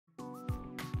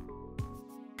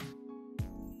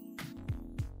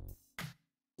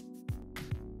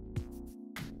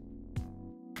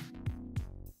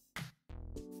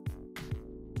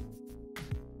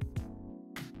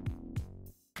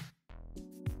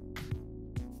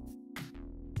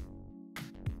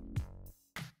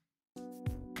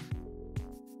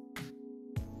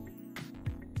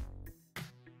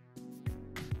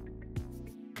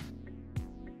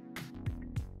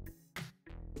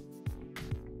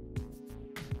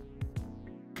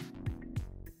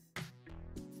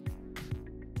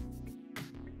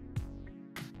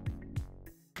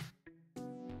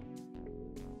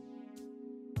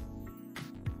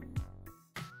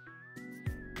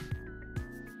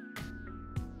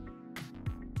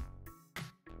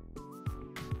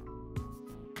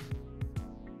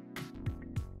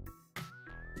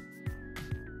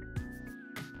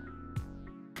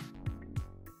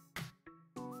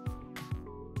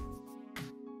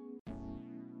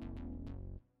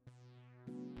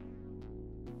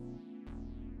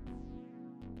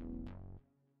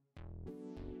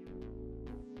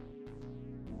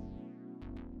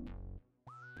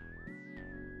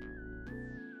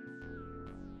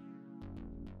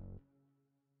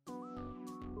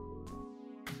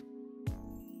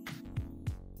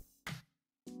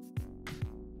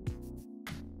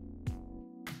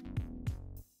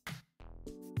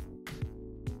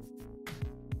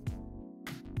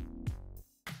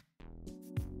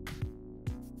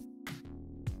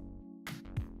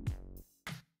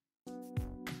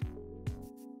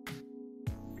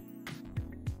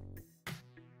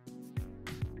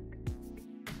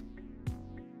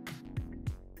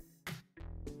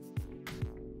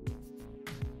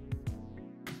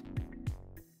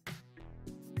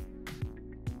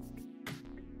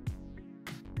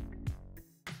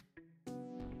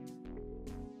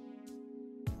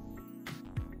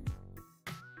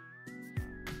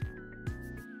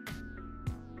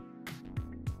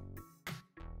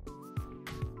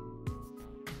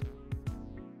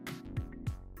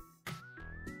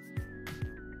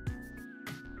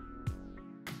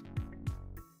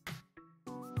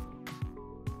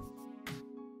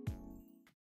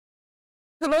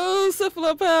Hello,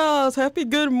 Cephalo Pals! Happy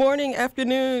good morning,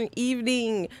 afternoon,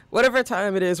 evening, whatever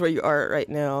time it is where you are right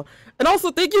now. And also,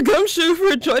 thank you, Gumshoe,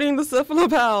 for joining the Cephalo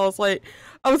Pals. Like,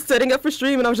 I was setting up for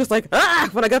stream and I was just like,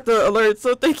 when I got the alert,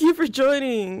 so thank you for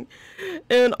joining.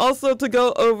 And also to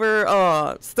go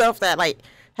over stuff that, like,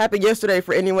 happened yesterday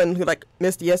for anyone who, like,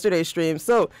 missed yesterday's stream.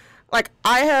 So, like,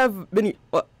 I have been,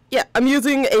 I'm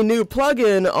using a new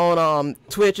plugin on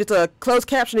Twitch. It's a closed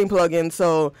captioning plugin,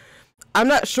 so I'm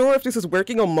not sure if this is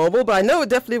working on mobile, but I know it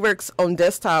definitely works on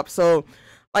desktop. So,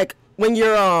 like, when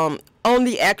you're on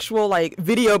the actual, like,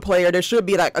 video player, there should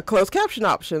be, like, a closed caption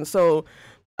option. So,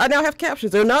 I now have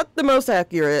captions. They're not the most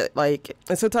accurate, like,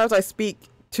 and sometimes I speak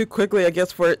too quickly, I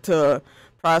guess, for it to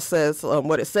process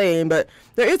what it's saying. But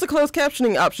there is a closed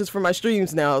captioning options for my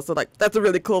streams now. So, like, that's a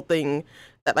really cool thing.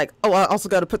 That, like, oh, I also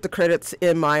got to put the credits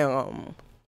in my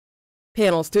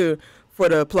panels, too, for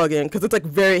the plugin, because it's like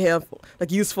very helpful,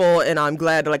 like useful, and I'm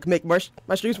glad to like make my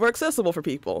streams more accessible for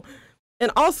people.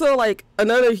 And also, like,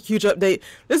 another huge update,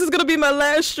 this is gonna be my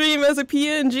last stream as a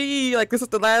PNG. Like, this is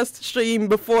the last stream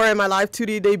before my live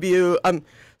 2D debut. I'm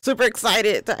super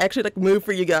excited to actually like move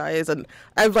for you guys, and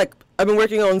I've been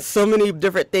working on so many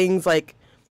different things, like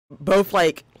both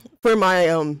like for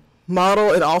my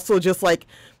model and also just like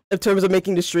in terms of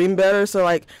making the stream better. So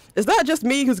like it's not just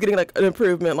me who's getting like an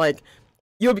improvement, like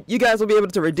you guys will be able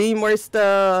to redeem more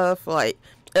stuff, like,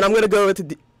 and I'm gonna go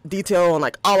into detail on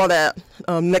like all of that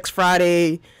next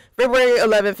Friday, February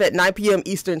 11th at 9 p.m.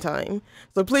 Eastern time.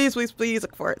 So please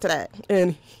look forward to that.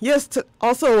 And yes,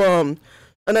 also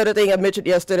another thing I mentioned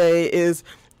yesterday is,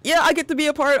 yeah, I get to be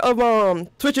a part of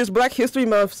Twitch's Black History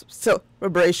Month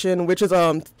celebration, which is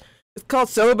it's called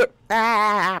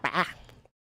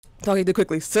talking too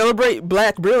quickly. Celebrate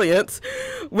Black Brilliance,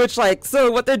 which, like,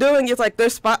 so what they're doing is like they're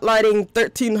spotlighting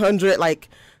 1,300 like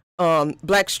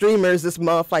Black streamers this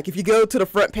month. Like, if you go to the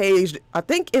front page, I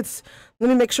think it's,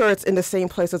 let me make sure it's in the same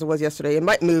place as it was yesterday. It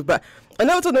might move, but I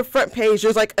know it's on the front page.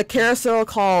 There's like a carousel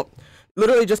called,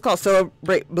 literally just called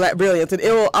Celebrate Black Brilliance, and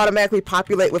it will automatically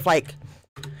populate with like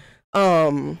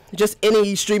just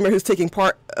any streamer who's taking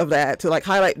part of that to like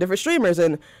highlight different streamers.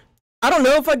 And I don't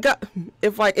know if like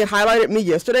it highlighted me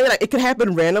yesterday. Like, it could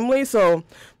happen randomly, so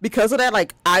because of that,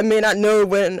 like, I may not know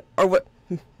when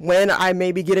I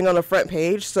may be getting on the front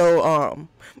page. So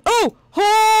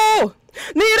oh,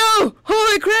 Nito,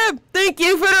 holy crap, thank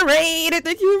you for the raid and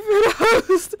thank you for the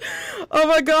host. Oh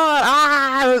my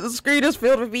god, the screen is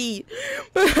filled with me.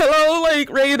 But hello, like,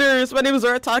 raiders, my name is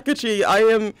Zora Fan. I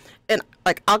am an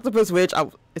like Octopus witch.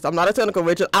 I'm not a tentacle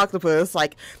witch, an octopus.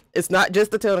 Like, it's not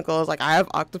just the tentacles, like, I have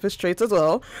octopus traits as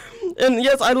well. And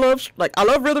yes, I love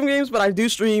rhythm games, but I do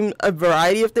stream a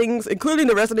variety of things, including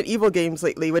the Resident Evil games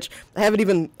lately, which I haven't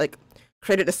even like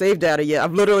created the save data yet.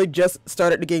 I've literally just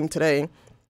started the game today.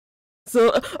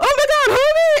 So, oh my god,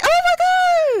 homie! Oh my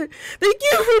god! Thank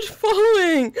you for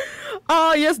following!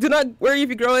 Yes, do not worry if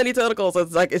you grow any tentacles.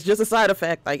 It's like, it's just a side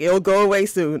effect. Like, it'll go away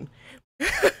soon.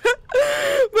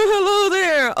 But hello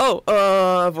there!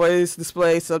 Oh, voice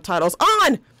display subtitles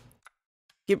on!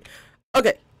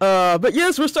 Okay, but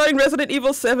yes, we're starting Resident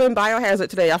Evil 7 Biohazard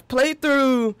today. I've played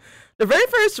through, the very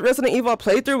first Resident Evil I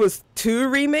played through was 2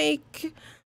 Remake.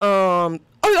 Oh,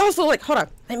 also, like, hold on,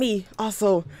 I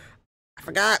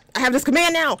forgot, I have this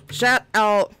command now! Shout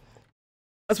out,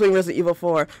 let's wait, Resident Evil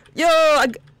 4. Yo,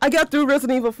 I got through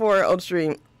Resident Evil 4 on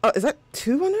stream. Oh, is that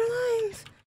 2 underlines?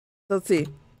 Let's see.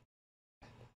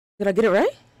 Did I get it right?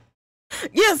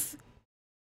 Yes!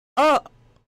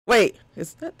 Wait,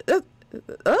 is that,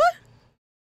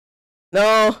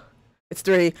 no, it's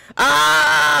 3.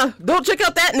 Don't check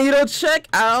out that needle, check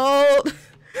out,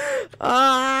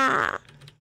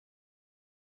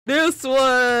 this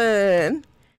one.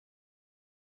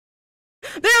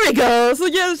 There we go. So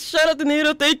yes, shout out to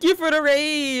Needle, thank you for the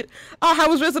raid. How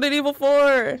was Resident Evil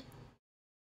 4?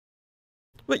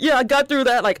 But yeah, I got through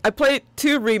that. Like, I played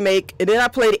 2 Remake, and then I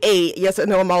played 8. Yes, I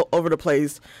know I'm all over the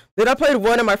place. Then I played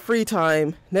 1 in my free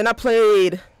time. Then I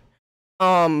played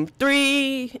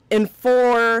 3 and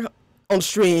 4 on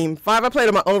stream. 5 I played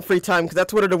on my own free time, because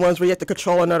that's one of the ones where you have to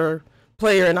control another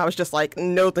player, and I was just like,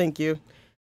 no thank you.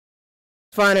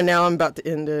 Fine, and now I'm about to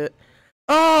end it.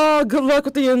 Oh, good luck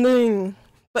with the ending.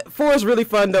 But 4 is really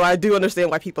fun, though. I do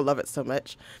understand why people love it so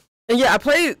much. And yeah, I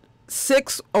played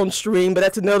 6 on stream, but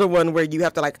that's another one where you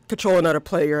have to like control another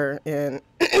player, and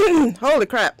holy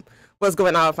crap, what's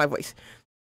going on with my voice?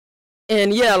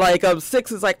 And yeah, like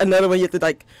 6 is like another one you have to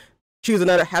like choose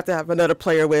have to have another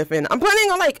player with, and I'm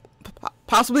planning on like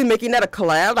possibly making that a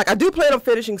collab. Like, I do plan on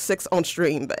finishing 6 on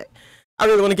stream, but I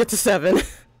really want to get to 7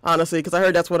 honestly, because I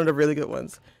heard that's one of the really good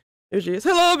ones. There she is.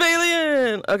 Hello,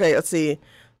 Balian! Okay, let's see.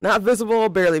 Not visible,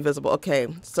 barely visible. Okay,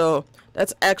 so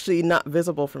that's actually not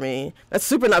visible for me. That's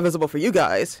super not visible for you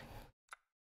guys.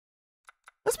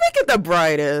 Let's make it the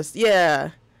brightest.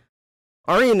 Yeah.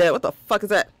 AreaNet, what the fuck is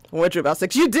that? I went through about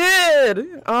 6. You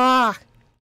did!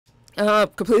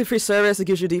 Completely free service. It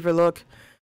gives you a deeper look.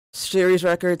 Series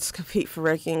records. Compete for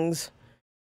rankings.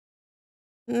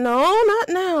 No, not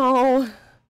now.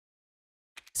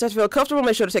 Start to feel comfortable.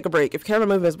 Make sure to take a break. If camera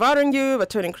movement is bothering you, by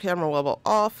turning camera level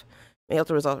off, may help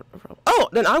to resolve the problem. Oh,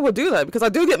 then I will do that because I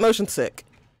do get motion sick.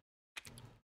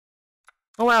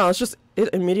 Oh wow, it's just, it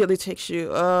immediately takes you,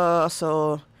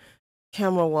 so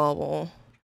camera wobble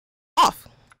off.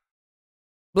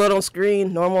 Blood on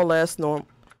screen, normal, less, normal.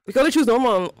 We can only choose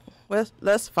normal and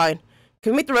less, fine.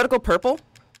 Can we make the reticle purple?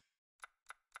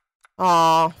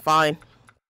 Aw, fine.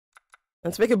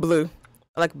 Let's make it blue.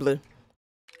 I like blue.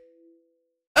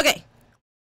 Okay.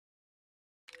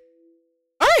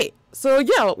 Alright, so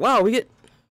yeah, wow, we get,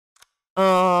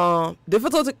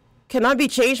 difficulty cannot be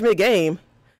changed mid-game.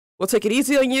 We'll take it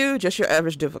easy on you, just your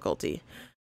average difficulty.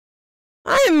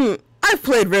 I've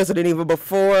played Resident Evil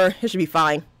before. It should be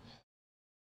fine.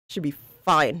 Should be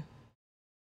fine.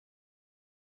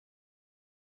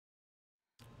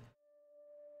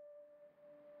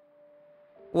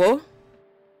 Whoa.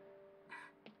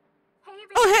 Hey,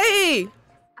 oh hey!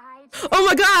 Oh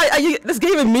my god! This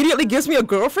game immediately gives me a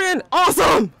girlfriend.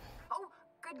 Awesome! Oh,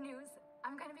 good news!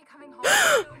 I'm gonna be coming home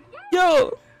soon.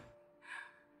 Yo.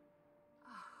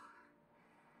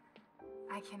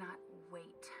 I cannot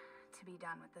wait to be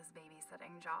done with this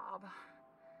babysitting job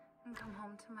and come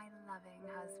home to my loving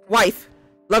husband. Wife.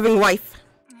 Loving wife.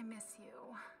 I miss you.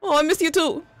 Oh, I miss you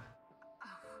too. Oh,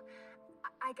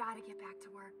 I gotta get back to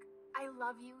work. I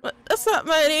love you. What's up,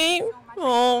 buddy? So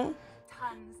Oh.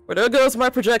 Tons. Well, there goes my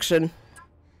projection.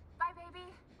 Bye, baby.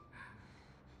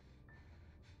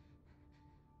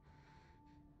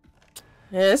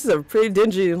 Yeah, this is a pretty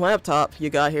dingy laptop you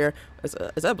got here. Is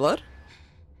that blood?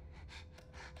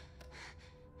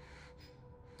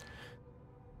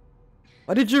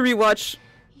 Why did you rewatch?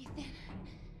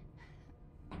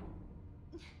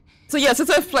 So yeah, since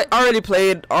I've already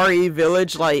played RE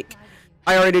Village, like,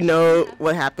 I already know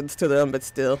what happens to them, but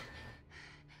still.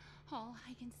 All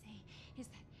I can say is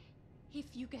that if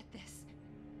you get this,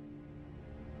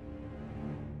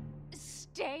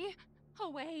 stay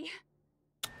away.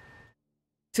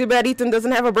 Too bad Ethan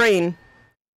doesn't have a brain.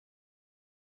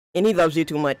 And he loves you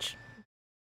too much.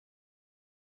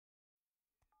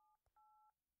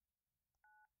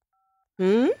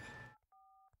 And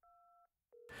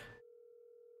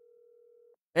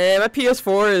my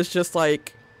PS4 is just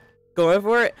like going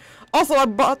for it. Also, I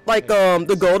bought like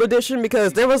the gold edition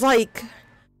because there was like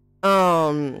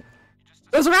it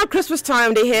was around Christmas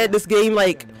time. They had this game,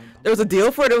 like there was a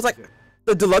deal for it. It was like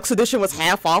the deluxe edition was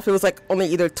half off. It was like only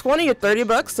either 20 or 30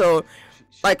 bucks. So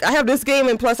like I have this game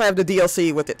and plus I have the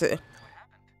DLC with it too.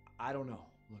 I don't know.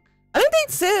 Look, I think they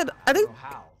said, I think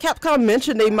Capcom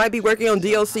mentioned they might be working on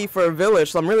DLC for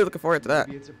Village, so I'm really looking forward to that.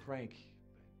 maybe it's a prank.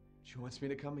 She wants me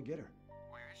to come and get her.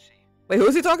 Wait, who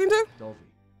is he talking to?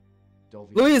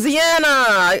 Dovey.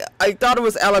 Louisiana! I thought it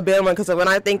was Alabama because when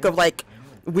I think of like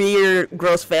weird,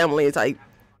 gross families, I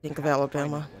think of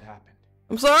Alabama. What happened?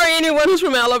 I'm sorry anyone who's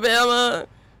from Alabama.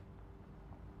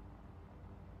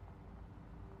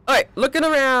 Alright, looking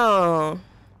around.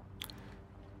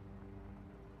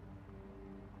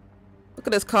 Look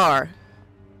at this car.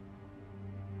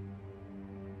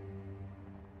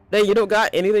 Dang, you don't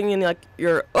got anything in like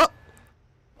your... Oh!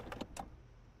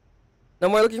 No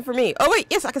more looking for me. Oh wait,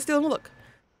 yes, I can still look.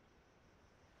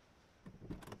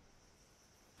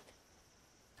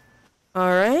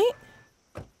 Alright.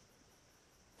 Well,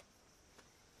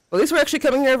 at least we're actually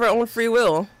coming here of our own free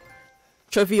will.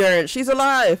 Trophy earned. She's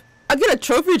alive. I get a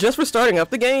trophy just for starting up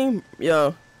the game?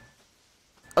 Yo.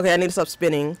 Okay, I need to stop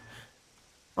spinning.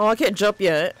 Oh, I can't jump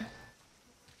yet.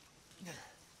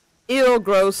 Ew,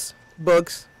 gross.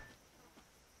 Bugs.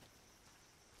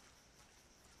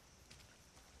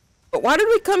 But why did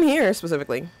we come here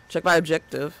specifically? Check my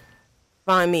objective.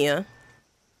 Find Mia.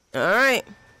 Alright.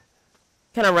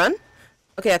 Can I run?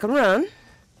 Okay, I can run.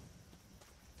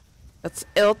 That's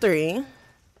L3.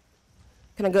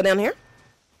 Can I go down here?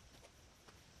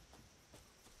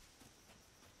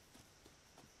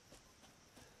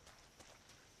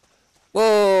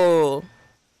 Whoa.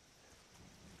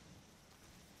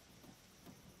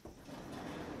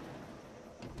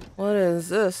 What is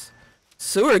this?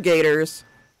 Sewer gators.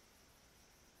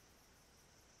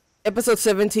 Episode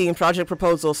 17, Project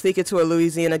Proposal. Sneak into a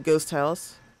Louisiana ghost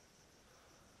house.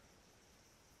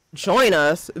 Join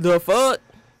us? The fuck?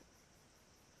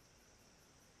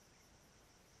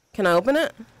 Can I open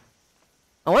it?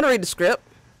 I want to read the script.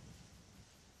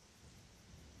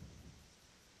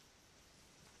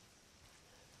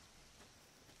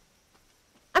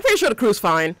 I'm pretty sure the crew's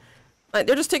fine. Like,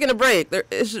 they're just taking a break. They're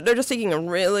just taking a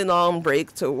really long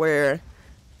break to where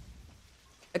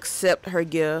accept her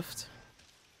gift.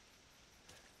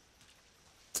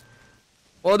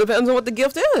 Well, it depends on what the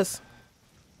gift is.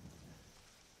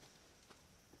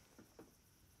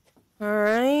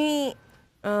 Alright.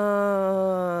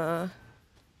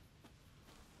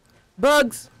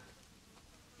 Bugs.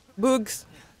 Boogs.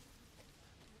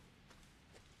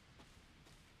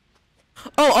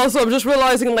 Oh, also, I'm just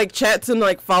realizing, like, chats and,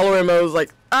 like, follower modes,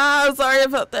 like, I'm sorry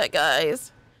about that,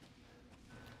 guys.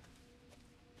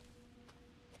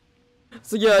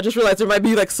 So, yeah, I just realized there might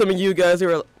be, like, some of you guys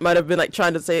who might have been, like,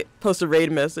 trying to post a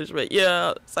raid message, but,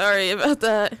 yeah, sorry about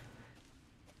that.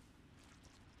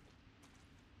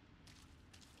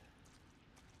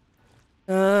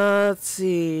 Let's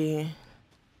see.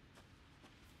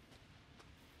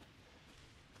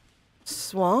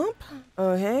 Swamp?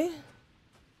 Okay.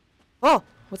 Oh,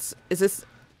 is this?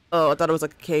 Oh, I thought it was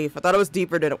like a cave. I thought it was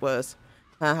deeper than it was.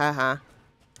 Ha ha ha.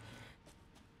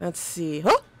 Let's see.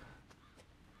 Oh!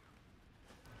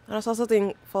 I saw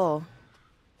something fall.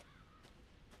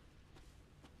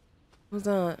 What's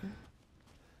that?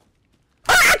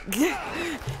 Ah!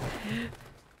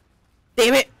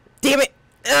 Damn it! Damn it!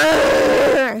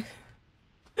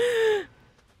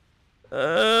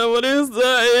 What is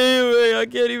that anyway? I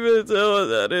can't even tell what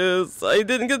that is. I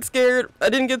didn't get scared.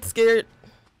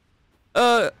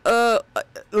 I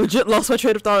legit lost my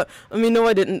train of thought. I mean, no,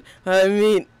 I didn't. I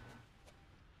mean,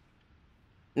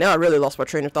 now I really lost my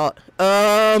train of thought.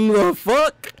 The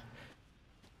fuck?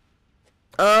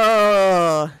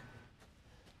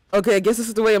 Okay, I guess this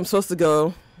is the way I'm supposed to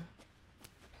go.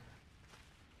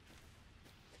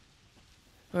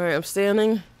 Alright, I'm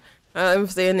standing. I'm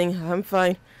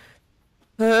fine.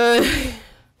 I'm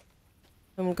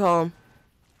calm.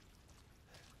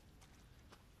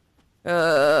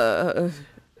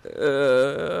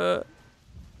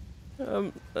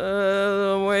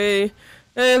 Wait.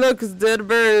 Hey, look, it's dead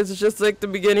birds. It's just like the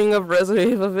beginning of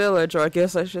Resident Evil Village, or I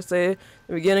guess I should say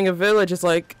the beginning of Village is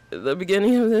like the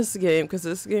beginning of this game, because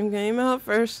this game came out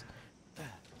first.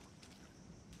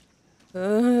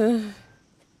 I'm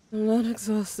not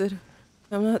exhausted.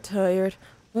 I'm not tired.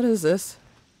 What is this?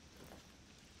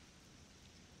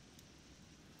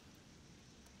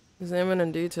 Examine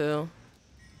in detail.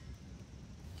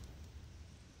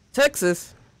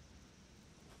 Texas.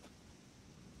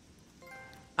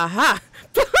 Aha!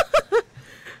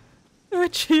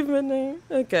 Achievement name.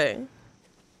 Okay.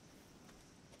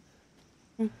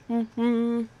 Why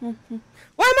am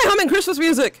I humming Christmas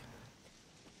music?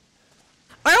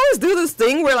 I always do this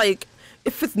thing where, like,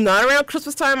 if it's not around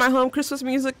Christmas time, I hum Christmas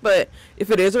music, but if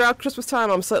it is around Christmas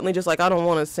time, I'm suddenly just like, I don't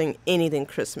want to sing anything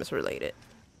Christmas related.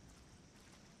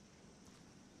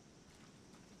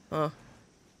 Oh.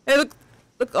 Hey, look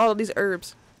at all of these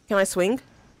herbs. Can I swing?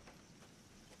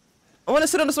 I want to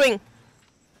sit on the swing.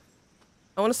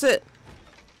 I want to sit.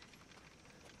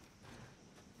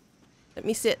 Let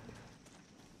me sit.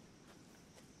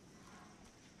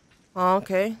 Oh,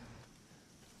 okay.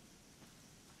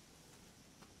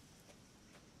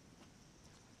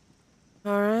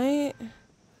 Alright.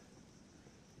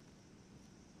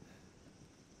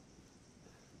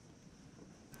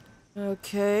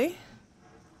 Okay.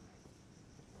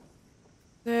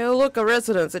 Hey, look, a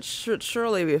residence. It should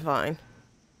surely be fine.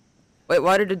 Wait,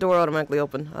 why did the door automatically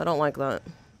open? I don't like that.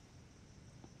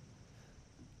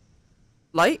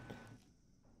 Light?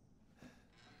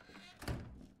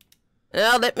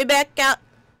 Now let me back out.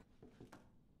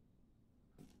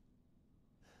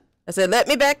 I said, let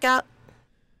me back out.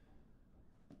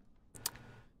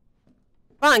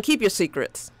 Fine, keep your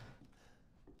secrets.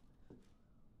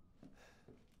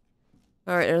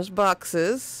 Alright, there's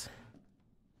boxes.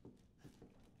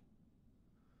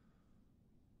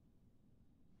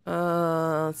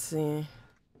 Let's see.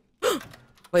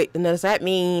 Wait, and does that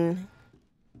mean...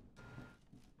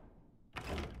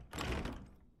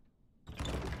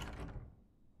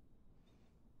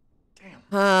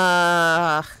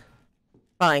 Damn.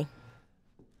 Fine.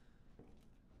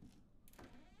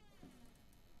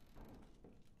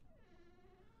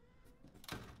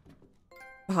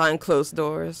 Behind closed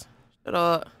doors. Shut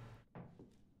up.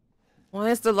 Why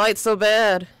is the light so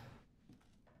bad?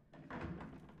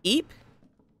 Eep?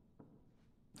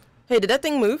 Hey, did that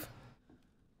thing move?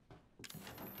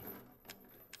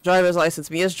 Driver's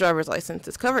license. Mia's driver's license.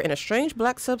 It's covered in a strange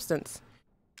black substance.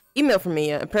 Email from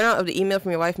Mia. A printout of the email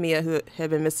from your wife Mia, who had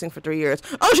been missing for 3 years.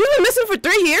 Oh, she's been missing for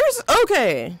 3 years?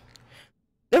 Okay.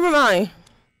 Never mind.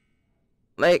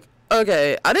 Like,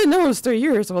 Okay, I didn't know it was 3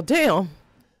 years. Well, damn.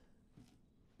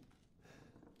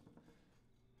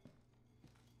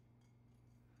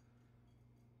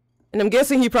 And I'm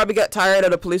guessing he probably got tired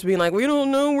of the police being like, we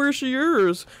don't know where she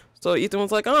is. So Ethan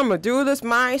was like, I'm gonna do this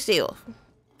myself.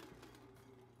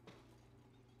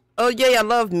 Oh yeah, I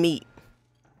love meat.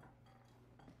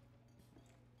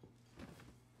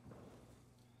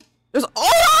 There's no.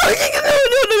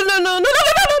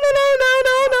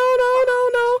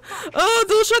 Oh,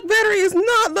 DualShock battery is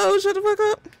not low. Shut the fuck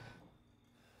up.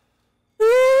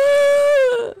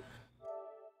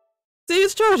 See,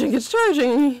 it's charging. It's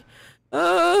charging.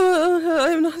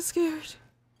 I'm not scared.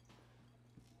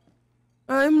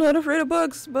 I'm not afraid of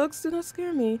bugs. Bugs do not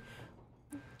scare me.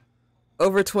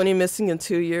 Over 20 missing in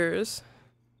 2 years.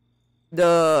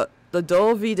 The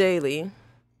Dolby Daily.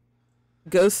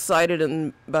 Ghost sighted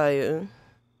in Bayou.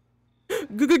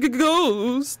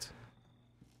 Ghost.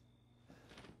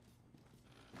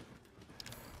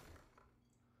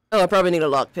 Oh, I probably need a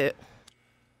lock pit.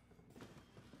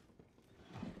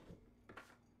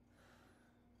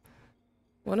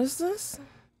 What is this?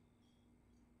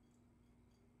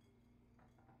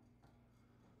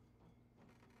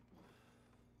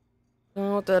 Don't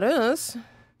know what that is.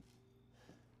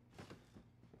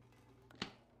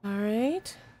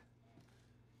 Alright.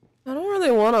 I don't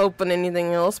really want to open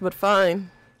anything else, but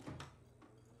fine.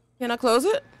 Can I close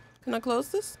it? Can I close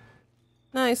this?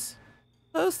 Nice.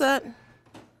 Close that.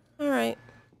 Alright.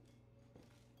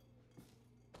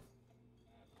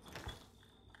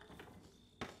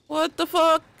 What the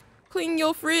fuck? Clean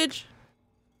your fridge.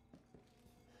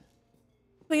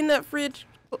 Clean that fridge.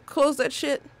 Close that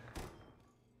shit.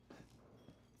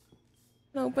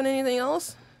 Can I open anything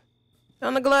else?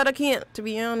 Kinda glad I can't, to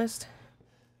be honest.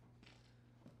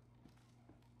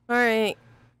 Alright.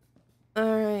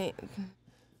 Alright.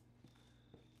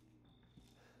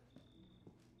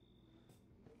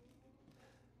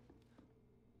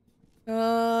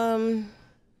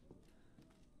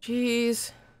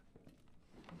 Jeez.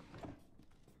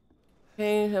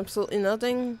 Okay, absolutely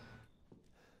nothing.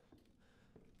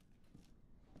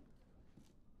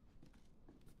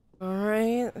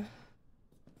 Alright.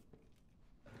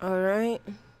 Alright.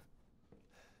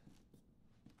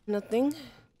 Nothing.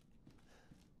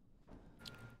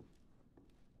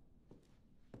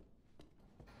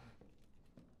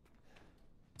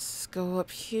 Let's go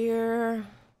up here.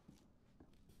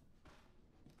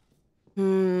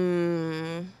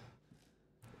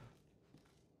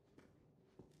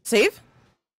 Save?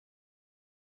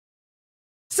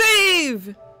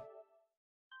 Save!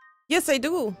 Yes, I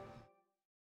do.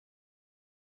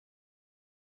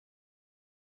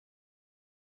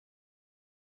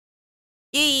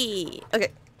 Yay! Okay.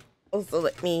 Also,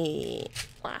 let me.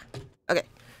 Okay.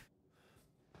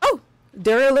 Oh!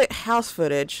 Derelict house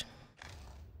footage.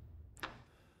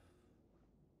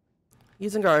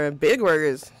 Using our big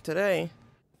words today.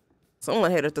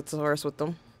 Someone hit a thesaurus with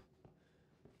them.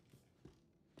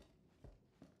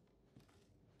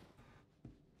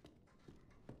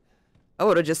 I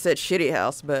would have just said shitty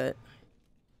house, but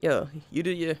yo, you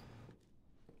do you.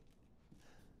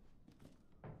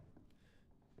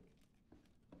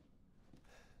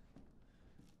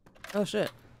 Oh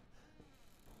shit.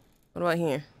 What about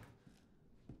here?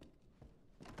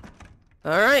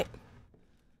 Alright.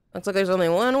 Looks like there's only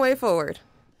one way forward.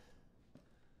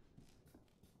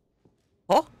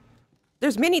 Oh,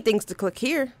 there's many things to click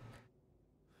here.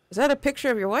 Is that a picture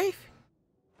of your wife?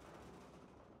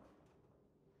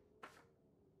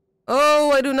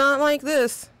 Oh, I do not like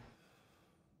this.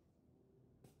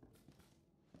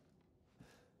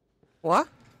 What?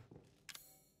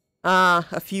 Ah,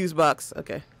 a fuse box.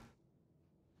 Okay.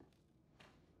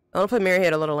 I'll put Mary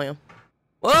Had a Little Lamb.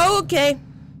 Whoa, okay.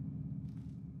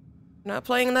 Not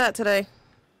playing that today.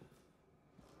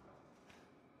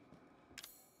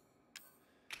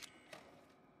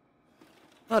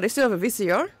 Oh, they still have a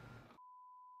VCR?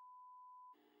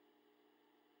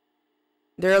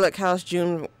 Derelict House,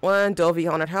 June 1, Dolby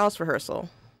Haunted House rehearsal.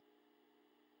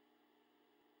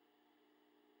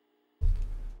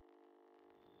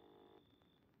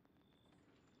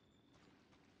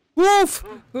 Woof!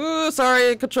 Ooh,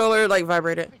 sorry, controller like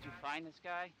vibrated. Did you find this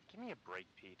guy? Give me a break,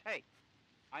 Pete. Hey,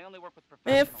 I only work with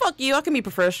Man, professionals. fuck you, I can be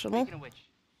professional. Speaking of which,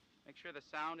 make sure the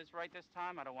sound is right this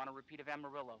time. I don't want a repeat of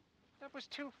Amarillo. That was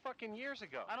 2 fucking years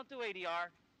ago. I don't do ADR.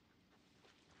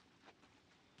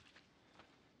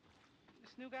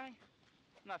 This new guy?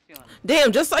 I'm not feeling it.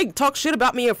 Damn, just like talk shit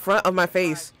about me in front of my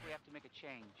face. We have to make a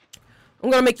change. I'm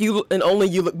gonna make you and only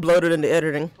you look bloated in the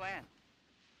editing. Plan.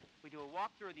 We do a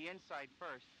walkthrough of the inside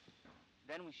first,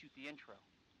 then we shoot the intro.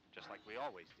 Just like we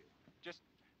always do. Just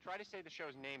Try to say the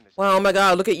show's name this Wow, oh my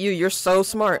god, look at you. You're so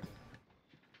smart.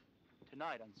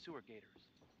 Tonight on Sewer Gators,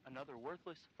 another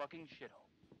worthless fucking shithole.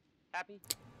 Happy?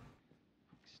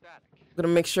 Ecstatic. I'm gonna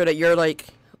make sure that you're like,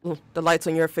 the lights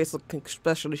on your face look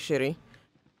especially shitty.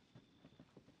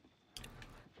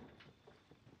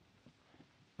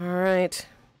 Alright.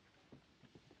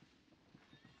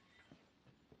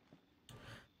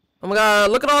 Oh my god,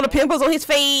 look at all the pimples on his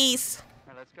face!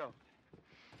 Alright, let's go.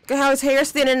 Look at how his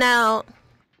hair's thinning out.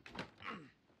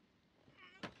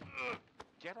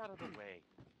 Get out of the way.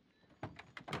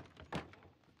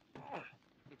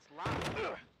 It's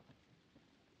loud.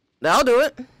 I'll do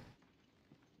it.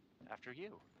 After you.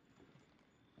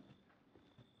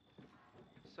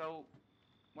 So,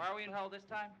 why are we in hell this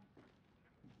time?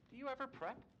 Do you ever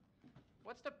prep?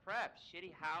 What's the prep?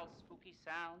 Shitty house, spooky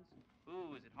sounds?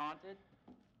 Ooh, is it haunted?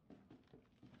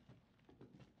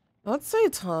 I'd say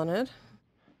it's haunted.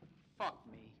 Fuck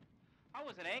me. I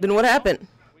was an angry. Then what happened?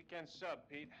 Weekend sub,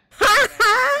 Pete.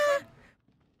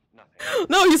 Nothing.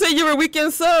 No, you said you were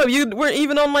weekend sub. You weren't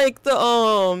even on like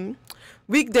the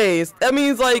weekdays. That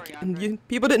means like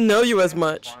people didn't know you as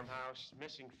much. Farmhouse,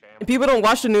 missing family. And people don't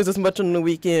watch the news as much on the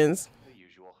weekends. The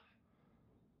usual.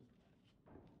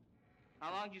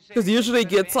 How long did you say? Because usually it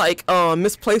gets like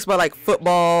misplaced by like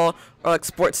football or like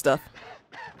sports stuff.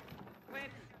 Clancy,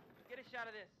 get a shot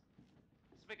of this.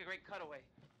 Let's make a great cutaway.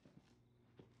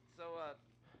 So,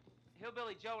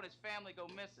 Hillbilly Joe and his family go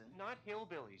missing. Not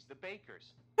hillbillies, the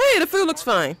Bakers. Hey, the food looks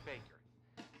fine. Baker.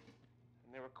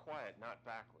 And they were quiet, not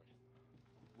backward.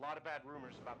 A lot of bad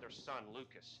rumors about their son,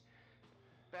 Lucas.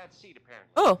 Bad seed,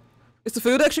 apparently. Oh, is the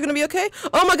food actually gonna be okay?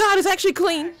 Oh my god, it's actually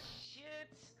clean. Shit.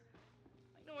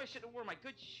 I know I should have worn my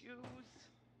good shoes.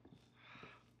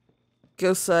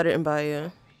 Go side it and buy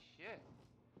you. Shit.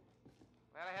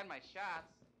 Glad I had my shots.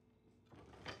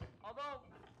 Although,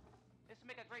 this would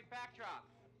make a great backdrop.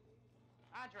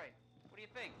 Andre, what do you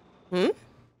think? Hmm?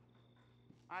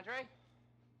 Andre?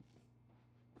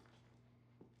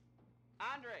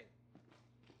 Andre?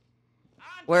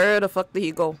 Andre? Where the fuck did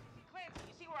he go? Clancy,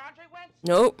 you see where Andre went?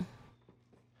 Nope.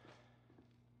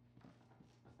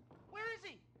 Where is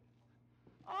he?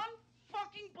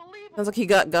 Unfucking believable. Sounds like he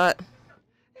got.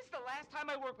 This is the last time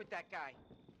I work with that guy.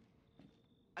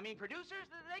 I mean, producers,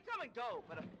 they come and go,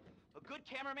 but a good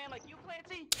cameraman like you,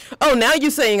 Clancy, Oh, now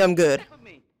you saying I'm good. stick with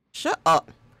me. Shut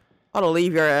up. I'll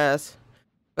leave your ass.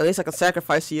 But at least I can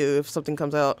sacrifice you if something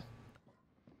comes out.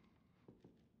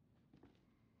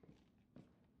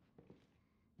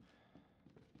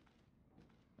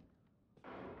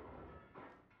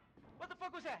 What the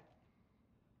fuck was that?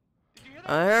 Did you hear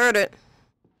that? I heard it.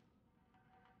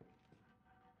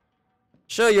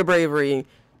 Show your bravery,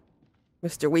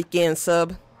 Mr. Weekend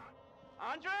Sub.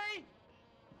 Andre?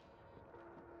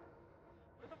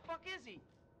 Where the fuck is he?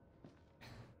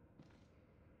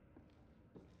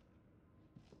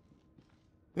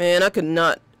 Man, I could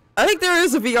not. I think there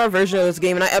is a VR version of this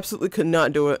game, and I absolutely could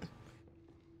not do it.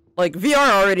 Like,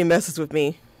 VR already messes with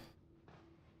me.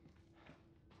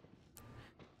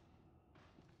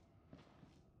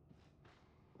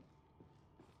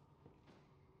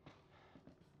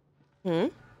 Hmm?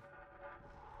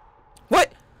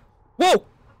 What? Whoa!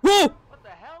 Whoa! What the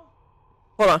hell?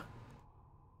 Hold on.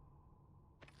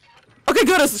 Okay,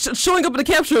 good. It's showing up in the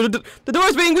capture. The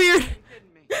door's being weird.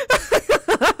 You're kidding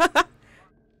me.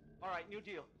 Alright, new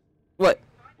deal. What?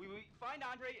 We find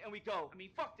Andre and we go. I mean,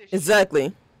 fuck this shit.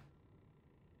 Exactly.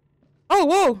 Oh,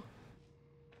 whoa.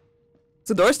 Is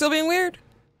the door still being weird?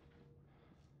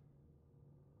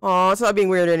 Oh, it's not being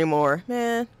weird anymore.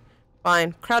 Man.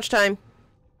 Fine. Crouch time.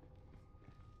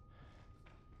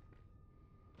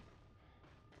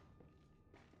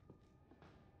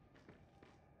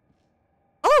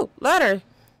 Oh, ladder.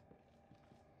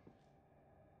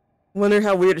 Wonder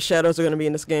how weird the shadows are gonna be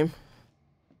in this game.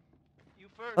 You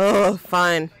first. Oh,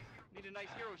 fine. Need a nice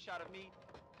hero shot of me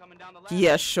coming down the ladder.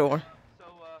 Yeah, sure. So,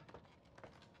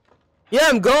 Yeah,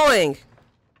 I'm going.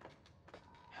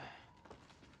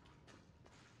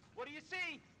 what do you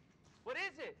see? What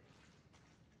is it?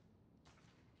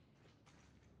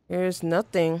 There's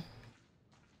nothing.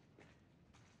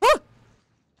 Ah!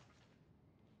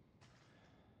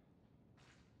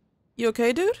 You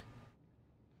okay, dude?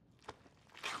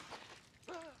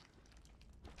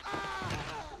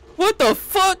 What the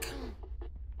fuck?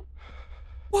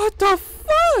 What the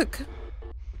fuck?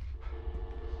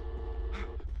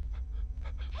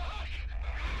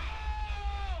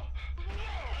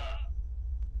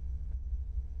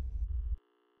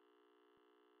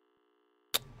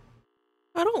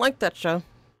 I don't like that show.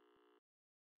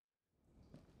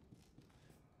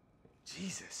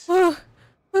 Jesus.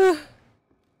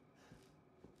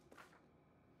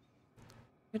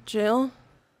 A jail?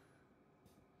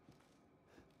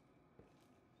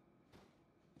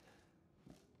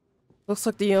 Looks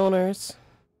like the owners.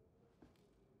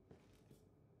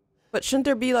 But shouldn't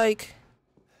there be like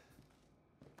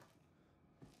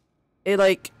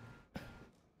a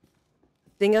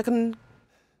thing I can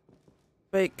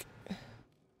like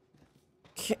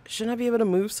shouldn't I be able to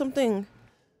move something?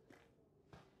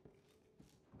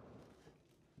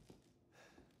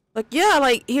 Like yeah,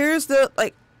 like here's the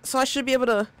like so I should be able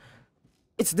to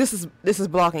this is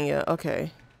blocking it.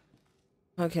 Okay.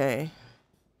 Okay.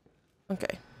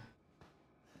 Okay.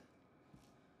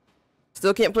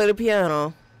 Still can't play the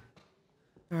piano.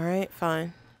 Alright,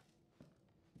 fine.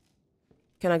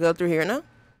 Can I go through here now?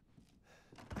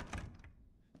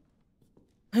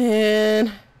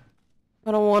 And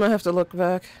I don't want to have to look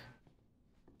back.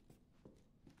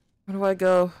 Where do I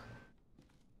go?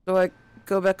 Do I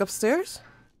go back upstairs?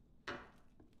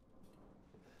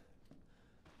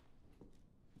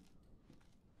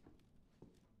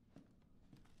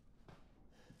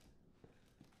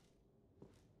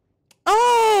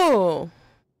 Oh!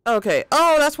 Okay.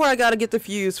 Oh, that's where I gotta get the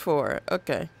fuse for.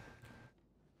 Okay.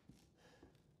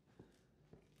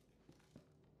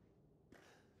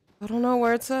 I don't know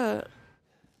where it's at.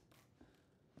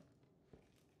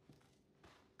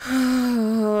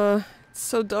 It's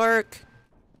so dark.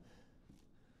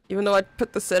 Even though I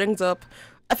put the settings up.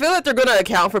 I feel like they're gonna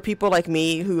account for people like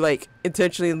me who like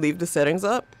intentionally leave the settings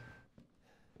up.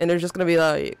 And they're just gonna be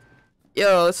like,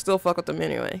 yo, let's still fuck with them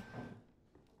anyway.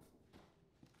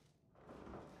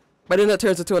 But then that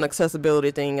turns into an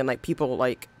accessibility thing and like people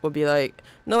like will be like,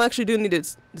 no, I actually do need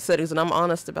the settings and I'm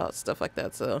honest about stuff like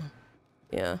that, so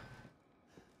yeah.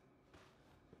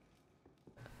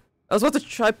 I was about to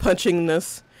try punching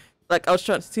this. Like I was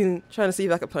trying to see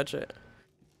if I could punch it.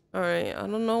 Alright, I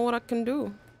don't know what I can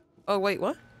do. Oh wait,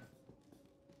 what?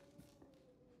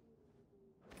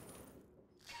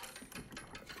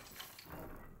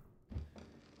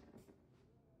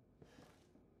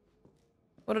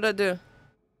 What did I do?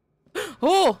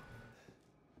 Oh!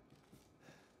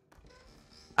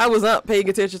 I was not paying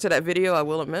attention to that video, I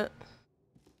will admit.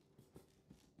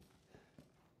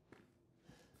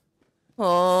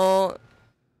 Oh.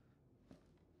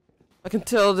 I can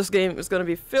tell this game is gonna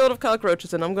be filled with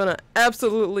cockroaches and I'm gonna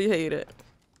absolutely hate it.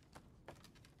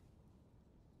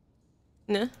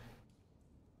 Nah.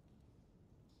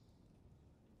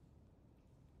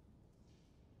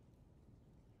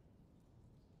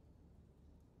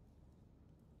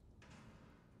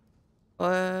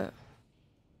 What?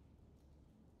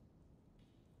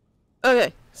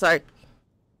 Okay, sorry.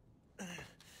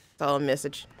 It's all a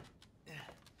message.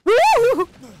 Woo!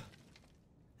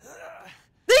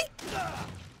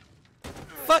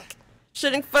 Fuck.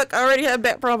 Shitting fuck. I already have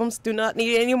back problems. Do not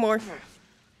need any more.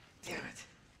 Damn it.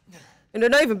 And they're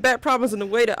not even back problems in the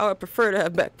way that I would prefer to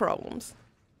have back problems.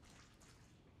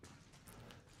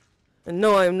 And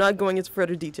no, I am not going into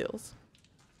further details.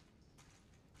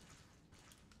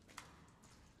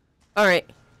 Alright.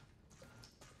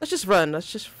 Let's just run.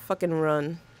 Let's just fucking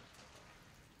run.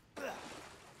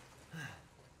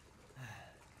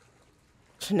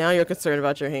 Now you're concerned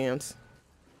about your hands.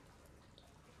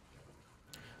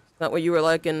 Not what you were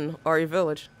like in RE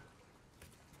Village.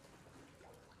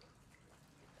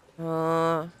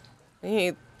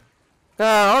 Hey.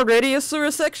 Already a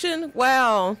sewer section?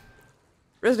 Wow.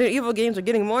 Resident Evil games are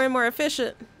getting more and more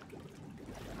efficient.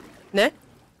 Nah?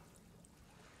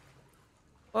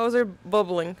 Why was there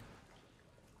bubbling?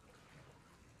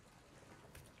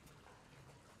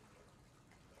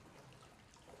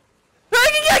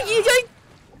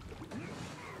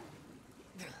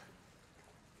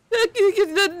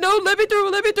 No, let me through,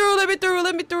 let me through, let me through,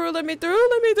 let me through, let me through,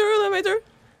 let me through, let me through.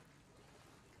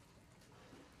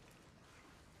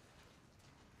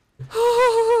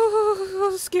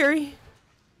 Oh, scary.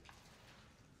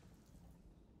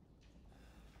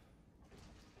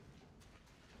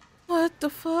 What the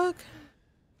fuck?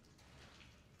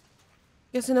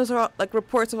 Guessing those are all, like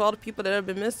reports of all the people that have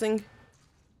been missing.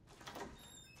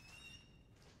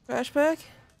 Trash bag?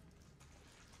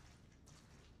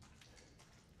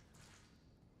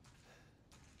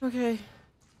 Okay.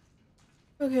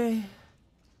 Okay.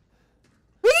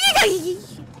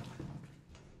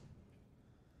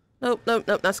 Nope, nope,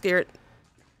 nope, not scared.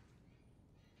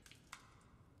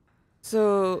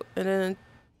 So, and then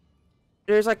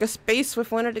there's like a space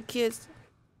with one of the kids.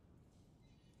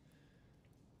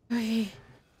 Okay.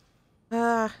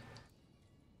 Alright.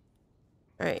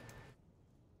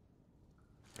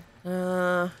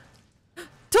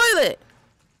 Toilet!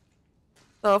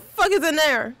 The fuck is in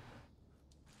there?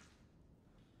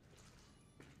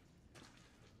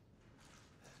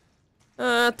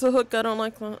 To hook, I don't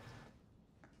like that.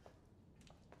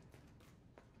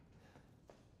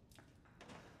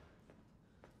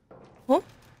 Huh?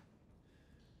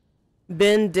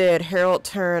 Ben did, Harold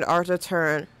turned, Arthur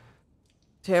turned,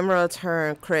 Tamara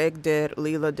turned, Craig did,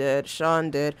 Leela did, Sean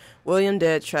did, William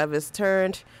did, Travis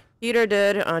turned, Peter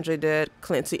did, Andre did,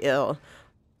 Clancy ill.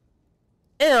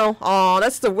 Ill? Aw,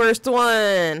 that's the worst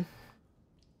one.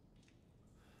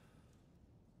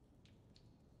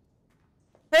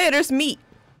 Hey, there's meat.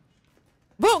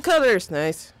 Bolt colors,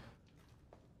 nice.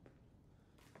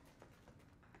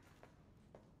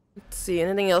 Let's see,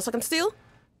 anything else I can steal?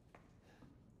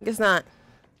 Guess not.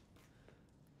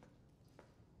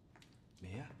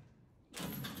 Mia?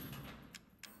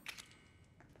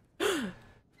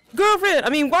 Girlfriend! I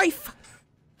mean, wife!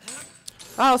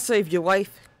 I'll save your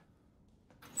wife.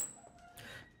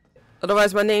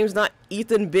 Otherwise, my name's not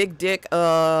Ethan Big Dick,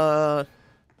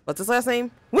 what's his last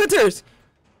name? Winters!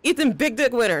 Ethan Big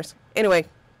Dick Winters. Anyway.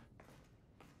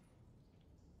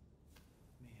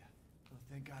 Mia. Oh,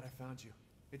 thank God I found you.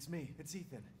 It's me. It's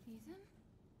Ethan. Ethan?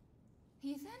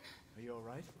 Ethan? Are you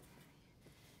alright?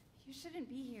 You shouldn't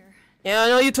be here. Yeah, I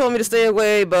know you told me to stay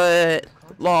away, but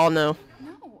law, no.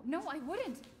 No, I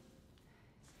wouldn't.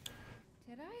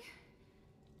 Did I?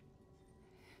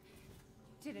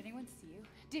 Did anyone see you?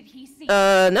 Did he see you?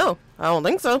 No. I don't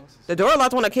think so. The door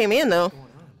locked when I came in, though. What's going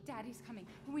on? Daddy's coming.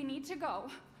 We need to go.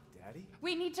 Daddy?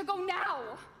 We need to go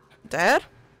now. Dad?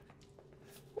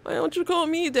 Why don't you call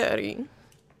me Daddy?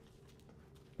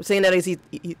 I'm saying that is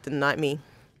Ethan, not me.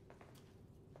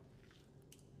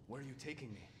 Where are you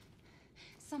taking me?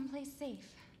 Someplace safe.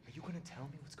 Are you gonna tell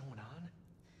me what's going on?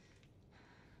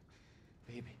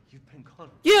 Baby, you've been gone.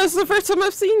 Yeah, it's the first time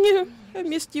I've seen you. I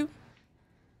missed you.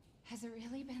 Has it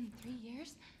really been 3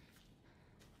 years?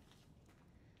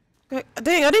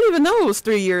 Dang, I didn't even know it was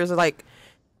 3 years, like,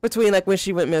 between, like, when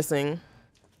she went missing.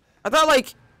 I thought,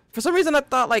 like, for some reason I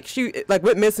thought, like, she, like,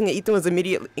 went missing and Ethan was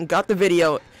immediately, and got the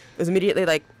video, was immediately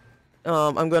like,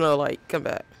 I'm gonna, like, come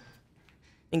back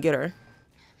and get her.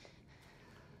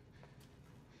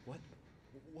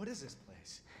 What is this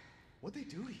place? What'd they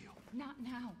do to you? Not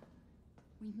now.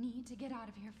 We need to get out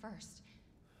of here first.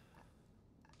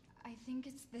 I think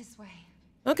it's this way.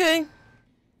 Okay.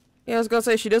 Yeah, I was gonna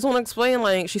say, she doesn't want to explain,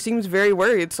 like, she seems very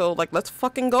worried, so, like, let's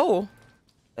fucking go.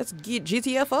 Let's get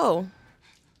GTFO.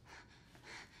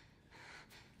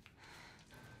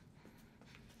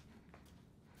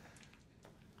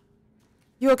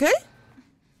 You okay?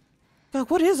 God,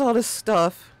 what is all this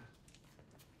stuff?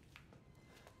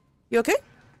 You okay?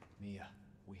 Mia,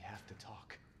 we have to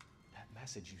talk. That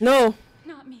message you No.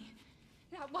 Not me.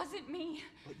 That wasn't me.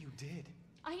 But you did.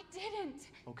 I didn't.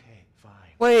 Okay, fine.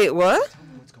 Wait, what? Tell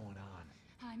me what's going on.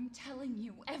 I'm telling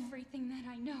you everything that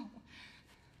I know.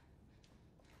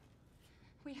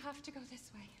 We have to go this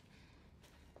way.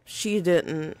 She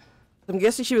didn't. I'm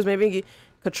guessing she was maybe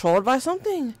controlled by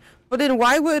something. But then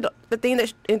why would the thing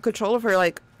that's in control of her,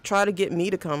 like, try to get me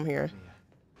to come here? Mia.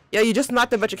 Yeah, you just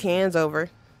knocked a bunch of cans over.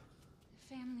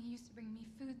 Family used to bring me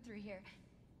food through here.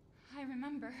 I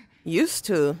remember. Used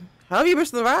to. How have you been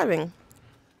surviving?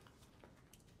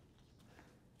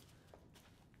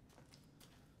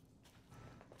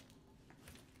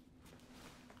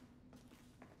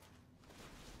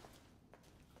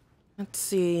 Let's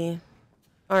see.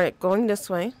 Alright, going this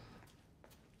way.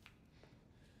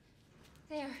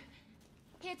 There.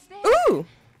 It's there. Ooh!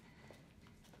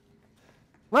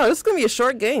 Wow, this is gonna be a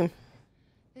short game.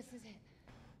 This is it.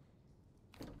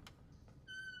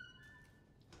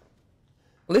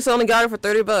 At least I only got it for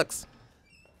 30 bucks.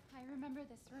 I remember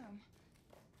this room.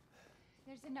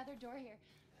 There's another door here.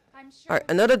 I'm sure. Alright,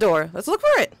 another door. Let's look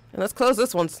for it. And let's close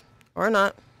this one. Or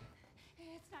not.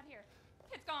 It's not here.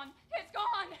 It's gone. It's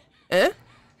gone. Eh?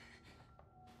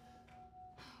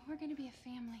 We're gonna be a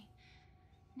family.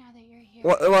 Now that you're here.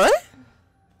 What? There's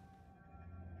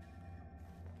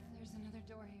another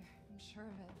door here. I'm sure of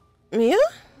it. Mia?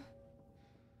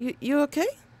 You okay?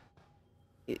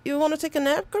 You want to take a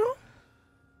nap, girl?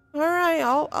 Alright,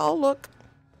 I'll look.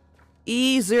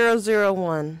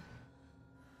 E001.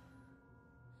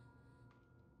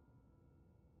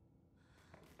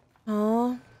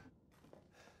 Oh.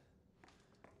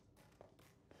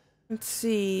 Let's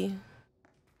see.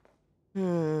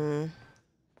 A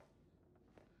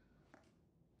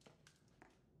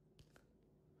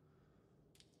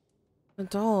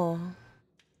doll.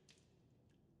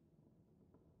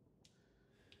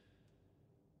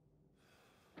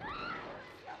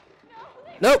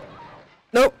 Nope.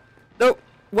 Nope. Nope.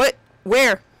 What?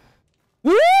 Where?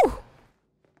 Woo!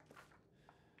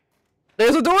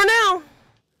 There's a door now.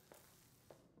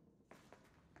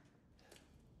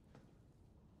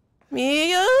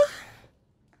 Mia?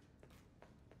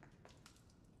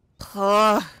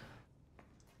 If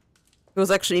it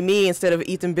was actually me instead of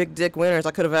Ethan Big Dick Winters,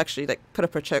 I could have actually like put a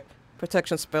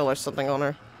protection spell or something on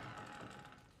her.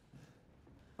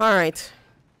 Alright.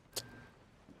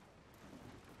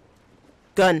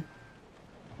 Gun.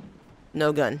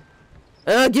 No gun.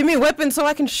 Give me a weapon so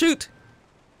I can shoot.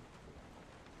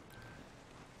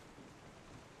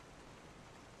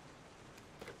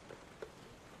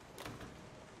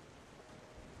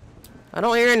 I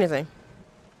don't hear anything.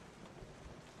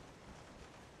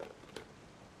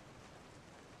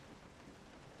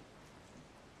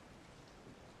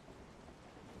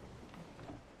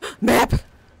 Map!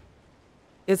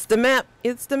 It's the map.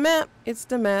 It's the map. It's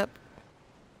the map.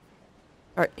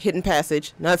 Alright, hidden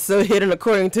passage. Not so hidden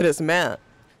according to this map.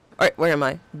 Alright, where am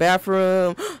I?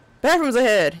 Bathroom. Bathroom's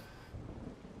ahead.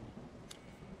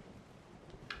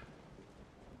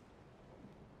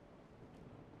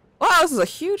 Wow, this is a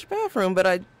huge bathroom, but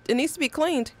it needs to be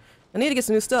cleaned. I need to get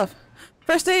some new stuff.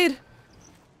 First aid.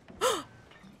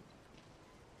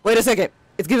 Wait a second.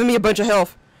 It's giving me a bunch of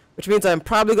health, which means I'm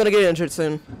probably going to get injured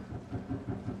soon.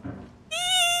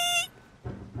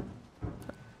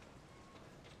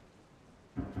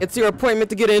 It's your appointment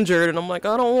to get injured, and I'm like,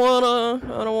 I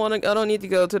don't need to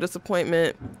go to this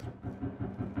appointment.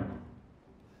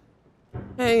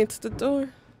 Hey, it's the door.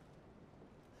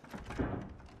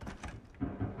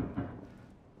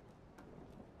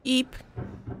 Eep.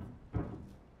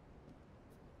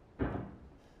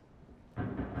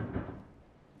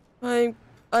 What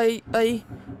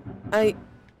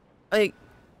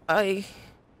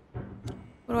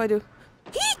do I do?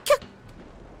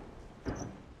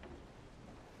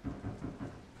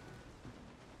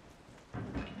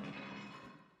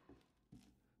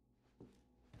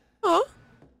 Oh.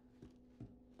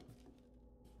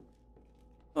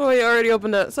 Oh, I already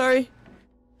opened that. Sorry.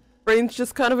 Brain's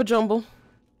just kind of a jumble.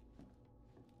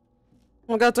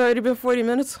 Oh my god, it's already been 40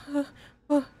 minutes.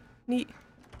 Oh, neat.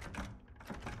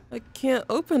 I can't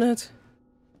open it.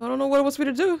 I don't know what it wants me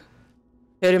to do.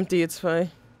 Head empty, it's fine.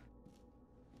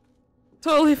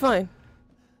 Totally fine.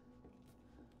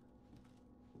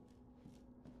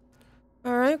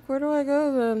 Alright, where do I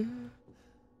go then?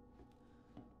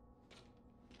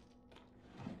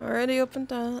 Already opened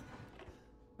that.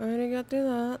 Already got through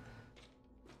that.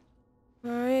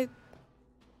 Alright.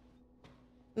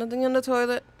 Nothing in the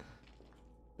toilet.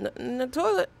 Nothing in the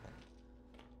toilet.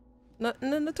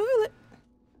 Nothing in the toilet.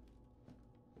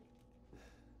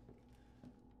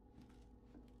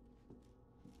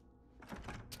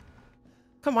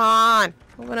 Come on!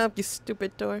 Open up, you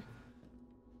stupid door.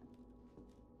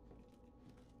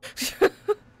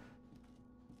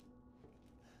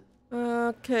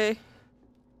 Okay.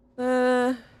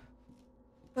 Oh,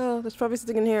 there's probably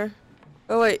something in here.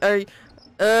 Oh wait, are you...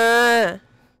 I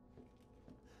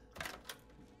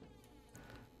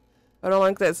don't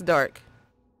like that it's dark.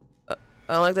 I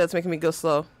don't like that it's making me go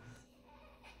slow.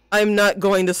 I'm not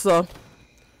going to slow.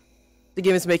 The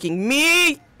game is making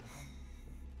me...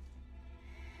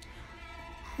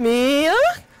 Mia?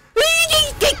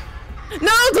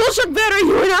 No, don't shoot better,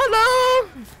 you are not low!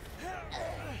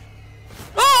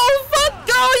 Oh, fuck,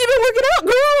 girl, you've been working out,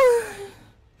 girl!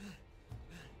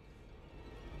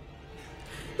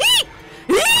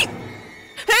 Hey!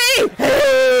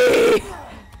 Hey!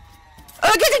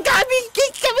 Oh, get me!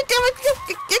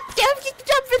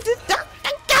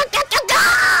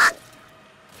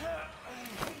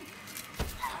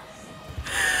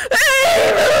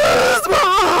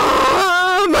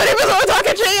 My name is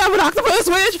ROSEMAMA. I'm an octopus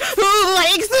witch who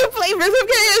likes to play rhythm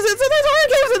games and sometimes horror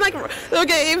games and like the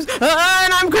games.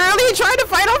 And I'm currently trying to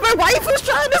fight off my wife who's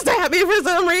trying to stab me for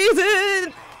some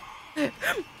reason.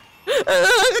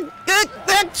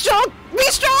 Strong! Be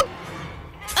strong!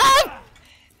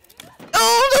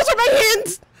 Oh, those are my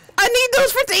hands! I need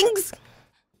those for things!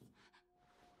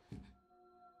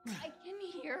 I can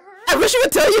hear her. I wish you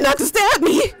would tell you not to stab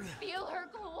me! Feel her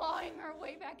clawing her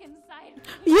way back inside me.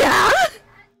 Yeah?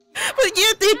 But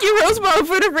you think you roast mom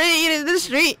for the rain in the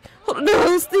street? Oh,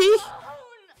 no, Steve.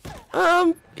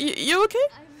 You okay?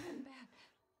 I've been bad.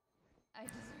 I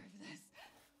deserve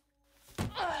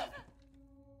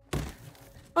this.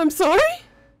 I'm sorry?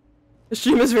 The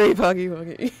stream is very poggy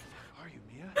woggy. Are you,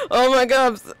 Mia? Oh my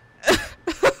god.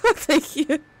 Thank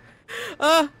you.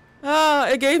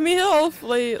 It gave me health.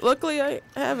 Like, luckily I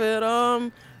have it.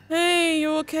 Hey,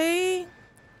 you okay?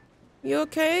 You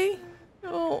okay?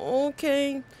 Oh,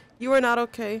 okay. You are not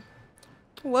okay.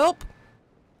 Welp.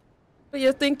 But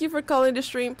yeah, thank you for calling the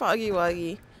stream Poggy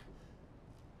Woggy.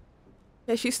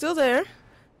 Yeah, she's still there.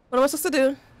 What am I supposed to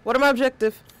do? What are my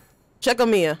objective? Check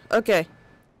on Mia. Okay.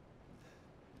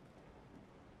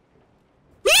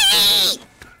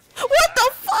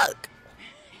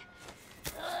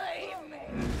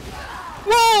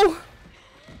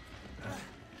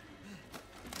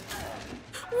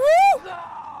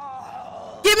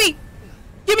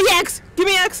 Give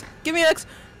me X! Give me X!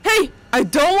 Hey! I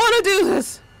don't want to do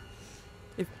this!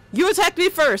 If you attacked me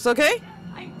first, okay?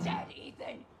 I'm dead,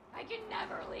 Ethan. I can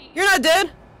never leave. You're not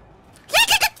dead!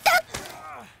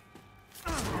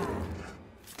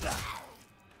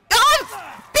 Oh,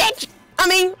 bitch! I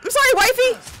mean, I'm sorry,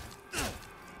 wifey!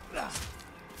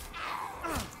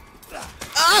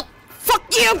 Fuck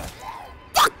you!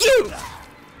 Fuck you!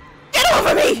 Get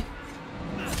over me!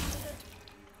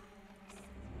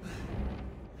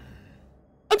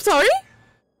 I'm sorry?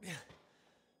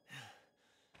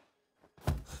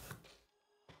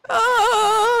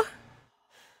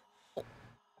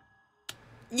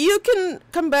 You can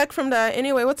come back from that.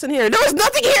 Anyway, what's in here? There's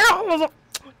nothing here!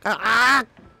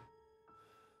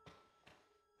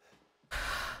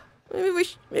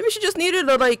 Maybe she just needed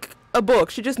a book.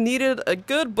 She just needed a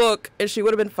good book and she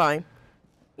would have been fine.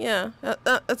 Yeah,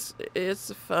 it's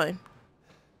fine.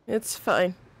 It's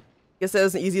fine. Guess that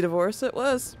was an easy divorce. It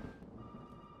was.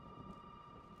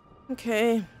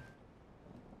 Okay.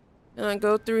 Can I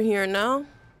go through here now?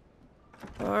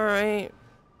 Alright.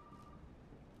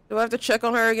 Do I have to check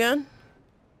on her again?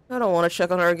 I don't want to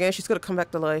check on her again. She's gonna come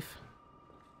back to life.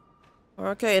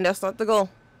 Okay, and that's not the goal.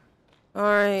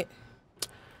 Alright.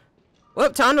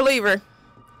 Well, time to leave her.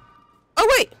 Oh,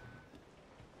 wait!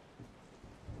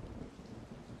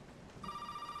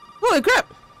 Holy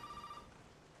crap!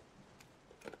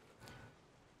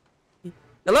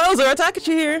 Hello, Zora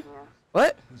Takachi here.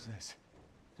 What? Who's this?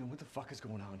 And what the fuck is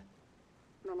going on?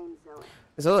 My name's Zoe.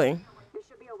 Zoe? There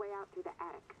should be a way out through the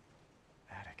attic.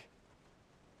 Attic.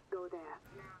 Go there.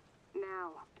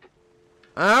 Now.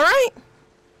 Alright.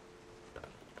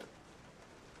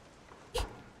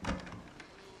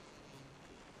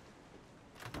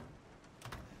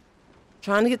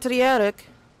 Trying to get to the attic.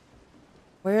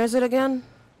 Where is it again?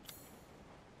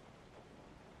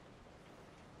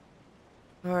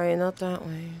 Alright, not that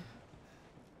way.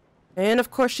 And of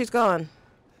course she's gone.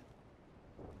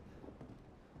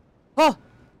 Oh!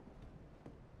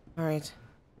 Alright.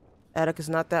 Attic is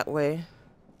not that way.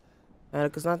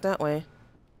 Attic is not that way.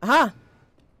 Aha!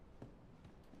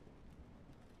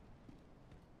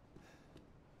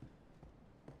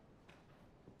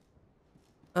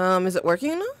 Is it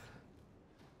working now?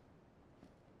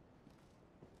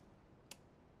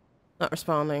 Not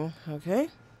responding. Okay.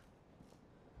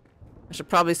 I should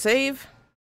probably save.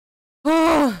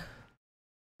 Oh!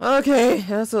 Okay,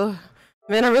 that's a...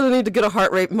 Man, I really need to get a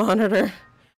heart rate monitor. So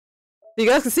you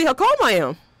guys can see how calm I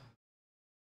am.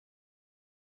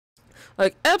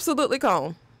 Like, absolutely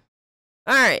calm.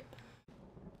 Alright.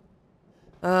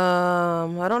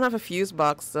 I don't have a fuse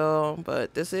box though,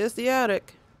 but this is the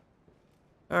attic.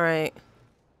 Alright.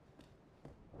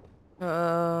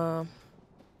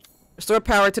 Restore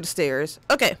power to the stairs.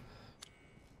 Okay.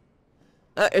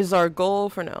 That is our goal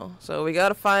for now. So we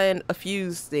gotta find a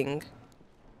fuse thing.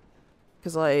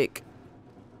 Cause like...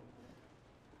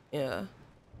 Yeah.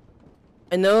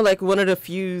 I know like one of the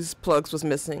fuse plugs was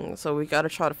missing, so we gotta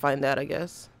try to find that, I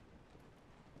guess.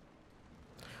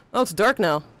 Oh, it's dark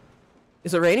now.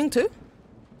 Is it raining too?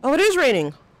 Oh, it is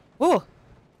raining. Whoa.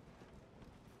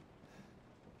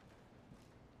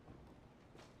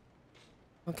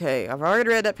 Okay, I've already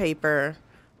read that paper.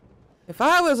 If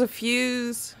I was a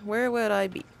fuse, where would I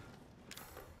be?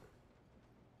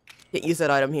 Can't use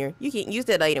that item here. You can't use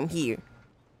that item here.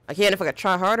 I can if I could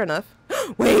try hard enough.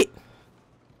 Wait!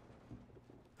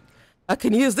 I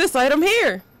can use this item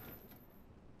here!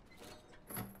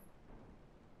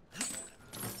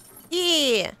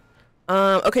 Yeah!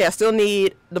 Okay, I still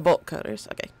need the bolt cutters.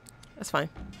 Okay, that's fine.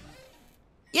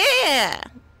 Yeah!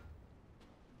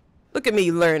 Look at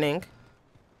me learning.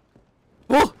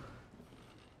 Whoa!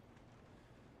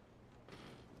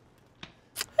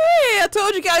 Hey, I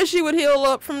told you guys she would heal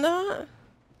up from that.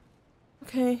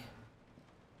 Okay.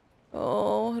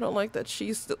 Oh, I don't like that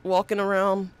she's still walking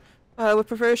around. I would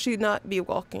prefer she not be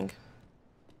walking.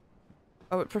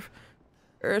 I would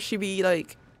prefer she be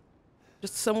like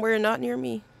just somewhere not near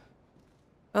me.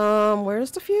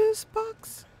 Where's the fuse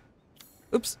box?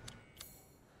 Oops.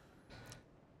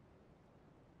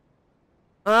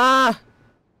 Ah!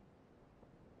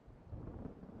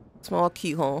 Small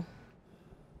keyhole.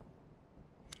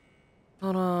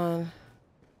 Hold on.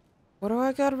 What do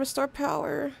I gotta restore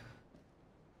power?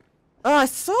 Oh, I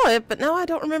saw it, but now I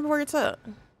don't remember where it's at.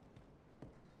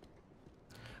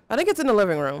 I think it's in the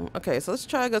living room. Okay, so let's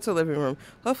try to go to the living room.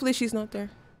 Hopefully she's not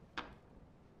there.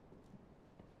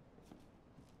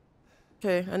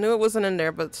 Okay, I knew it wasn't in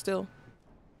there, but still.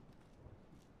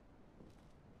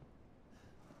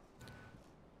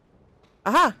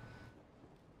 Aha!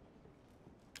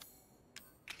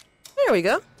 There we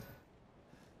go.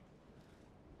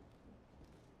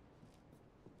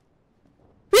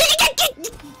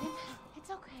 Ethan,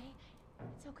 it's okay.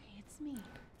 It's okay. It's me.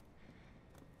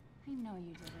 I know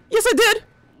you did it. Yes, I did.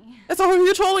 That's all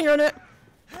you're trolling her on it.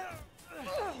 You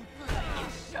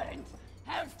shouldn't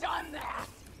have done that.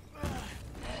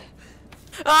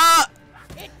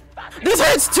 This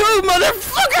hurts too,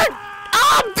 motherfucker!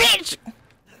 Oh, bitch!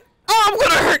 Oh, I'm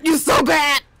gonna hurt you so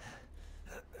bad!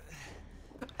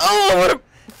 Oh, I wanna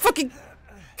fucking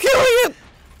kill you!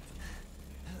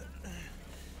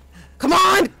 Come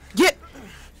on, get...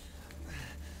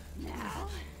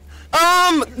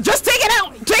 Just take it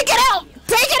out! Take it out!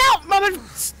 Take it out, mother...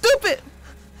 Stupid!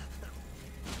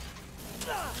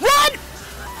 Run!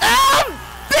 Oh,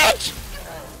 bitch!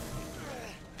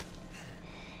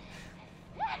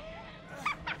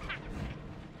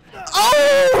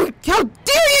 Oh! How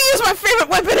dare you use my favorite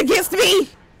weapon against me!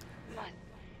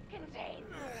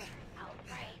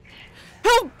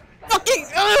 How fucking...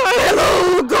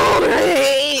 hello,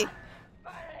 Goldie!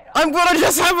 I'm gonna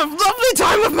just have a lovely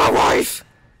time with my wife!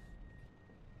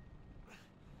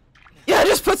 Yeah,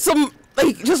 just put some...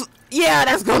 like, just... yeah,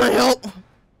 that's gonna help.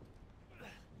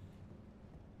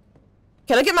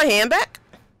 Can I get my hand back?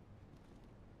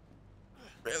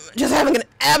 Just having an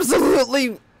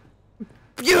absolutely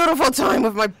beautiful time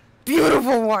with my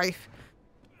beautiful wife.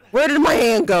 Where did my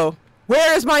hand go?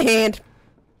 Where is my hand?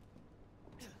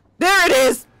 There it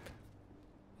is!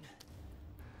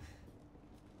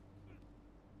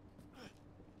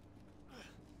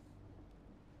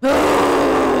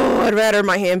 Oh, I'd rather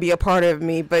my hand be a part of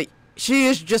me, but she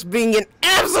is just being an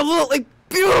absolutely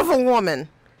beautiful woman.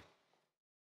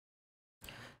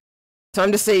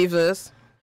 Time to save this.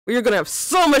 We're gonna have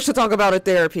so much to talk about at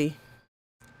therapy.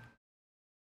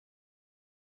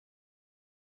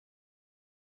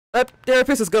 That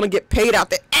therapist is gonna get paid out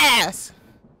the ass.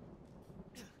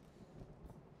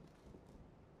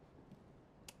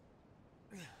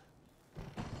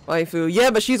 Waifu. Yeah,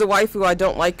 but she's a waifu. I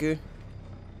don't like her.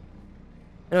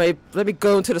 Anyway, let me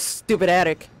go into the stupid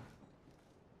attic.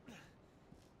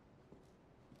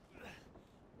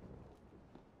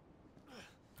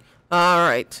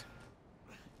 Alright.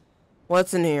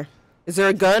 What's in here? Is there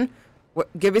a gun? What,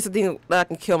 give me something that I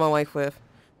can kill my wife with.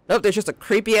 Nope, there's just a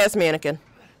creepy ass mannequin.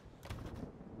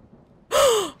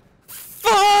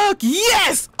 Fuck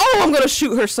yes! Oh, I'm gonna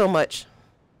shoot her so much.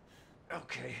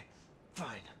 Okay,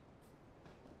 fine.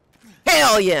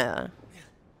 Hell yeah!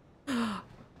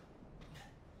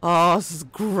 Oh, this is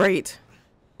great.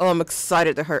 Oh, I'm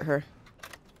excited to hurt her.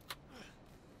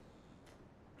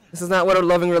 This is not what a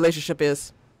loving relationship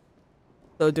is.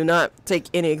 So do not take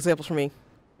any examples from me.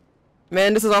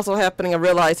 Man, this is also happening. I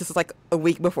realize this is like a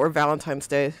week before Valentine's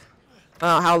Day.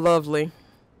 Oh, how lovely.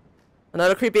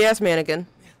 Another creepy ass mannequin.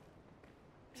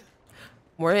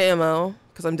 More ammo,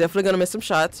 because I'm definitely going to miss some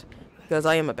shots. Because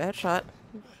I am a bad shot.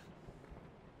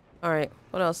 Alright,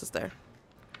 what else is there?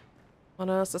 What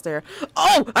else is there?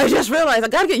 Oh! I just realized! I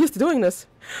gotta get used to doing this!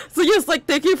 So yes, like,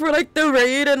 thank you for, like, the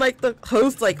raid and, like, the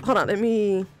host. Like, hold on, let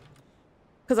me...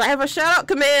 because I have a shout-out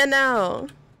command now!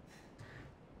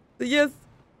 So yes,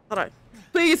 hold on.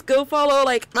 Please go follow,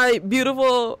 like, my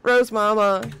beautiful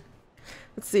ROSEMAMA.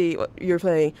 Let's see what you're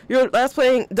playing. You're last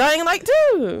playing Dying Light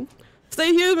 2!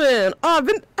 Stay human! Oh, I've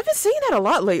been seeing that a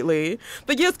lot lately.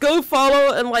 But yes, go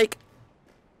follow and, like,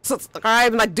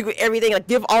 subscribe and, like, do everything. Like,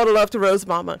 give all the love to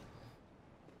ROSEMAMA.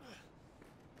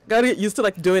 Gotta get used to,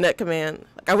 like, doing that command.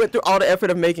 Like, I went through all the effort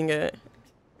of making it.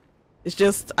 It's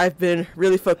just, I've been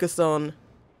really focused on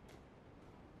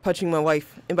punching my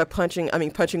wife. And by punching, I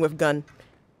mean punching with gun.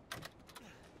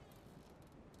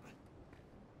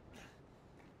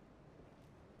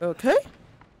 Okay.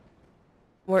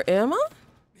 More ammo?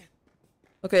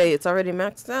 Okay, it's already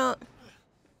maxed out.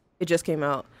 It just came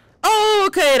out. Oh,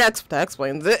 okay, that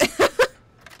explains it.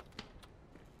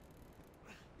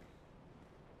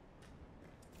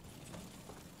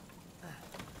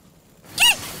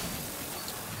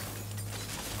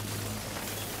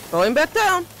 Going back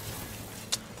down.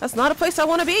 That's not a place I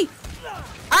want to be.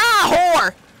 Ah,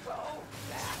 whore!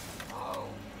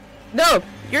 No,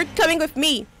 you're coming with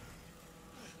me.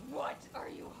 What are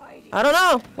you hiding? I don't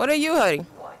know. What are you hiding?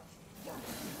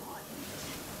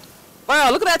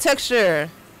 Wow, look at that texture.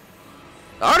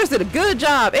 The artist did a good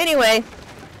job. Anyway.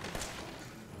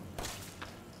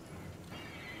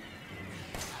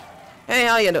 Hey,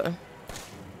 how you doing?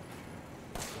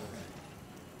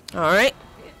 Alright.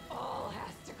 It all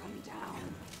has to come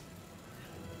down.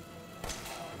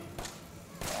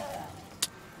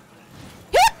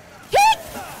 Hit! Hit!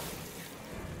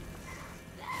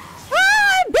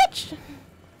 Ah, bitch!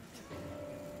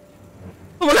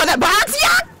 Oh my god, that box!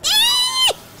 Yeah!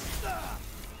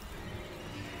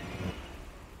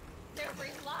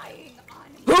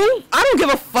 Who? I don't give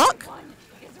a fuck.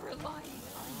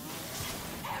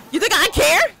 You think I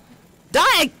care?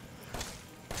 Die!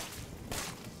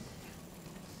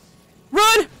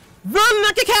 Run! Run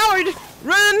like a coward!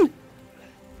 Run!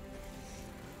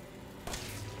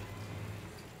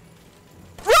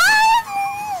 Run!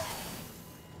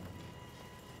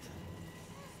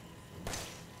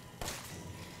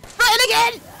 Run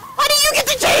again! How do you get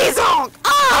the chainsaw?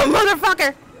 Oh,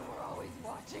 motherfucker! You were always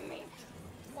watching me.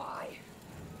 Why?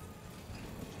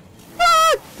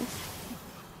 Fuck!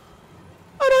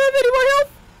 I don't have any more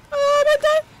health. Oh, I'm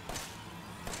dead.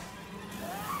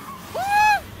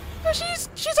 Oh,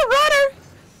 she's a runner.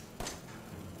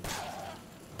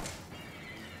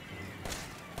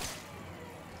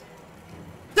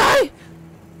 Die!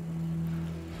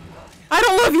 I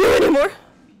don't love you anymore.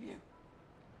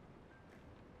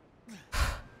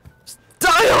 Just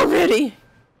die already.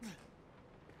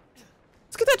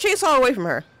 Let's get that chainsaw away from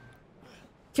her.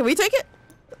 Can we take it?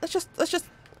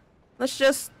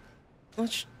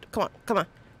 Come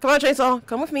on, chainsaw,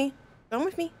 come with me, come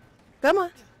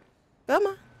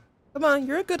on,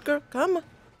 you're a good girl, come on.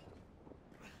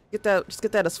 Just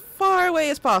get that as far away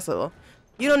as possible.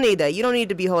 You don't need that, you don't need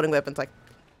to be holding weapons like.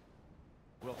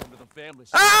 Welcome to the family.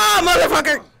 Ah,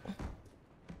 motherfucker!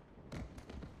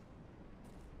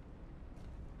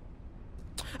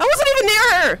 I wasn't even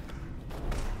near her!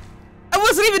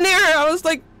 I was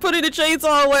like putting the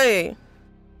chainsaw away.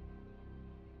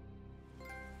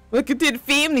 Welcome to the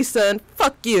family, son.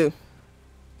 Fuck you. I'm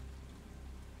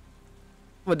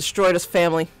gonna destroy this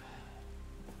family.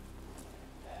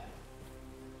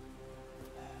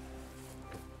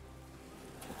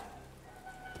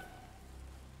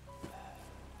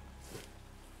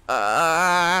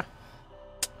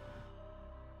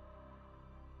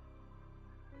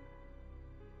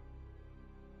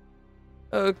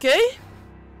 Okay.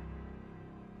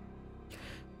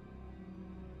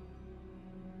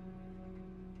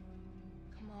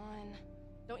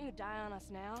 Don't you die on us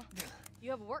now.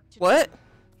 You have work to do. What?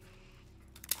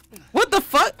 What the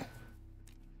fuck?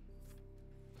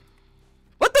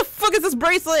 What the fuck is this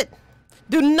bracelet?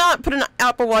 Do not put an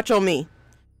Apple Watch on me.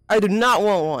 I do not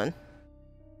want one.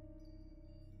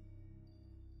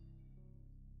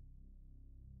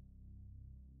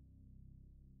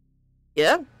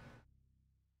 Yeah?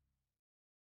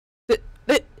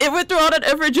 It went through all that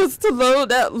effort just to load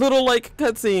that little, like,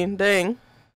 cutscene. Dang.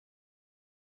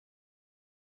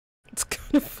 It's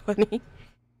kind of funny.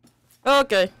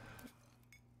 Okay.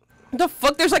 The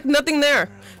fuck? There's like nothing there.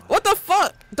 What the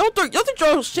fuck? Don't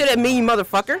throw shit at me, you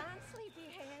motherfucker.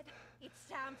 It's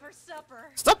time for supper.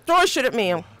 Stop throwing shit at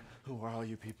me. Who are all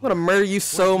you people? I'm gonna murder you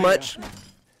so much.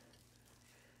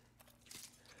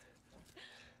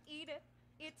 Eat it.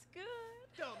 It's good.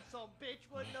 Dumb son bitch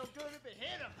wasn't no good if it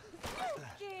hit him.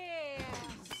 Yes.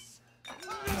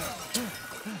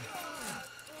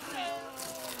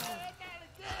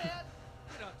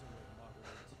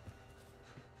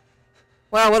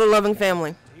 Wow, what a loving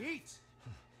family. To eat.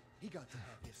 He got to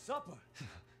have his supper.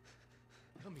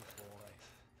 Come here, boy.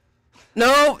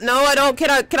 No, I don't. Can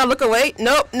I look away?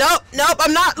 Nope, I'm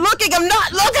not looking, Shut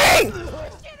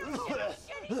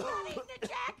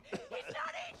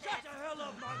the hell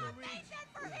up, Marguerite.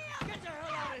 Get the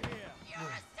hell out of here. You're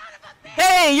a son of a bitch.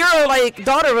 Hey, you're like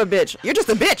daughter of a bitch. You're just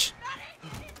a bitch.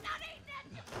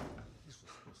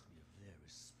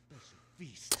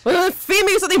 Well, feed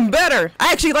me something better.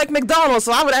 I actually like McDonald's,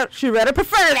 so I would actually rather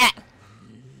prefer that.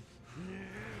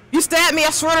 You stab me,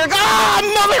 I swear to God,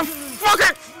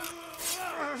 motherfucker!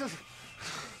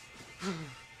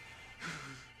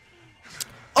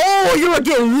 Oh, you will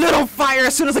get lit on fire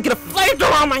as soon as I get a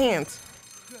flamethrower on my hands.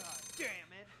 God damn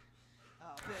it.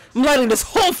 I'm lighting this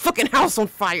whole fucking house on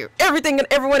fire. Everything and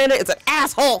everyone in it is an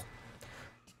asshole.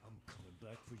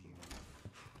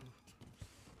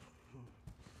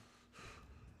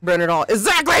 Burn it all.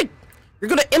 Exactly! You're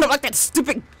gonna end up like that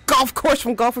stupid golf course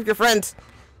from Golf with Your Friends.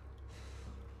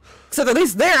 Except at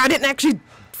least there, I didn't actually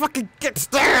fucking get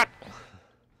stared at.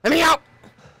 Let me out!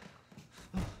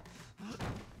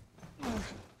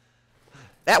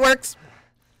 That works.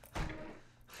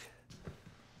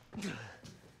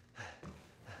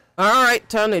 Alright,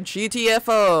 time to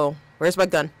GTFO. Where's my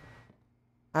gun?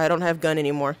 I don't have gun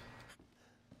anymore.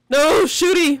 No,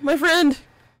 Shooty, my friend!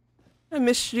 I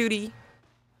miss Shooty.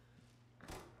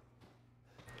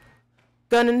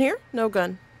 Gun in here? No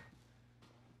gun.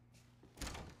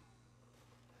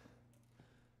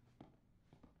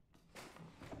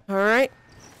 Alright.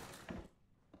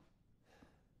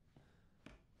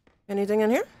 Anything in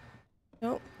here?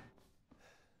 Nope.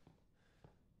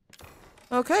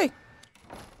 Okay.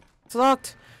 It's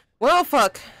locked. Well,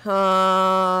 fuck.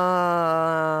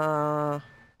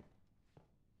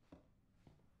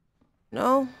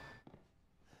 No.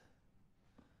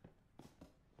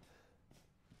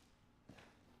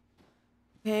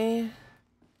 Okay.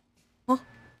 Huh?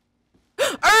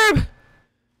 Herb!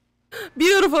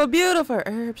 Beautiful, beautiful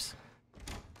herbs.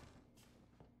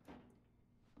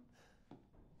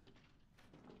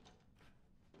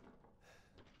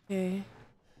 Okay.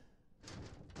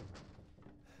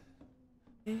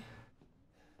 Okay.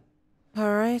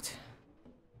 All right.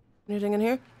 Anything in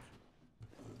here?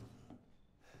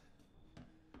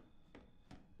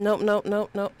 Nope, nope, nope,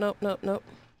 nope, nope, nope, nope.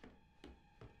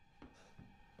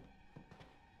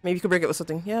 Maybe you could break it with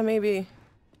something. Yeah, maybe.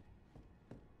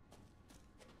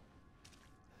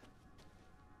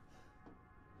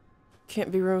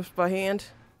 Can't be removed by hand.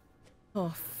 Oh,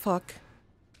 fuck.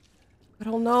 I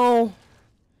don't know.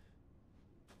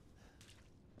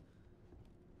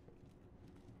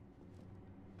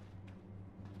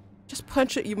 Just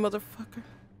punch it, you motherfucker.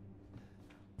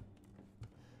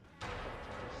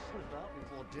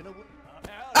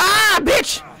 Ah,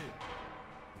 bitch!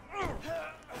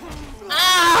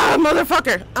 Ah,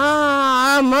 motherfucker!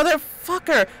 Ah,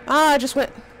 motherfucker! Ah, I just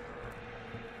went.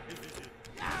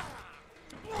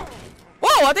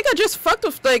 Whoa, I think I just fucked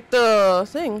with, like, the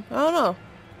thing. I don't know.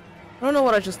 I don't know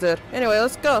what I just did. Anyway,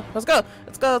 let's go. Let's go.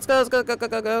 Let's go. Let's go. Let's go. Go, go,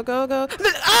 go, go, go, go.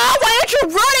 Ah, why aren't you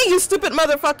running, you stupid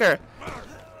motherfucker?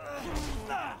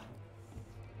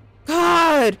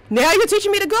 God! Now you're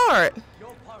teaching me to guard. You're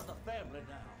part of the family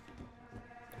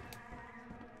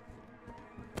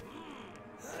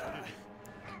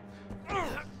now.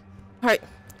 Alright.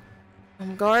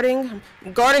 I'm guarding.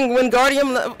 I'm guarding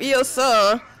Wingardium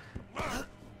Leviosa.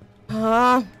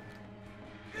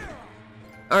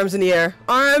 Arms in the air.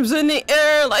 Arms in the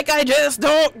air like I just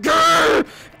don't care.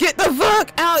 Get the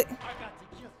fuck out.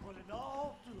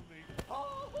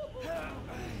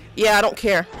 Yeah, I don't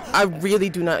care. I really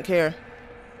do not care.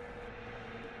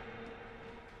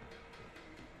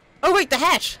 Oh wait, the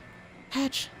hatch.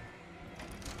 Hatch.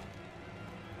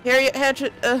 Harriet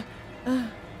Hatchet.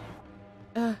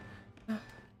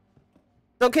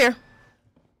 Don't care.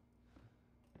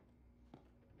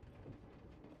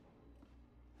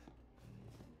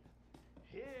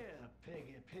 Here,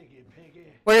 piggy, piggy,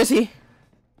 piggy. Where is he?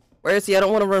 Where is he? I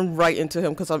don't want to run right into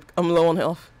him because I'm low on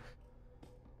health.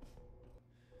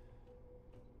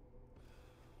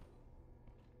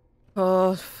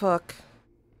 Oh, fuck.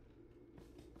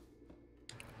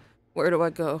 Where do I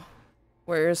go?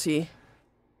 Where is he?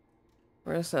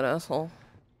 Where is that asshole?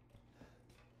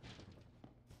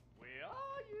 Where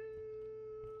are you?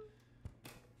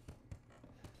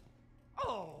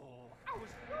 Oh, I was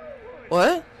so worried.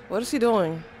 What? What is he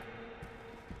doing?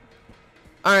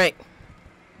 Alright.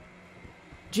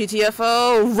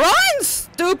 GTFO. Run,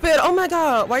 stupid! Oh my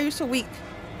god, why are you so weak?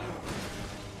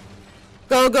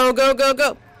 Go, go, go, go,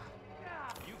 go!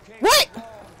 What?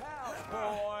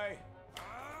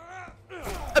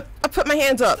 I put my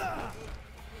hands up.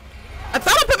 I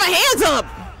thought I put my hands up!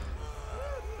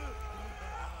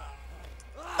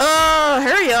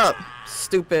 Hurry up,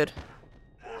 stupid.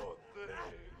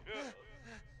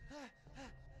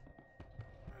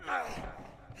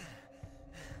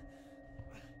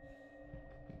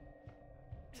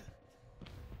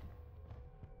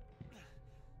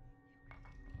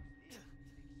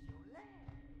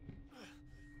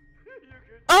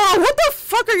 Oh, what the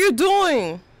fuck are you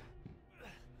doing?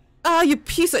 Ah, you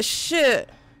piece of shit.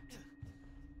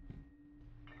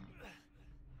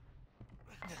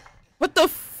 What the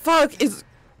fuck is...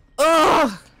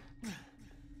 Ugh!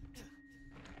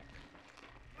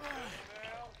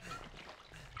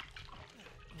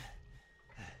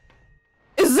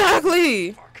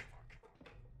 Exactly!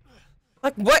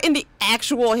 Like, what in the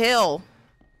actual hell?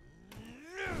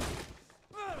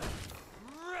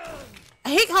 I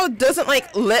hate how it doesn't,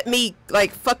 like, let me,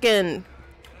 like, fucking...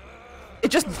 It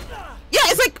just... Yeah,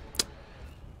 it's like...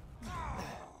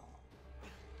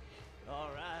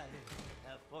 Alright,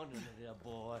 have fun in there,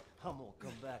 boy. I'm gonna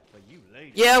come back for you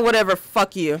later. Yeah, whatever,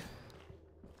 fuck you.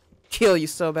 Kill you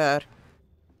so bad.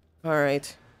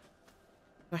 Alright.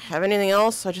 Do I have anything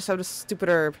else? I just have this stupid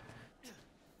herb.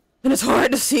 And it's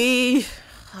hard to see.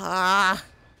 Ah.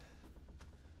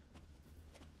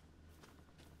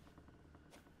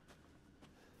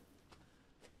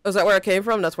 Oh, is that where I came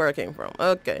from? That's where I came from.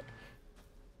 Okay.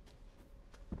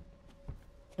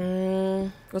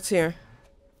 What's here?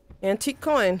 Antique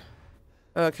coin.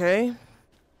 Okay.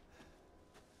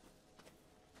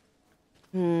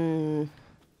 Man,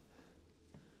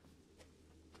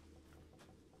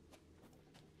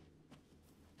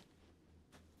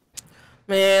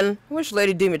 I wish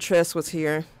Lady Demetress was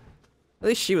here. At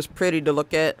least she was pretty to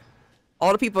look at.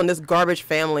 All the people in this garbage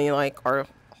family, like, are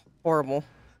horrible.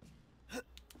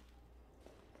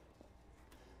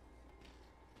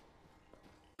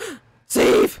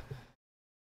 Save!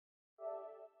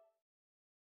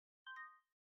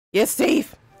 Yes,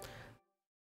 save!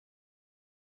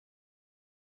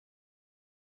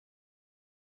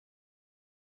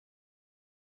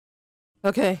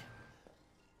 Okay.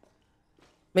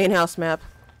 Main house map.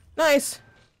 Nice!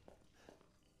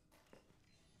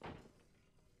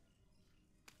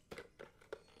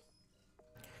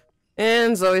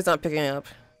 And Zoe's not picking up.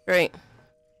 Great.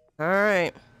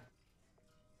 Alright.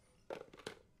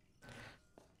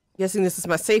 Guessing this is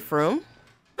my safe room.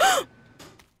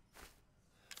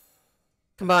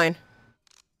 Combine.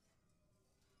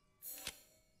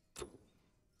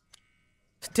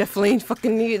 Definitely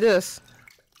fucking need this.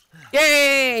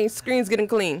 Yay! Screen's getting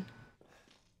clean.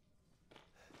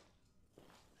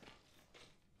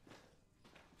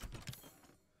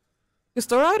 You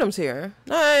store items here.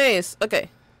 Nice! Okay.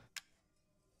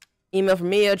 Email from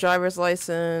Mia, driver's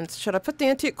license. Should I put the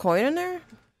antique coin in there?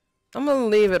 I'm gonna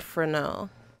leave it for now.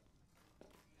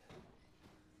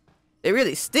 They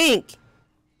really stink!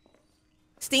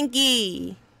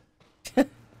 Stinky!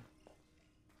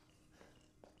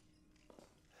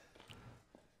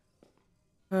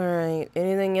 Alright,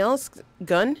 anything else?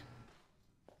 Gun?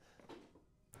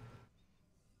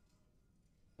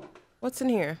 What's in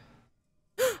here?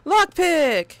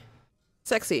 Lockpick!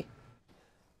 Sexy.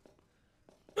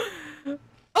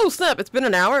 Oh snap, it's been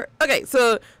an hour? Okay,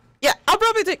 so, yeah, I'll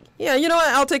probably take, yeah, you know what,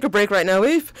 I'll take a break right now.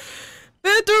 We've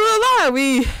been through a lot.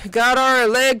 We got our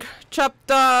leg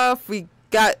chopped off, we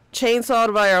got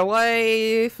chainsawed by our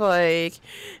wife, like,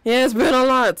 yeah, it's been a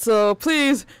lot. So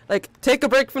please, like, take a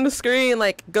break from the screen,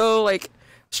 like, go, like,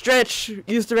 stretch,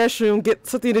 use the restroom, get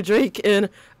something to drink, and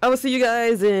I will see you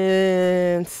guys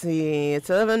in, let's see, it's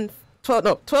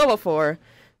 12:04.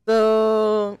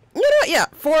 So, you know what, yeah,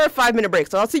 4 or 5 minute break.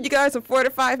 So I'll see you guys in 4 to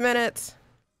 5 minutes.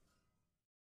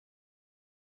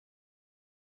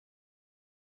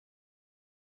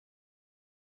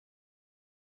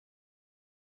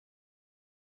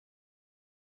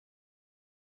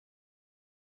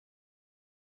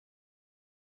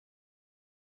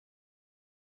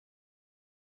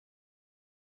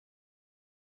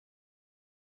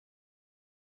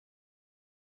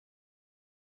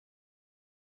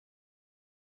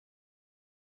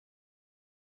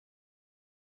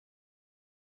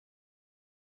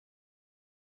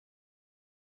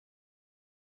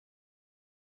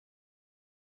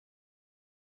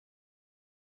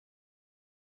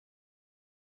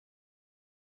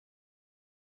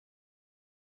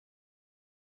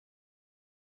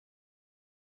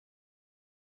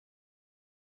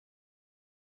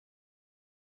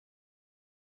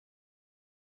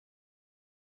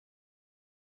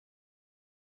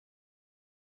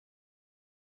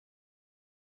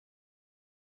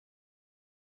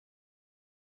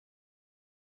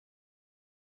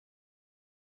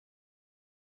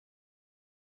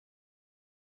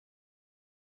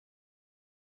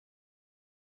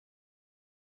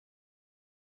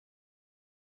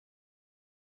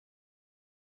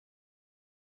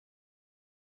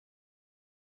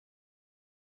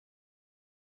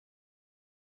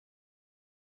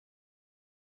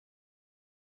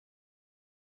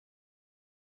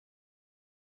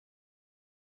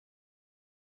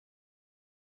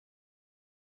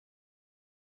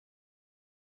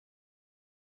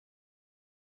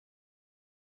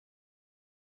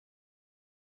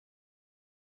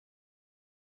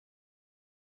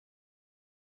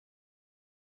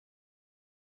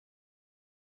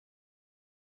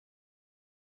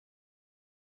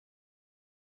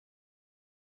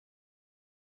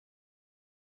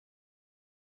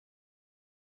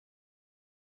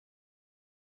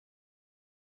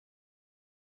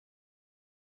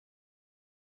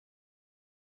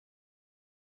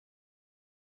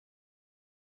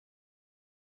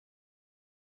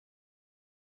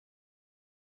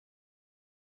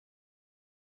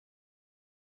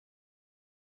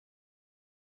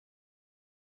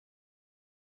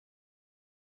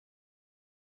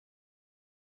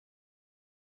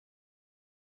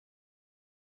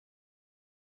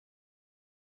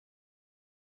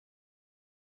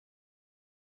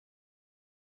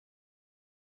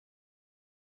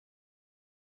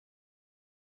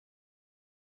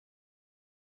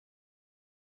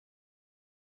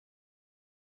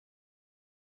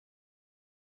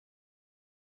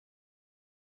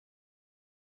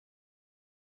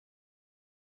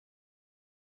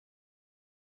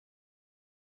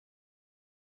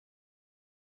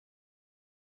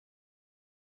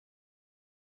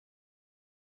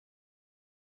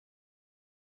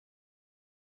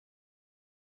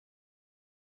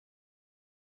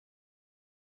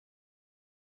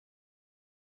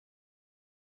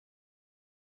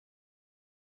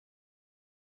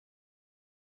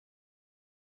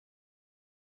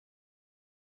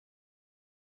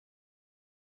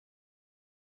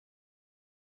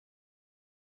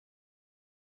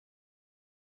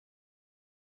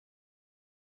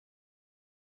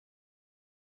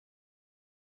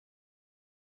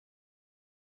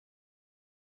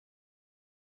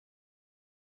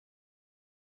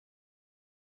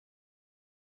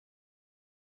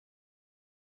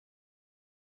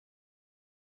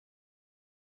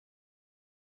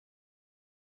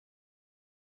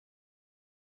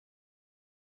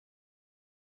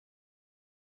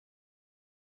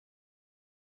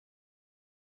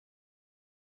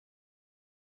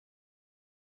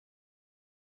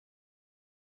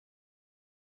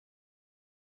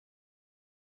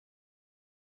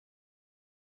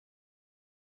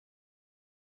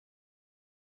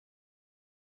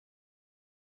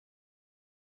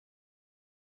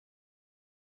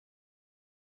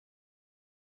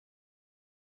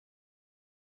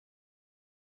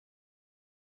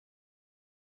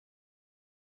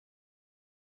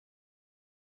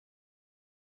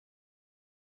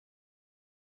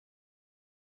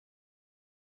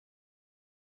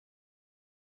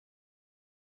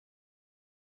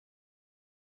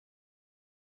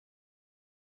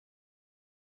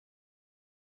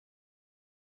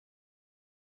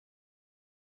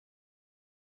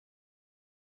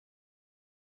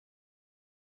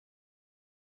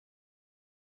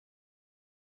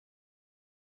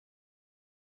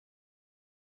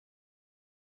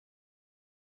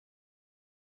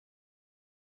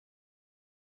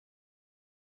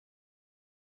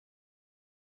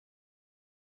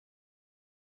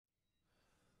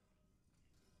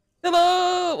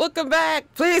 Hello, welcome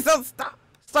back. Please don't stop.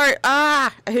 Sorry.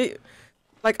 I hate.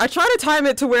 Like, I try to time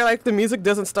it to where like the music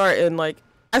doesn't start, and like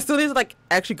I still need to like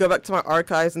actually go back to my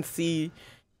archives and see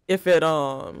if it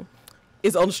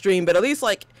is on stream. But at least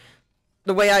like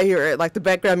the way I hear it, like the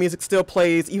background music still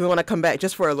plays even when I come back,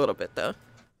 just for a little bit though.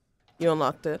 You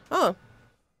unlocked it. Oh.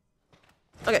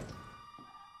 Okay.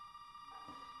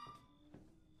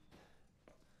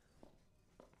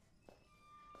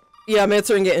 Yeah, I'm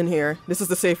answering it in here. This is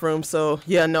the safe room, so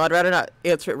yeah, no, I'd rather not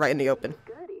answer it right in the open.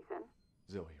 Good, Ethan.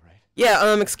 Zoe, right?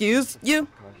 Yeah, excuse you?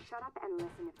 Shut up and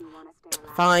listen if you want to stay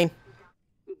alive. Fine.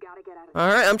 You gotta get out of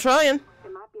Alright, I'm trying.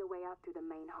 There might be a way out through the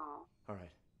main hall. All right.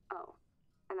 Oh,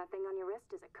 and that thing on your wrist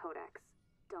is a codex.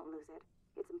 Don't lose it.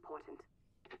 It's important.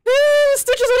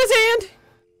 Stitches on his hand!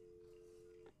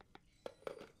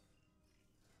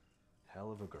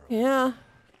 Hell of a girl. Yeah.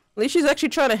 At least she's actually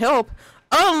trying to help.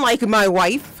 Unlike my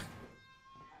wife.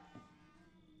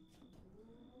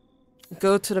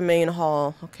 Go to the main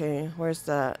hall. Okay, where's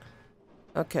that?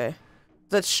 Okay.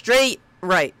 That's straight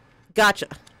right. Gotcha.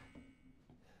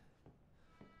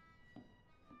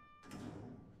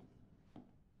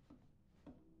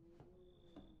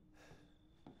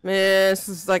 Man, this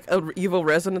is like a evil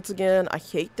resonance again. I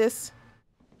hate this.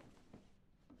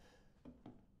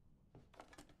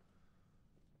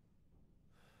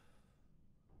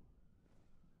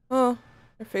 Oh,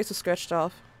 her face is scratched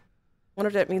off. Wonder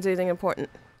if that means anything important.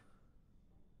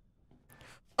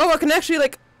 Oh, I can actually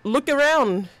like look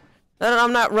around and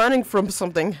I'm not running from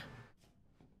something.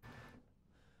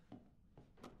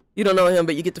 You don't know him,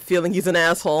 but you get the feeling he's an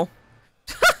asshole.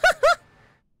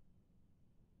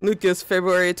 Lucas,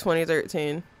 February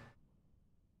 2013.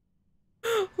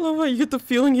 Love how you get the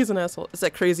feeling he's an asshole. It's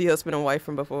that crazy husband and wife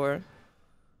from before.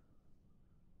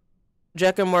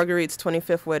 Jack and Marguerite's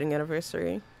 25th wedding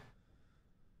anniversary.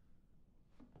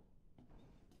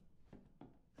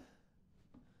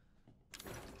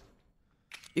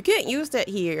 You can't use that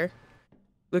here.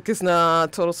 Lucas, nah,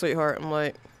 total sweetheart. I'm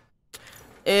like,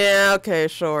 yeah, okay,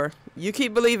 sure. You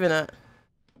keep believing it.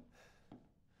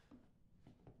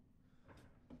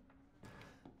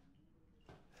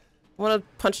 I want to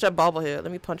punch that bobblehead.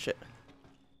 Let me punch it.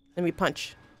 Let me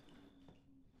punch.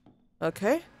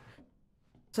 Okay.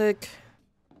 It's like,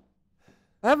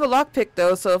 I have a lockpick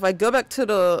though, so if I go back to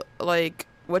the, like,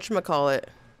 whatchamacallit,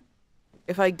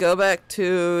 if I go back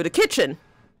to the kitchen,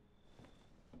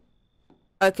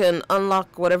 I can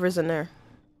unlock whatever's in there.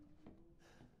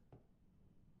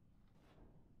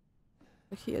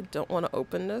 Okay, I don't want to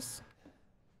open this.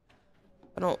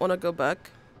 I don't want to go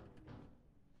back.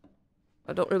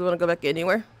 I don't really want to go back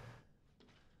anywhere.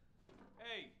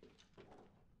 Hey,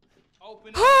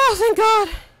 open Oh, thank God.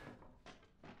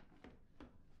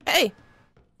 Hey,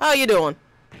 how you doing?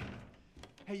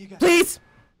 Hey, you guys. Please.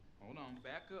 Hold on,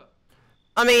 back up.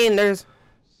 I mean, there's.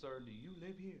 Sir, do you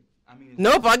live here? I mean,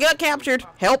 Nope, I got captured.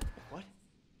 Help. What?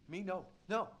 Me? No.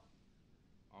 No.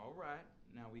 all right.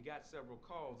 Now we got several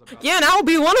calls about. Yeah, and I'll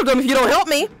be one of them if you don't help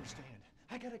me. I don't understand.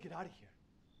 I gotta get out of here.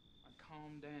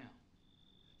 Calm down.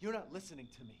 You're not listening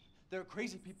to me. There are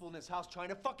crazy people in this house trying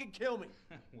to fucking kill me.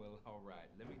 Well, all right.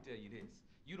 Let me tell you this.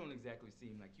 You don't exactly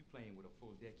seem like you playing with a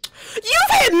full deck. You've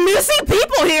had missing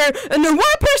people here, and then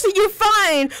one person you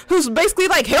find who's basically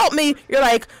like, help me, you're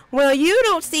like, well, you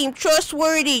don't seem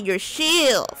trustworthy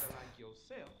yourself. Like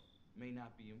yourself may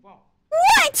not be involved.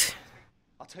 What?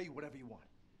 I'll tell you whatever you want.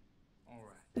 All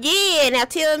right. Yeah, now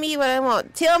tell me what I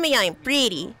want. Tell me I'm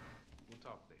pretty. We'll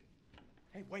talk later.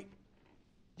 Hey, wait.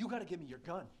 You gotta give me your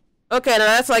gun. Okay, now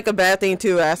that's like a bad thing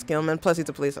to ask him, and plus he's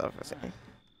a police officer.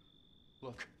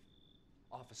 Look,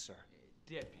 officer.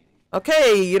 Deputy.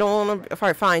 Okay, you don't want to.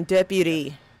 Alright, fine,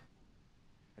 deputy.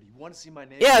 Do you want to see my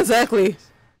name? Yeah, exactly.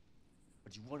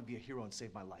 But you want to be a hero and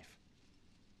save my life.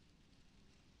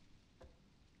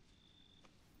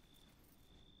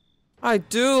 I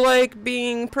do like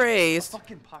being praised.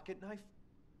 Fucking pocket knife?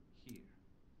 Here.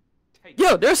 Take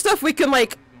Yo, there's stuff we can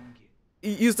like you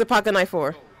gonna get. use the pocket knife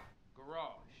for.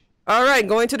 Garage. Alright,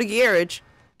 going to the garage.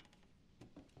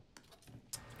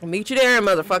 I'll meet you there,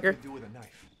 motherfucker. Do with a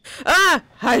knife. Ah!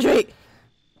 Hydrate!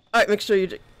 Alright, make sure you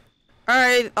drink.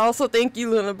 Alright, also thank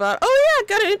you, Lunabot. Oh yeah,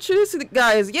 gotta introduce you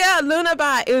guys. Yeah,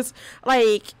 Lunabot is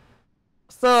like...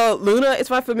 So, Luna is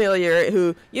my familiar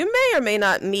who you may or may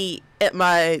not meet at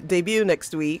my debut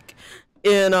next week.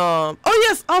 In, oh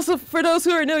yes, also for those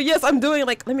who are new, yes, I'm doing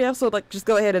like, let me also like just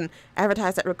go ahead and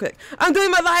advertise that real quick. I'm doing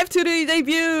my live 2D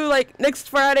debut like next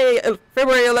Friday,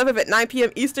 February 11th at 9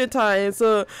 p.m. Eastern time.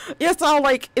 So yes, I'll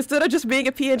like, instead of just being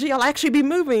a PNG, I'll actually be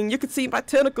moving. You can see my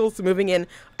tentacles moving in.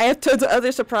 I have tons of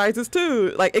other surprises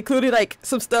too, like including like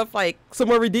some stuff like some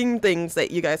more redeemed things that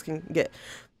you guys can get.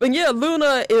 But yeah,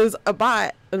 Luna is a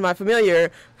bot in my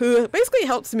familiar who basically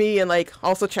helps me and like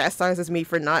also chastises me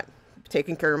for not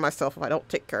taking care of myself if I don't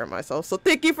take care of myself. So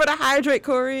thank you for the hydrate,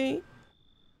 Corey.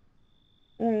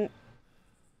 Because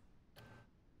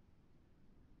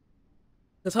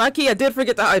hockey, I did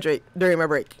forget to hydrate during my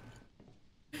break.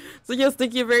 So yes,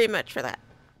 thank you very much for that.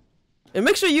 And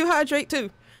make sure you hydrate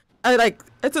too.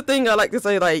 It's a thing I like to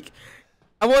say, like,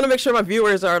 I want to make sure my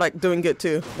viewers are like doing good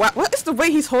too. What is the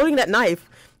way he's holding that knife?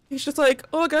 He's just like,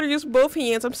 oh, I gotta use both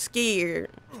hands, I'm scared.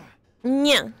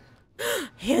 Yeah.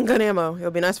 Handgun ammo. It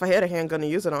would be nice if I had a handgun to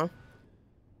use it on.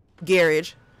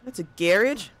 Garage. That's a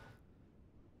garage?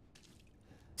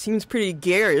 Seems pretty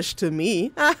garish to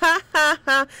me. Ha ha ha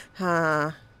ha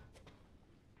ha.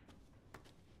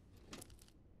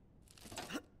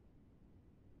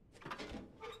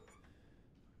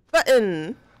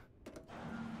 Button.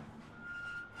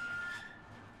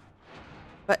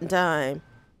 Button time.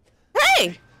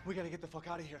 Hey! We gotta get the fuck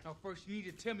out of here. Now first you need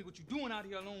to tell me what you're doing out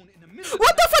here alone in the middle.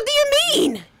 What the fuck do you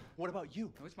mean? What about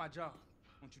you? No, it's my job.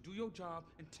 Won't you do your job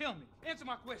and tell me? Answer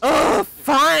my question. Oh,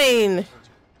 fine.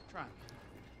 Try.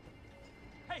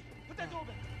 Hey, put that door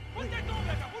back. Put that door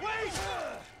back up. Wait!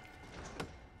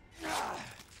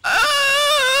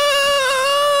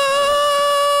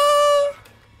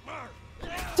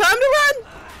 Time to run.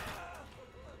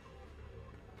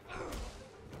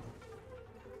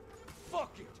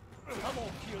 Fuck it. I'm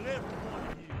gonna kill every one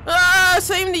of you.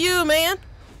 Same to you, man.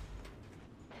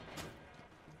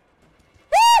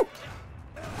 Woo!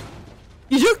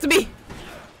 You juked me.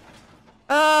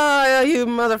 Oh, you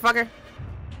motherfucker.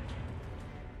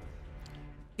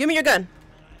 Give me your gun.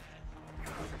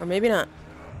 Or maybe not.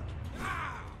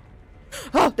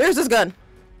 Oh, there's this gun.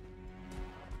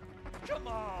 Come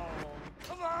on.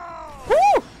 Come on.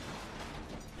 Woo!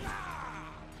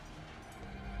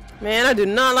 Man, I do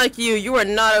not like you. You are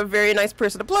not a very nice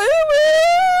person to play with.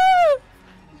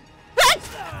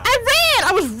 I ran!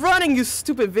 I was running, you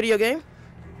stupid video game.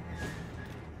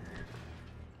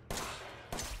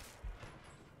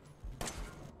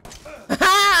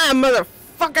 Ha!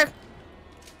 Motherfucker!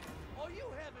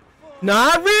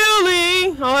 Not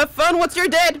really! I'll have fun once you're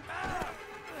dead.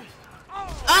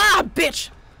 Ah, bitch!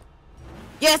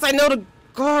 Yes, I know the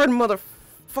guard,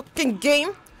 motherfucking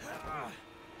game.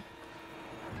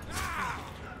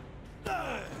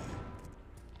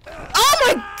 Oh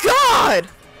my god!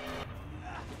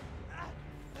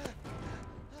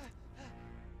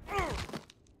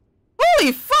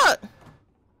 Holy fuck!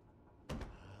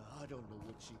 I don't know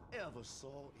what she ever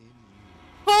saw in you.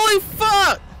 Holy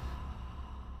fuck!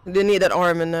 Didn't need that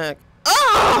arm and neck.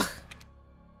 Ugh!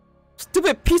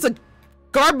 Stupid piece of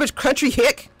garbage country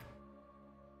hick.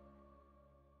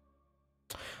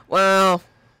 Wow.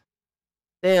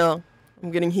 Damn.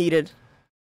 I'm getting heated.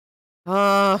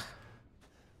 Whatever,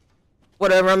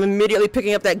 I'm immediately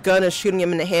picking up that gun and shooting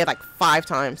him in the head like 5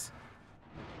 times.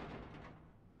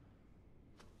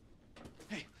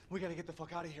 Hey, we gotta get the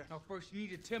fuck out of here. Now first you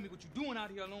need to tell me what you're doing out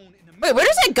here alone in the middle. Wait, where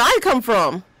does that guy come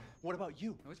from? What about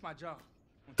you? No, it's my job.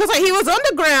 Because like, he was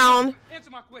underground. Answer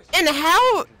my question. And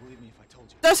how Believe me if I told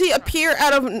you. does he appear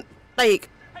out of, like...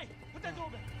 Hey, put that door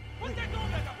back. Put that door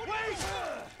back up. Wait!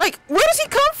 Like, where does he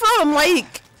come from?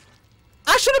 Like,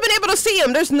 I should have been able to see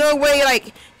him. There's no way,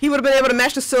 like, he would have been able to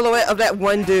match the silhouette of that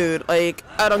one dude. Like,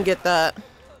 I don't get that.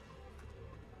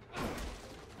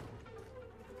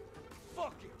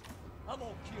 Fuck it. I'm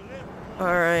gonna kill everyone.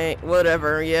 Alright,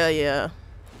 whatever. Yeah, yeah.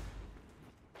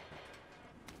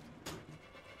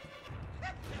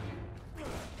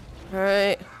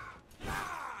 Alright.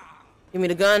 Give me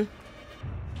the gun.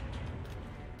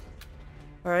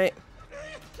 Alright.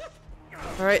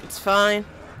 Alright, it's fine.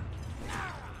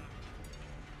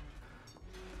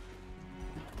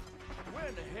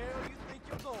 Where the hell do you think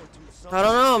you're going to, son? I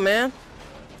don't know, man.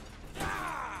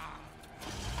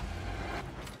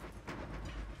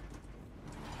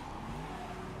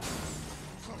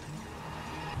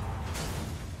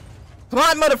 Come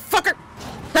on, motherfucker!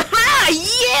 Haha!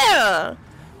 Yeah!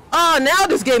 Oh, now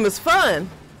this game is fun.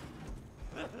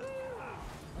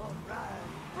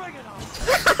 Bring it on.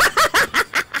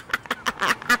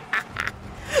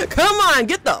 Come on,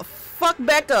 get the fuck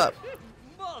back up.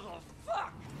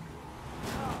 Motherfucker.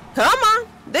 Come on.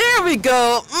 There we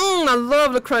go. I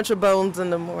love the crunch of bones in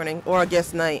the morning, or I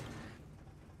guess night.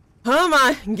 Come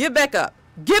on, get back up.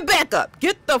 Get back up.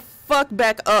 Get the fuck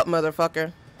back up,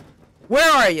 motherfucker.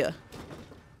 Where are you?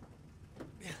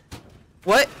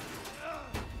 What?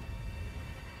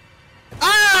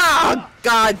 Ah!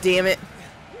 God damn it.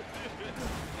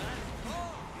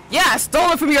 Yeah, I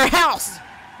stole it from your house.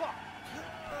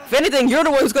 If anything, you're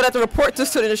the one who's gonna have to report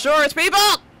this to the insurance people.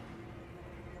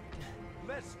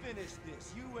 Let's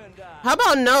How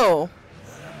about no?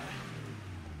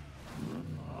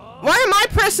 Why am I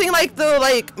pressing like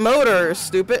the motor,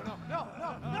 stupid?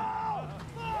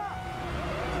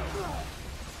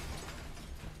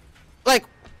 Like,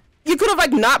 you could have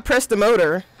like not pressed the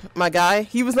motor, my guy.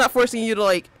 He was not forcing you to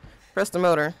like press the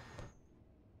motor.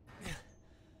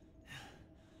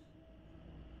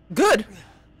 Good.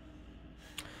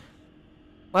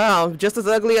 Wow, just as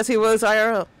ugly as he was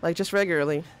IRL, like just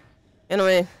regularly.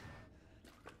 Anyway,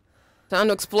 time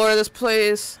to explore this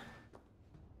place.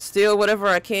 Steal whatever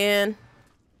I can.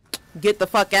 Get the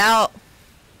fuck out.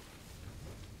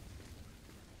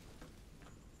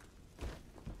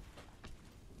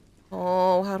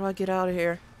 Oh, how do I get out of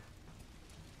here?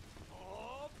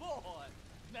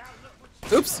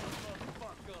 Oops.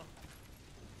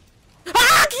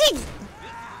 Ah,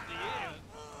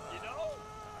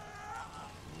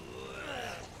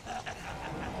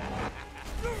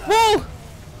 whoa!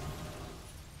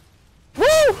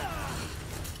 Woo!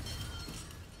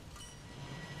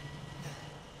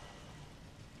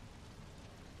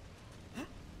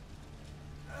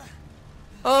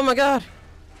 Oh my god.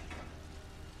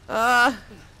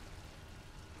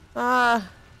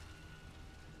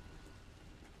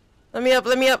 Let me up,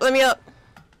 let me up, let me up.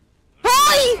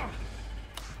 Hi!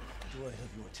 Do I have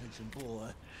your attention, boy?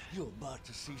 You're about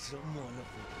to see something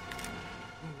wonderful.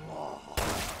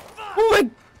 Oh my...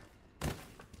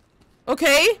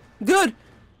 Okay, good.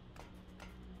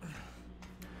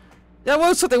 That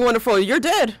was something wonderful. You're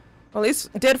dead. At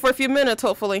least dead for a few minutes,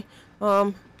 hopefully.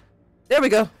 There we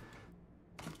go.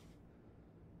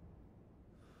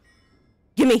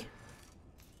 Gimme.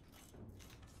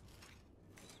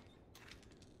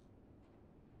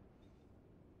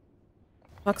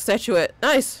 Rock statuette.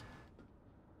 Nice.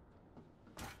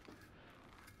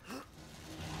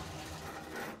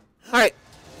 Alright.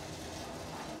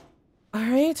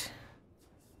 Alright.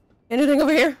 Anything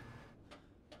over here?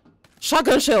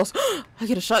 Shotgun shells. I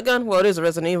get a shotgun? Well, it is a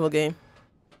Resident Evil game.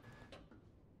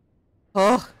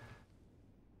 Oh.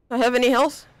 Do I have any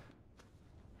health?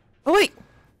 Oh, wait.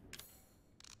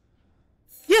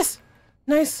 Yes.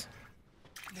 Nice.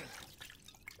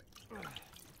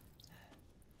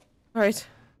 Alright.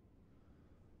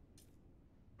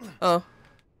 Oh.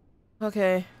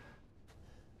 Okay.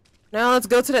 Now let's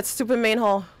go to that stupid main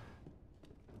hall.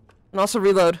 And also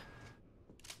reload.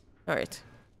 Alright.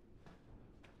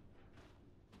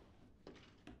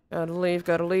 Gotta leave,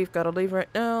 gotta leave, gotta leave right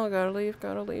now. Gotta leave,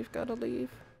 gotta leave, gotta leave.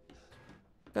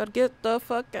 Gotta get the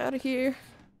fuck out of here.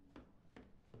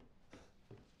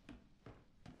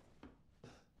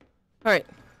 Alright.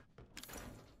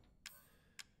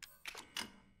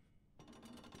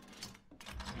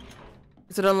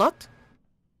 Is it unlocked?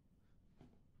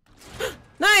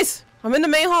 Nice! I'm in the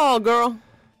main hall, girl.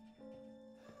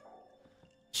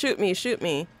 Shoot me, shoot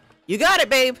me. You got it,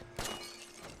 babe!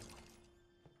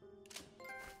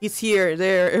 He's here,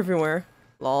 there, everywhere.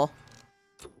 Lol.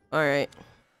 Alright.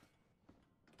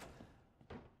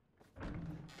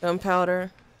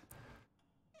 Gunpowder.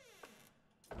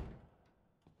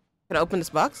 Can I open this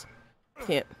box?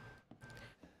 Can't.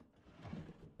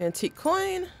 Antique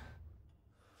coin.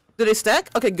 Do they stack?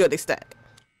 Okay, good, they stack.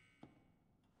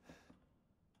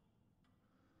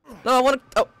 No, I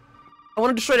want to. Oh, I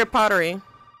want to destroy their pottery.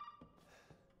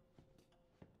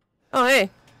 Oh, hey.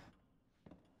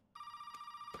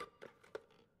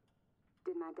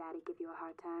 Did my daddy give you a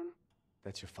hard time?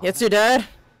 That's your father? It's your dad?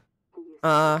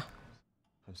 I'm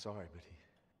sorry, but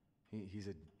he's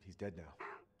dead now.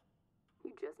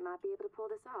 You just might be able to pull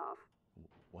this off.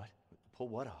 What? Pull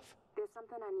what off? There's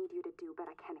something I need you to do, but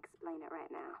I can't explain it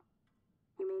right now.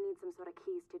 You may need some sort of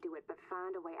keys to do it, but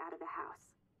find a way out of the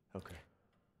house. Okay.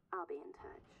 I'll be in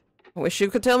touch. I wish you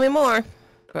could tell me more.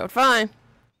 But fine.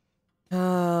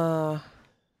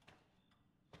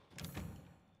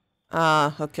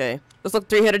 Okay. Looks like a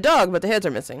three-headed dog, but the heads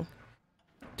are missing.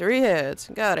 3 heads.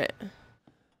 Got it.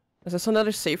 Is this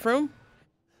another safe room?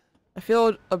 I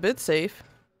feel a bit safe.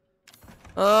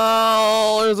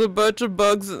 Oh, there's a bunch of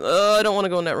bugs. I don't want to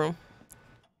go in that room.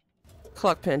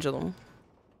 Clock pendulum.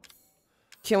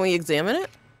 Can we examine it?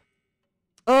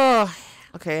 Oh,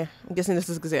 okay. I'm guessing this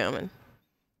is examine.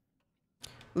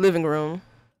 Living room.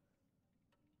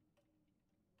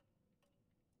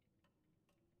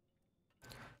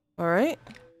 Alright.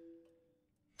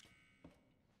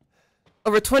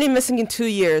 Over 20 missing in 2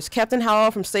 years. Captain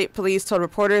Howell from State Police told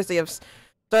reporters they have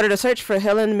started a search for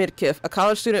Helen Midkiff, a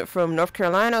college student from North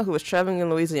Carolina who was traveling in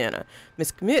Louisiana.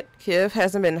 Miss Midkiff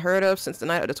hasn't been heard of since the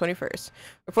night of the 21st.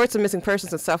 Reports of missing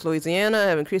persons in South Louisiana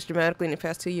have increased dramatically in the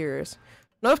past 2 years.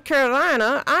 North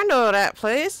Carolina? I know that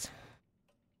place.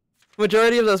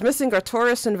 Majority of those missing are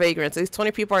tourists and vagrants. At least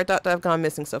 20 people are thought to have gone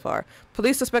missing so far.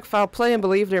 Police suspect foul play and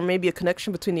believe there may be a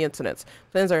connection between the incidents.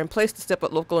 Plans are in place to step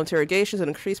up local interrogations and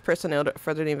increase personnel to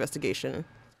further the investigation.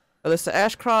 Alyssa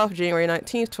Ashcroft, January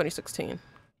 19th, 2016.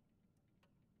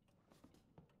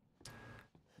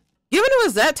 Given it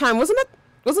was that time, wasn't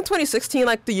 2016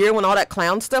 like the year when all that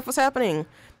clown stuff was happening?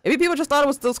 Maybe people just thought it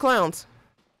was those clowns.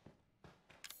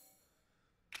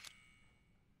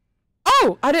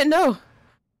 Oh, I didn't know.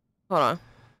 Hold on.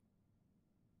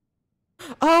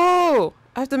 Oh,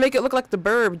 I have to make it look like the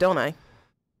burb, don't I?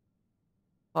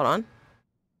 Hold on.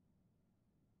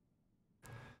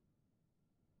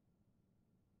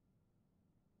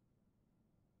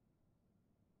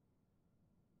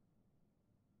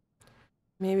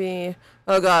 Maybe.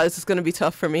 Oh god, this is gonna be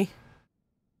tough for me.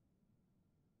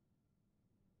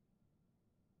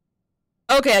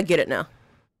 Okay, I get it now.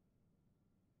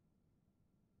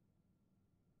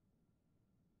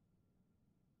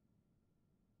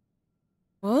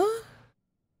 What?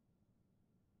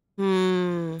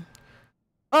 Oh,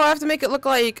 I have to make it look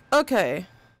like. Okay.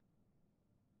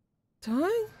 Do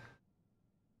I?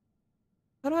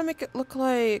 How do I make it look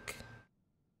like?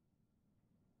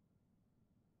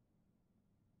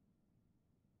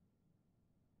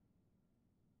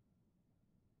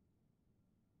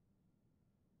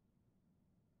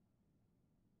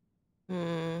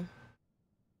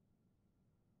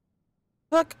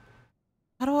 Look.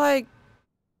 How do I?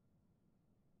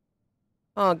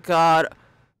 Oh god.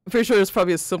 I'm pretty sure there's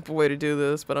probably a simple way to do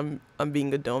this, but I'm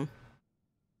being a dumb.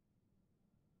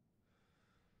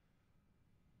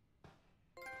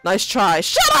 Nice try.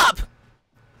 Shut up!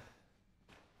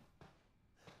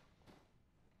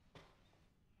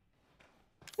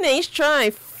 Nice try.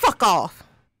 Fuck off.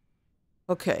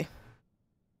 Okay.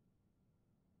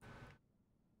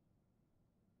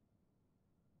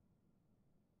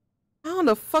 How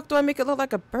the fuck do I make it look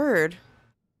like a bird?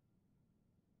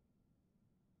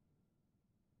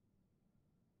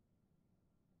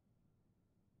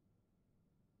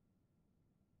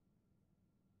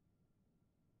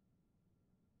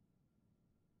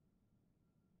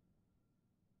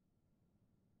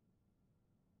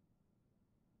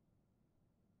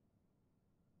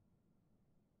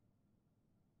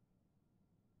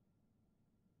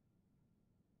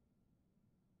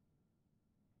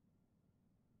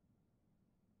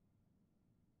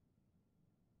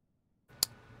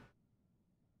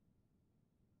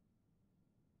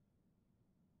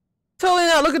 Totally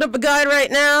not looking up a guide right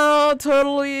now.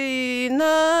 Totally not.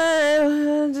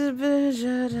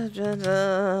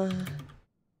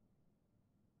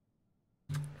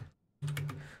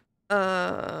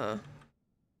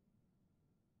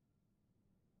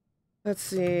 Let's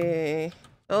see.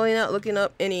 Totally not looking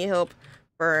up any help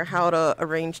for how to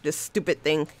arrange this stupid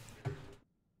thing.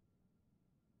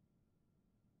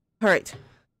 All right.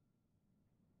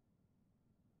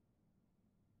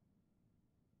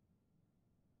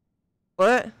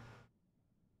 What?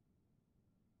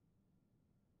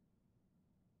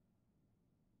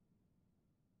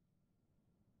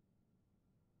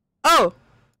 Oh!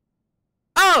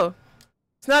 Oh!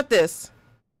 It's not this.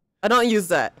 I don't use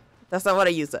that. That's not what I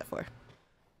use that for.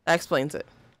 That explains it.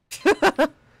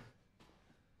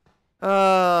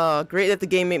 Oh, great that the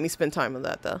game made me spend time on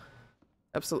that, though.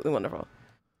 Absolutely wonderful.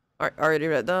 Alright, already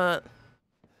read that.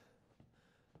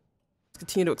 Let's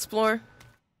continue to explore.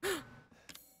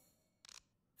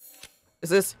 Is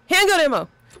this handgun ammo?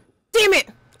 Damn it!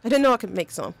 I didn't know I could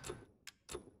make some.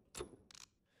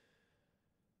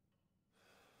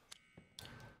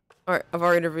 Alright, I've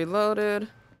already reloaded.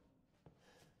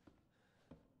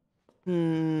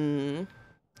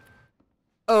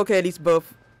 Okay, these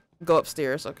both go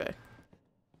upstairs. Okay.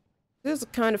 This is a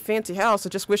kind of fancy house. I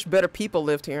just wish better people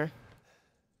lived here.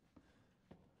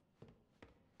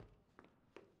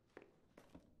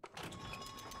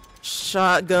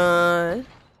 Shotgun.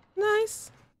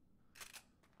 Nice.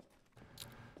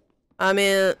 I'm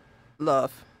in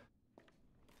love.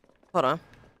 Hold on.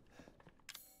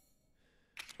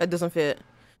 That doesn't fit.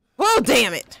 Whoa,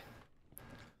 damn it!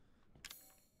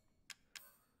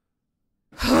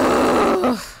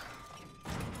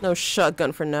 No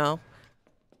shotgun for now.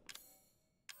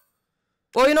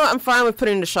 Well, you know what? I'm fine with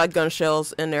putting the shotgun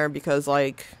shells in there because,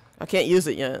 like, I can't use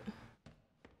it yet.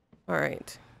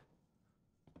 Alright.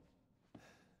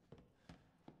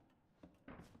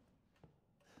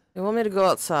 They want me to go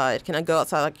outside. Can I go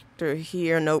outside like through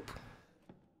here? Nope.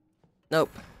 Nope.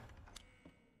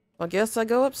 I guess I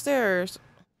go upstairs.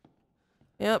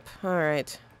 Yep.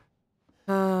 Alright.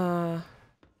 I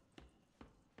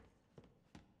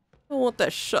want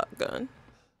that shotgun.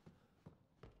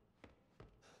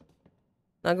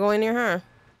 Not going near her.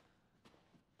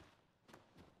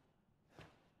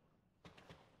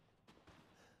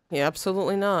 Yeah,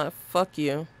 absolutely not. Fuck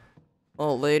you,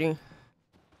 old lady.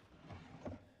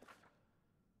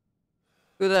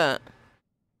 Who that?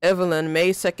 Evelyn,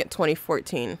 May 2nd,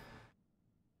 2014.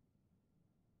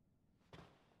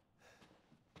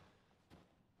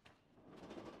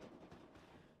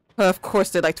 Of course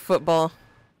they liked football.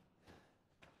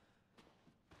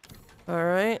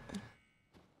 Alright.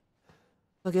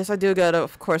 I guess I do gotta,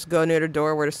 of course, go near the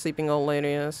door where the sleeping old lady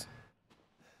is.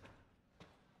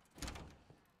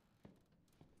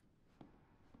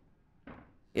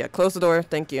 Yeah, close the door,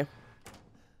 thank you.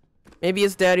 Maybe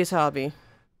it's daddy's hobby.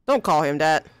 Don't call him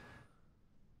that.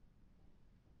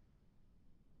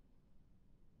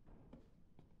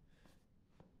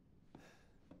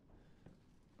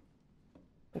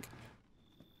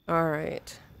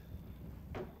 Alright.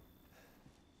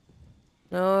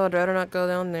 No, I'd rather not go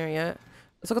down there yet.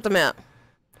 Let's look at the map.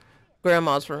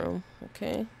 Grandma's room.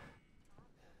 Okay.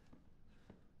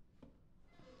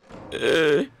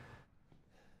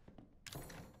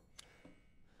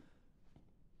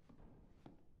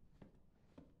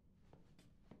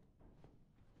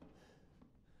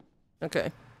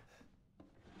 Okay.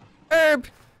 Herb!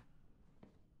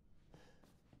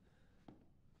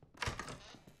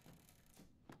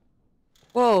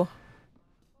 Whoa.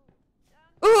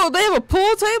 Ooh, they have a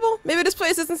pool table? Maybe this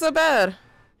place isn't so bad.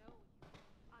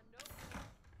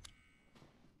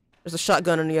 There's a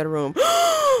shotgun in the other room.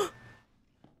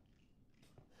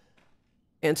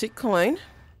 Antique coin.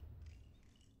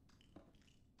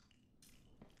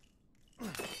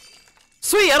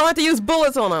 Sweet, I don't have to use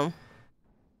bullets on them.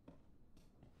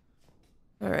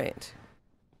 Alright.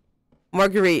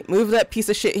 Marguerite, move that piece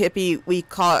of shit hippie we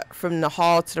caught from the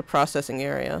hall to the processing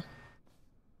area.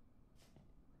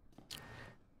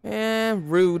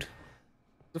 Rude.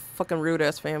 The fucking rude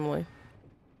ass family.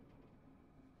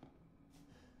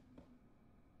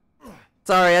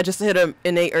 Sorry, I just hit an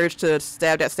innate urge to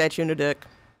stab that statue in the dick.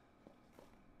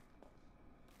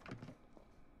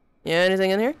 Yeah,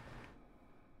 anything in here?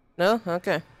 No?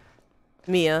 Okay.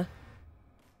 Mia.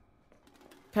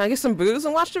 Can I get some booze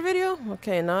and watch the video?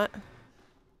 Okay, not.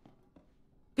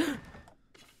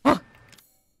 Huh.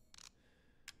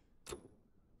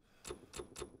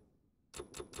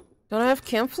 Don't I have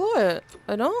chem fluid?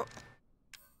 I don't?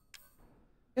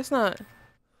 Guess not.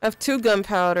 I have 2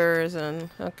 gunpowders and...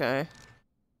 okay.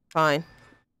 Fine.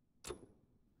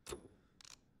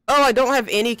 Oh, I don't have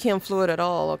any chem fluid at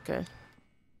all. Okay.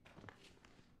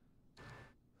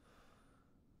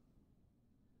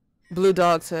 Blue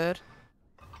dog's head.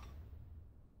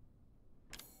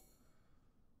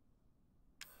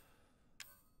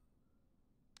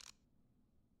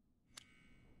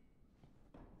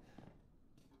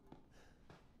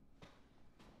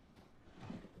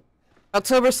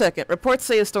 October 2nd. Reports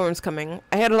say a storm's coming.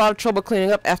 I had a lot of trouble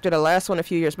cleaning up after the last one a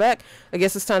few years back. I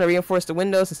guess it's time to reinforce the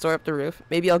windows and store up the roof.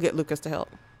 Maybe I'll get Lucas to help.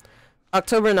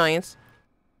 October 9th.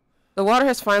 The water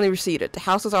has finally receded. The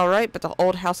house is alright, but the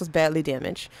old house is badly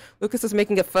damaged. Lucas is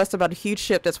making a fuss about a huge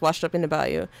ship that's washed up in the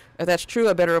bayou. If that's true,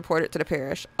 I better report it to the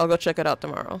parish. I'll go check it out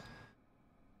tomorrow.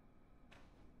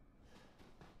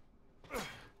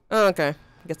 Oh, okay.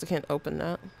 I guess I can't open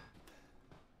that.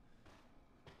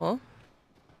 Huh?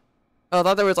 Oh, I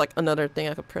thought there was like another thing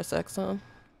I could press X on.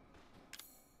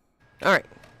 Alright.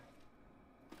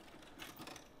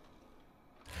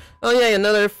 Oh yeah,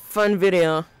 another fun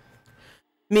video.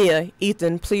 Mia,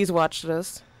 Ethan, please watch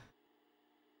this.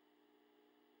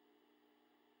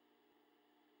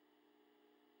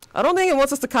 I don't think it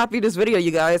wants us to copy this video,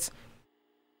 you guys.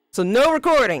 So no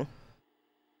recording.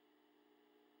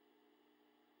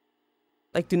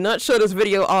 Like, do not show this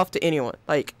video off to anyone.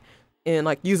 Like, and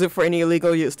like use it for any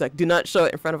illegal use. Like, do not show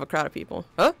it in front of a crowd of people.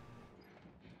 Huh?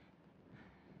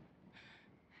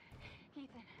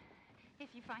 Ethan, if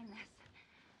you find this,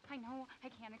 I know I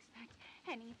can't expect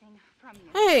anything from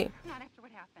you. Hey. Not after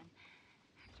what happened.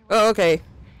 Oh, okay.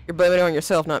 You're blaming it on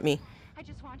yourself, not me. I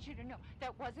just want you to know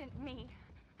that wasn't me.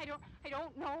 I don't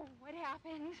know what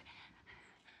happened.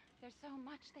 There's so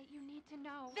much that you need to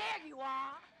know. There you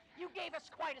are. You gave us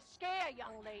quite a scare,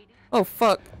 young lady. Oh,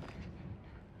 fuck.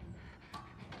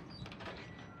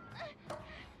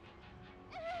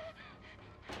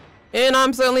 And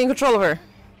I'm suddenly in control of her.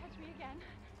 Catch me again.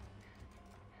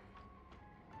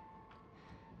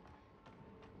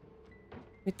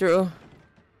 Me through.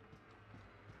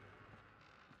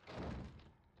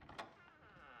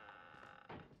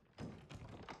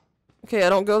 Okay, I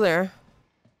don't go there.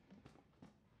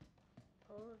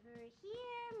 Over here,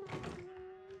 Mommy.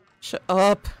 Shut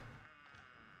up.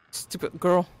 Stupid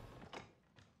girl.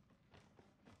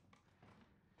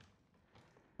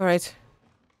 Alright.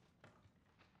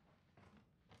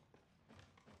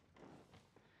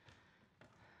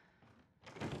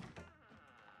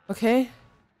 Okay.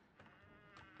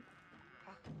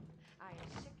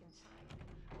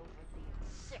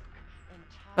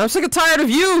 I'm sick and tired of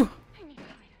you!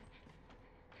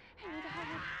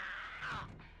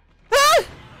 Ah!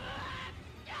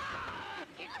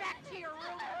 Get back to your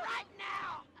room right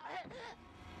now!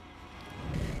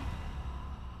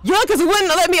 Yeah, because it wouldn't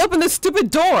let me open this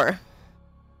stupid door.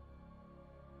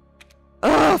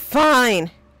 Ugh,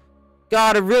 fine.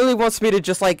 God, it really wants me to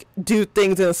just, like, do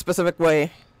things in a specific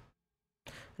way.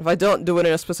 If I don't do it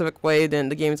in a specific way, then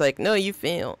the game's like, no, you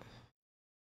failed.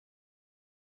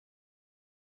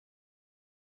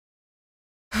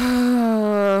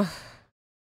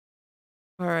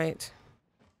 Alright.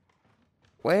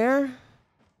 Where?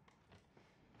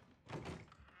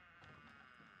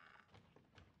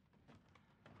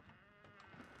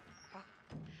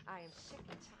 I am sick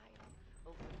and tired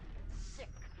of being sick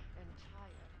and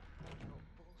tired of your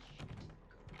bullshit.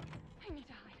 I need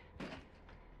to hide.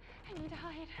 I need to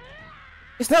hide.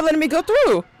 It's not letting me go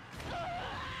through.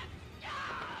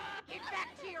 Get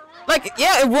back to your room. Like,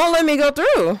 yeah, it won't let me go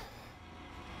through.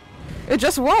 It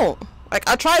just won't. Like,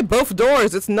 I tried both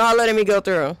doors. It's not letting me go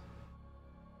through.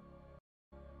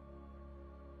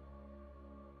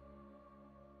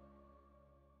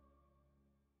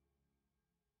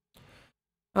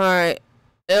 Alright.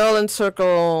 L and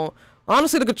circle.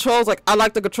 Honestly, the controls, like, I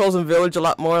like the controls in Village a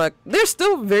lot more. Like, they're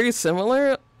still very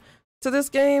similar to this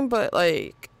game, but,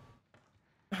 like...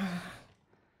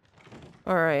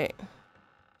 Alright.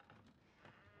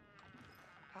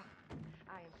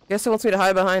 Guess it wants me to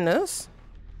hide behind this?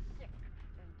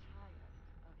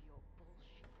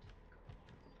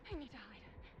 I need to hide.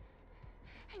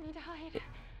 I need to hide.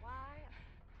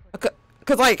 Why?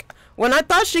 Cause like, when I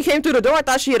thought she came through the door, I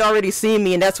thought she had already seen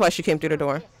me, and that's why she came through the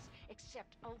door.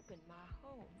 Except open my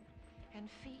home and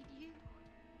feed you.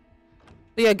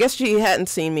 Yeah, I guess she hadn't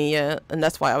seen me yet, and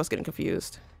that's why I was getting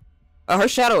confused. Her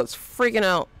shadow is freaking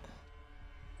out.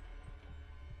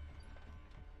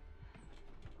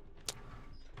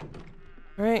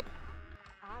 Alright.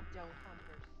 I don't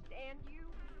understand you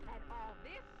at all.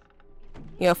 This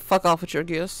Yeah, fuck off with your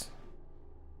gifts.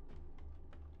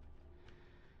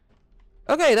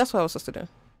 Okay, that's what I was supposed to do.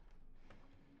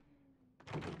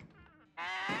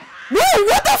 Whoa,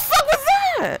 what the fuck was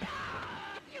that?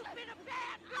 You've been a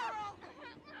bad girl.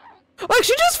 Like,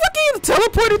 she just fucking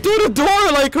teleported through the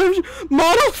door, like, her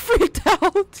model freaked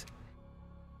out.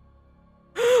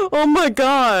 Oh my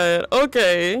god,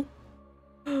 okay.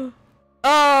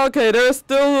 Oh, okay, there's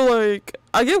still, like,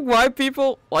 I get why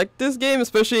people like this game,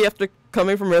 especially after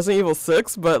coming from Resident Evil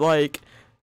 6, but, like,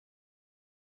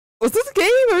 was this game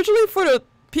originally for the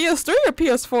PS3 or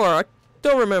PS4? I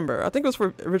don't remember. I think it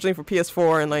was originally for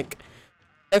PS4 and, like,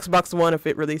 Xbox One if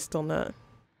it released on that.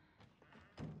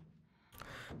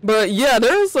 But, yeah,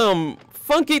 there's some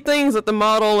funky things that the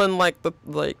model and, like, the,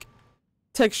 like,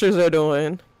 textures are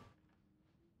doing.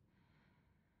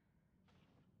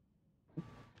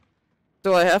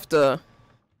 Do I have to?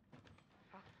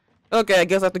 Okay, I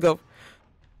guess I have to go.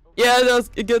 Yeah, it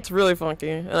does. It gets really funky,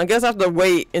 and I guess I have to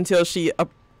wait until she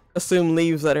assume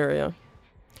leaves that area.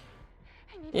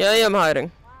 Yeah, I am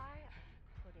hiding.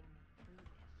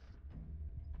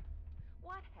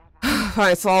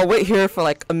 Alright, so I'll wait here for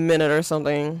like a minute or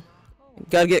something.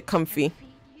 Gotta get comfy.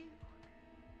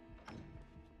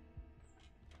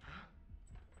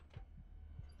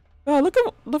 Oh, look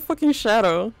at the fucking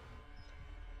shadow.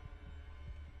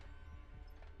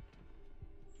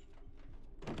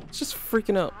 It's just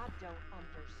freaking out. I don't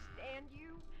understand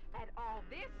you at all.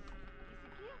 This is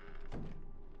a gift.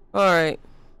 Alright.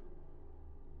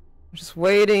 Just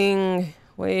waiting.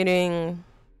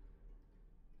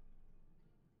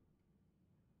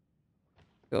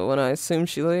 Go when I assume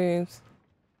she leaves.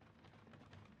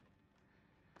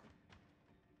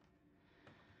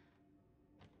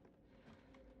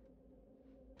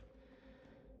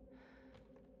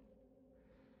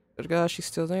 Good God, she's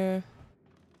still there.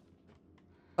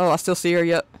 Oh, I still see her,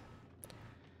 yep.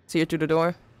 See her through the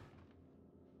door.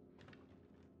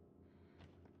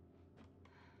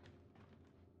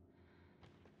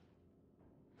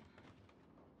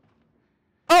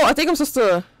 Oh, I think I'm supposed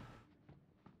to...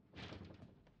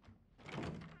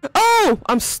 Oh!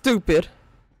 I'm stupid.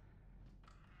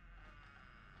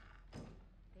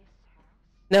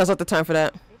 Now's not the time for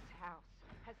that. This house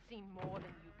has seen more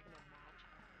than you can imagine.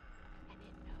 And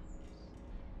it knows.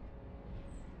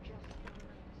 Just don't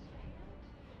understand?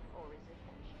 Or is it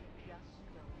that you just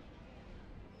don't care?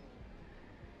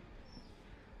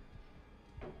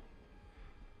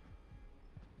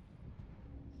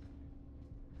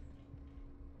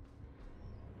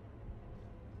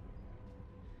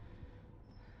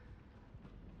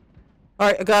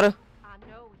 Alright, I gotta. I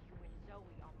know you and Zoe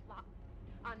are plotting.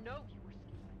 I know you were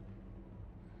scheming.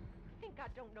 You think I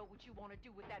don't know what you want to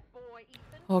do with that boy,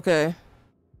 Ethan? Okay.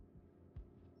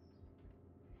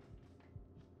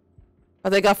 I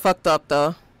think I fucked up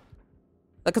though.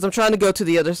 Like, cause I'm trying to go to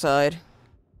the other side.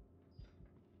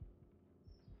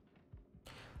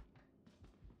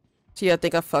 So yeah, I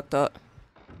think I fucked up.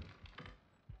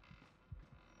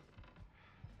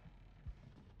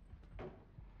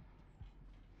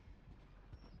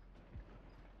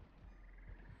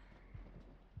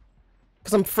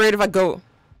 Cause I'm afraid if I go.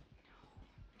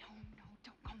 No,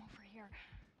 don't come over here.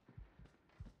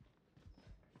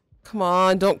 Come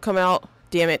on, don't come out.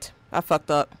 Damn it. I fucked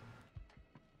up.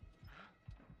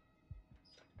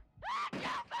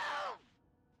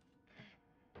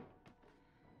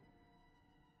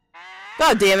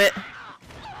 God damn it. Get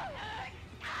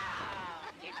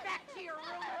back to your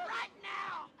room right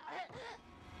now.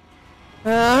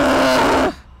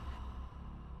 Ah!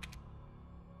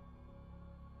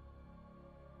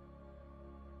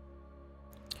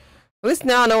 At least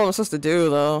now I know what I'm supposed to do,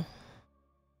 though.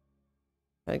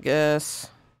 I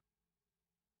guess.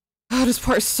 Oh, this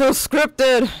part's so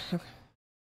scripted.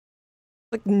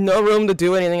 Like, no room to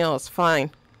do anything else. Fine.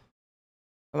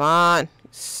 Come on.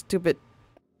 Stupid.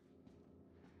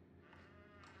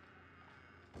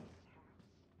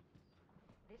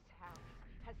 This house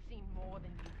has seen more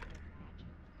than you can imagine.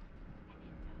 And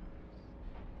it knows.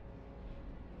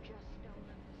 You just don't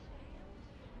understand?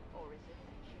 Or is it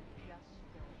that you just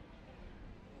don't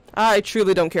care? I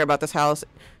truly don't care about this house.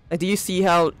 Like, do you see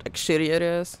how like, shitty it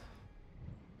is?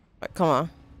 Like, come on.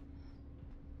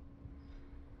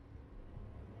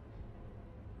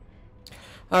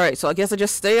 Alright, so I guess I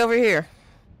just stay over here.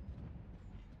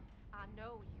 I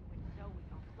know you and Zoe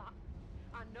are plotting.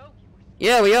 I know you were.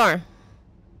 Yeah, we are. You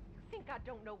think I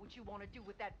don't know what you want to do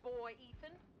with that boy,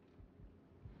 Ethan?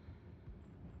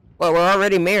 Well, we're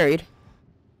already married.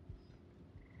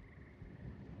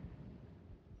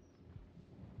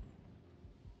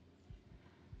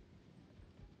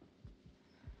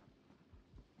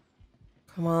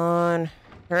 Come on.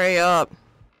 Hurry up.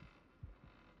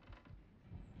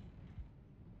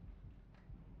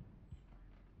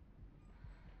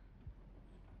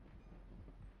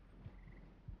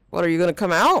 What, are you gonna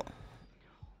come out?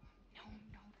 No,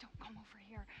 don't come over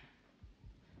here.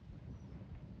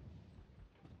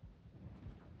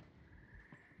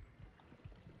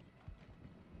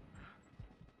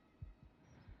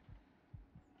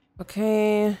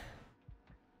 Okay.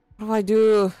 What do I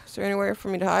do? Is there anywhere for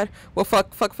me to hide? Well, fuck.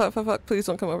 Please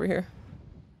don't come over here.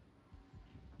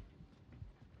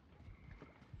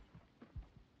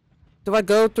 Do I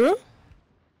go through?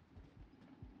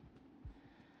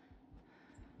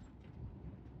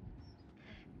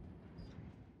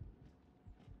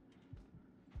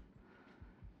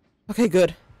 Okay,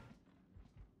 good.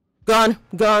 Gone.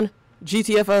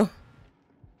 GTFO.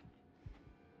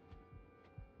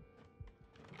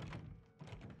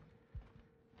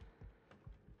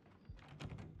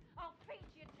 I'll feed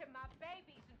you to my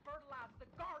babies and fertilize the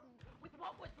garden with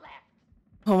what was left.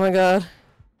 Oh my god.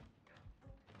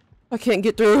 I can't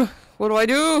get through. What do I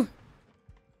do?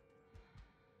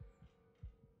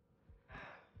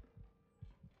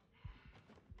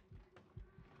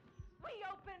 We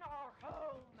open our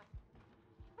home.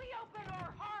 We open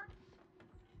our hearts.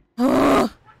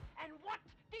 And what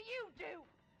do you do?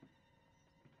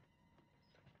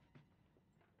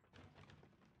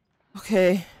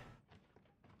 Okay.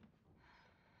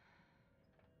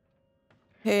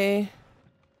 Hey.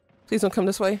 Please don't come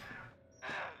this way.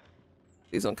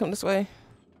 Please don't come this way.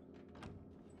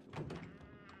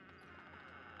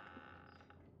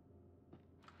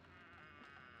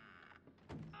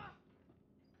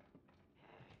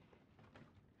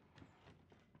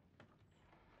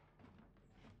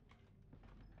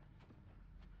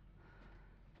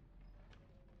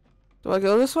 Do I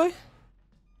go this way?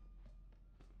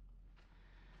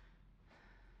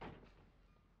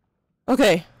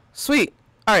 Okay, sweet.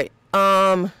 All right.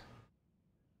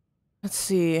 Let's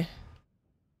see.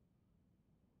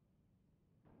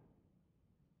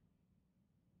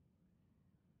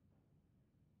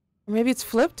 Or maybe it's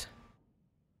flipped?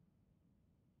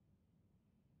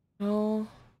 No.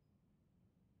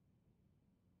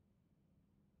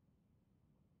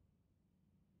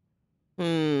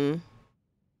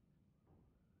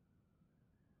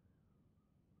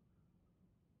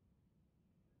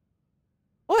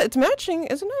 What? It's matching,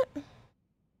 isn't it?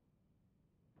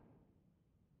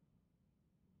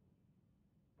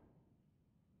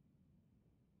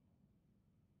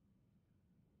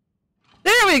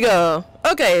 There we go.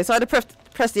 Okay, so I had to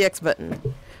press the X button.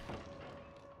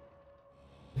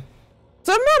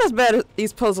 not as bad as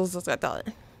these puzzles as I thought.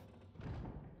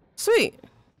 Sweet.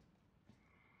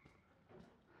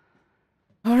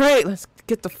 Alright, let's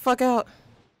get the fuck out.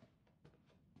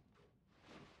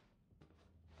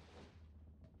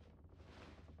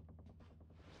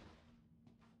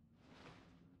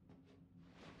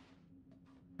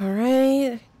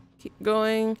 Alright. Keep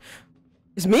going.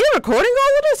 Is Mia recording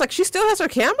all of this? Like, she still has her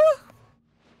camera?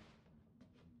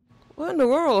 What in the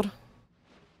world?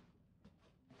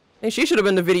 I think she should have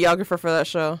been the videographer for that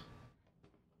show.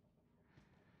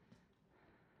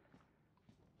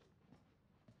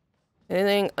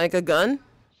 Anything like a gun?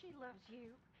 She loves you.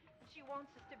 She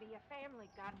wants us to be a family,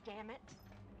 goddammit.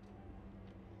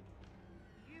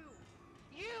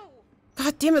 You!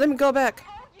 God damn it, let me go back.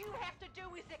 All you have to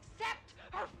do is accept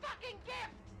her fucking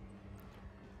gift!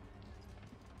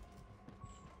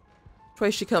 Which way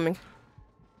is she coming?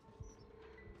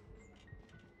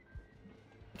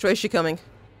 Which way is she coming?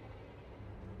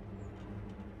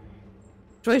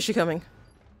 Which way is she coming?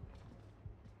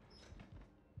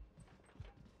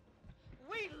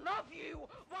 We love you!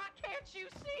 Why can't you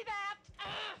see that?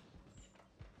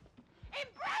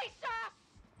 Embrace us!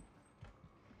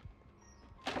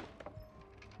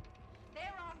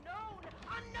 There are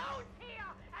unknowns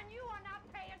here, and you are not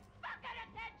paying fucking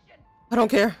attention! I don't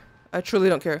care. I truly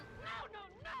don't care.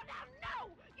 No!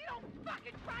 You don't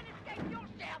fucking try to escape your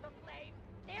share of the flame!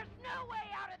 There's no way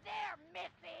out of there,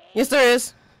 Missy! Yes, there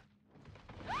is.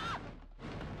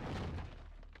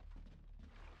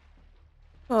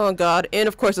 Oh god, and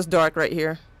of course it's dark right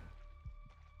here.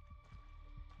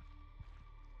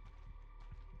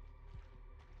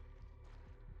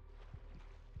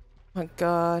 My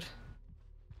god.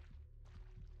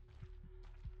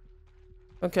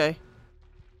 Okay.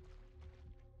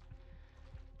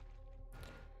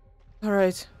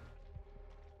 Alright.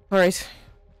 Alright.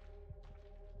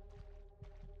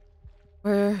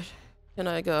 Where can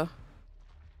I go?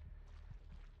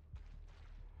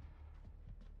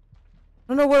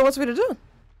 I don't know what it wants me to do.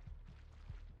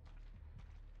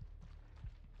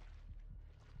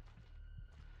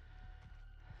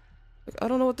 Like, I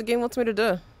don't know what the game wants me to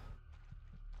do.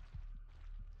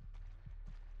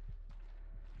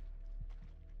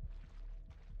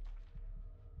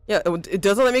 Yeah, it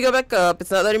doesn't let me go back up.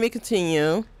 It's not letting me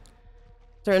continue. Is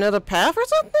there another path or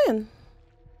something?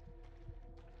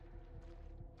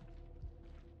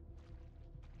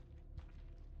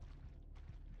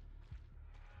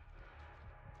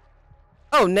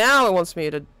 Oh, now it wants me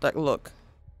to, like, look.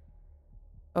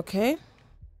 Okay.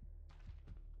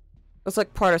 It's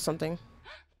like part of something.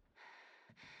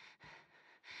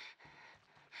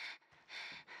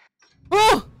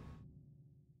 Oh!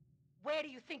 Where do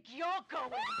you think you're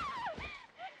going?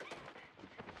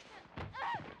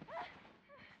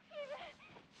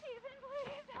 Ethan,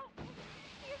 please help me.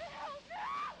 Ethan, help.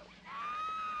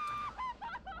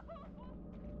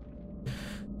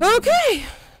 No! Okay.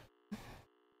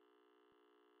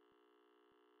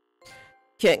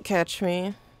 Can't catch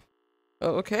me.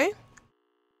 Oh, okay.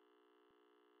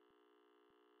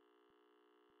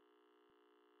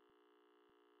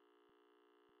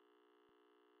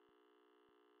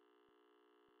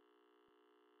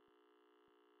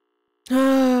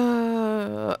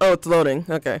 Oh, it's loading.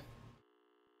 Okay.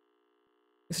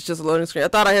 It's just a loading screen. I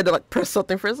thought I had to like press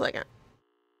something for a second.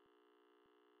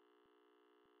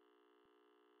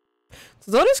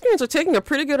 So loading screens are taking a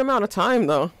pretty good amount of time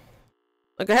though.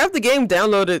 Like I have the game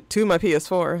downloaded to my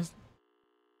PS4.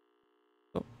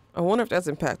 So I wonder if that's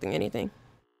impacting anything.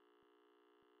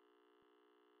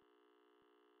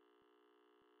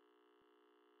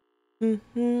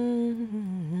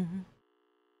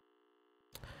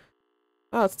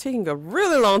 Oh, it's taking a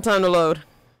really long time to load.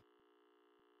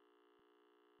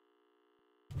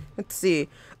 Let's see.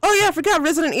 Oh yeah, I forgot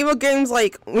Resident Evil games,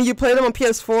 like when you play them on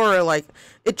PS4, like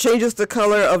it changes the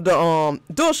color of the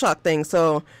DualShock thing.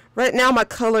 So right now my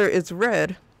color is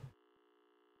red.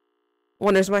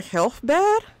 Wonder, is my health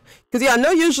bad? Cause yeah, I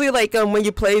know usually like when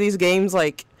you play these games,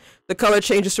 like the color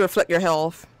changes to reflect your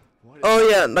health. Oh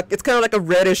yeah, like it's kind of like a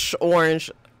reddish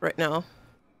orange right now.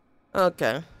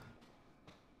 Okay.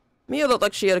 Mia looked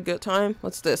like she had a good time.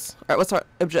 What's this? Alright, what's our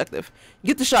objective?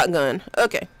 Get the shotgun.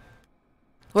 Okay.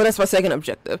 Well, that's my second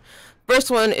objective. First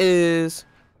one is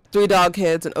 3 dog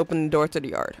heads and open the door to the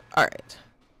yard. Alright.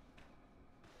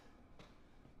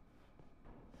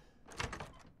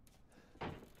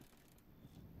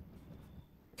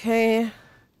 Okay.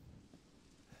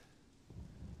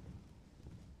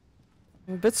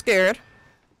 I'm a bit scared.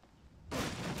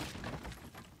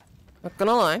 Not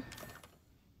gonna lie.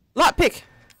 Lockpick!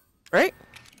 Right?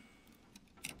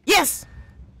 Yes!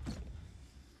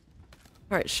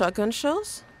 Alright, shotgun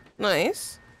shells.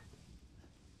 Nice.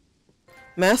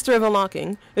 Master of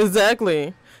unlocking.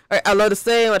 Exactly. Alright, I love to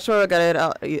stay. I'm sure I got it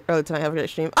out early tonight. Have a great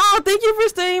stream. Oh, thank you for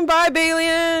staying by,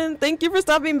 Balian. Thank you for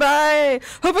stopping by.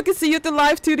 Hope I can see you at the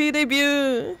live 2D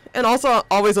debut. And also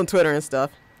always on Twitter and stuff.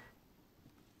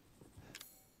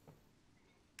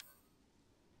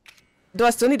 Do I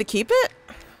still need to keep it?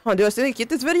 Oh, do I still need to keep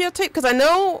this videotape? Because I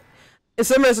know in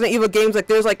some Resident Evil games, like,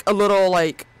 there's like a little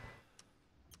like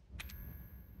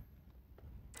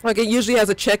it usually has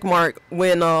a check mark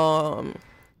when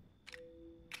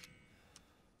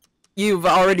you've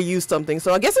already used something.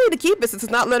 So I guess I need to keep it since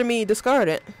it's not letting me discard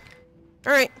it.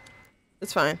 Alright.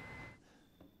 It's fine.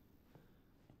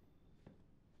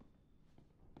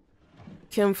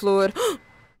 Chem fluid.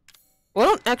 Well, I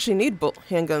don't actually need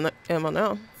handgun ammo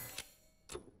now.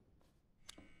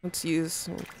 Let's use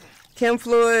chem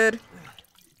fluid.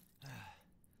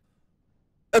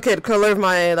 Okay, the color of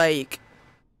my, like,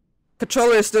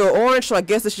 controller is still orange, so I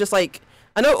guess it's just like,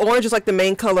 I know orange is like the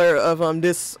main color of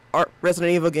this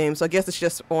Resident Evil game, so I guess it's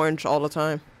just orange all the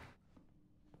time.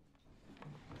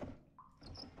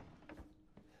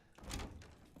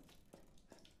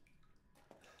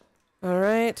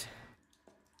 Alright.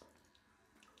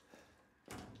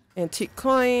 Antique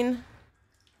coin.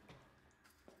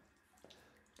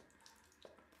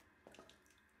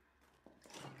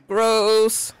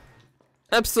 Gross.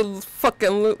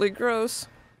 Absolutely gross.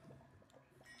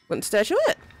 Wooden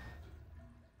statuette.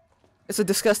 It's a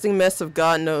disgusting mess of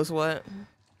God knows what.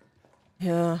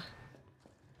 Yeah.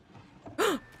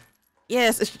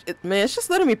 Yes, man, it's just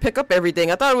letting me pick up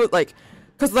everything. I thought it would, like,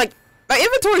 cause like my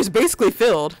inventory is basically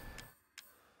filled.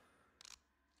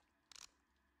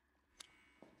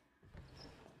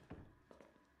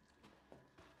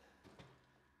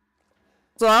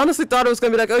 So I honestly thought it was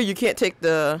gonna be like, oh, you can't take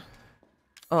the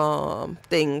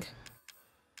thing.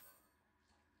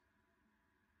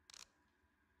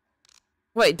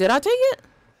 Wait, did I take it?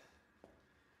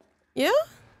 Yeah?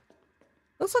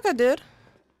 Looks like I did.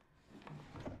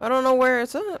 I don't know where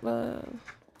it's at, but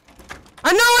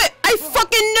I know it! I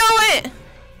fucking know it!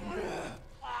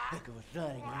 Heck of a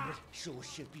thing, ain't it? Sure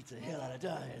shit beats the hell out of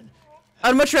dying.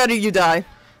 I'd much rather you die.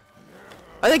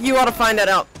 I think you ought to find that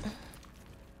out.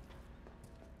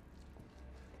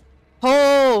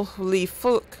 Holy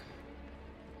fuck.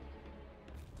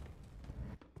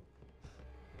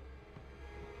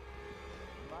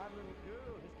 My little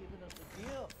girl has given us a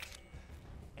gift.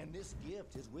 And this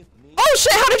gift is with me. Oh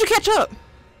shit, how did you catch up?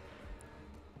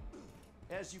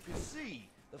 As you can see,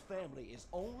 the family is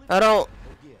only I don't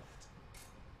a gift.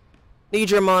 need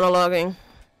your monologuing.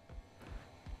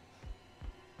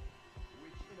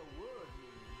 Which in a word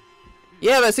means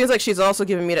Yeah, but it seems like she's also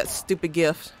giving me that stupid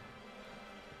gift.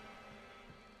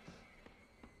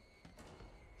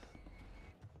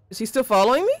 Is he still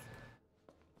following me?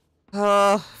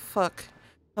 Fuck.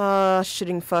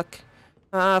 Shitting fuck.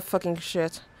 Fucking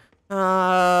shit.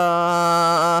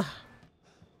 Oh.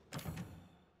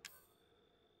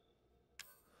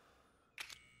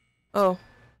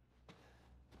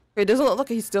 It doesn't look like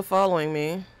he's still following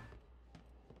me.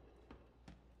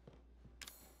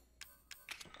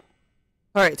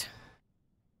 Alright.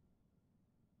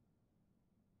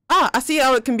 Ah, I see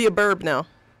how it can be a burb now.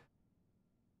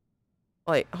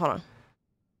 Wait, hold on.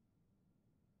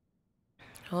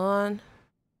 On.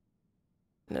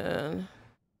 And then.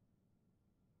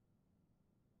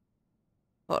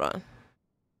 Hold on.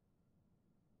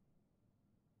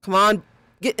 Come on.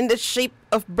 Get in the shape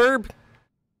of burb.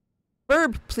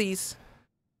 Burb, please.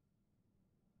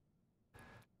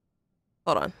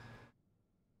 Hold on.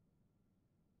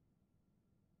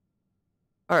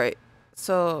 Alright.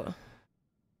 So.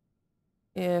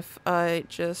 If I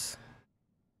just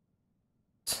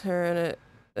turn it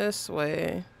this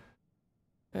way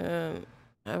and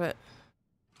have it.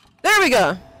 There we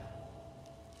go.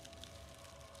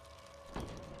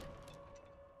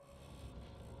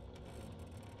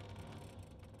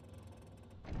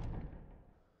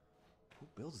 who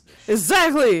builds this?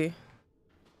 Exactly.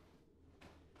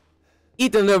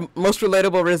 Ethan, the most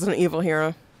relatable Resident Evil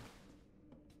hero.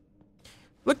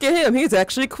 Look at him. He's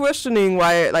actually questioning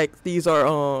why, like, these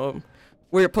are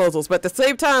weird puzzles. But at the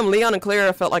same time, Leon and Claire,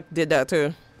 I felt like did that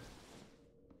too.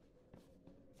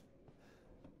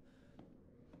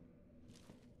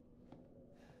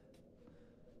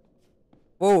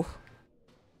 Whoa.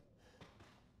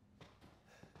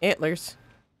 Antlers.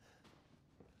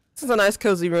 This is a nice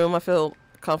cozy room. I feel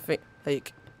comfy,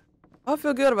 like, I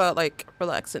feel good about, like,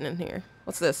 relaxing in here.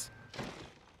 What's this?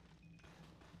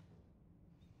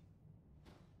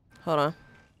 Hold on.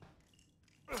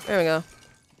 There we go.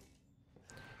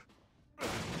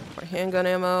 More handgun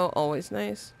ammo, always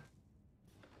nice.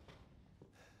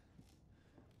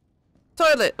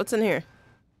 Toilet! What's in here?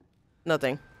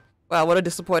 Nothing. Wow, what a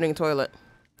disappointing toilet.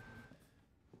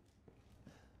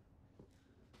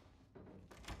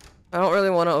 I don't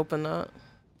really want to open that.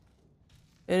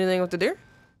 Anything with the deer?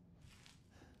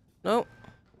 Nope.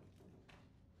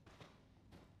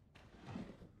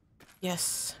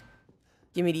 Yes.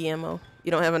 Give me the ammo. You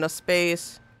don't have enough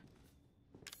space.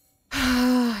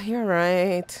 You're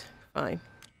right. Fine.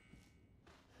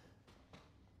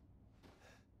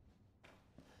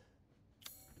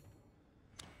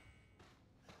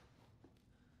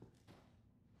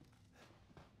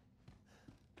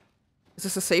 Is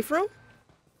this a safe room?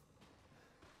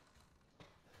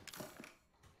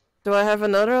 Do I have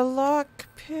another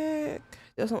lockpick?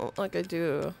 Doesn't look like I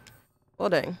do. Well,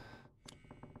 dang.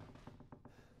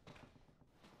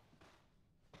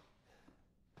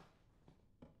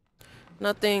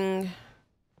 Nothing.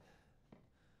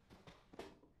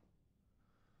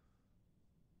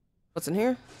 What's in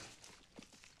here?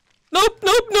 Nope,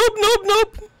 nope, nope, nope,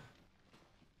 nope.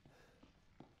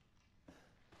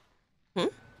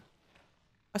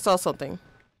 I saw something.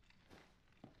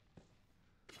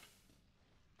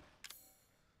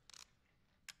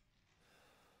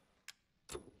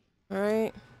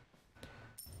 Alright.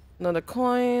 Another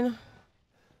coin.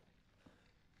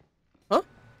 Huh?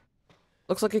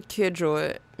 Looks like a kid drew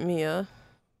it. Mia.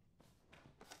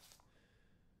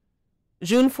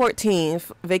 June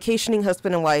 14th. Vacationing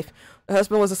husband and wife. The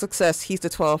husband was a success. He's the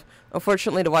 12th.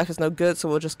 Unfortunately, the wife is no good, so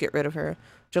we'll just get rid of her.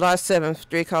 July 7th.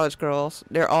 3 college girls.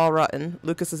 They're all rotten.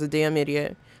 Lucas is a damn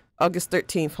idiot. August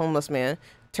 13th. Homeless man.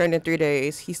 Turned in 3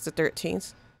 days. He's the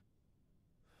 13th.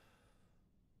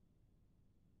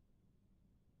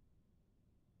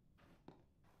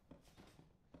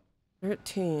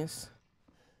 13th.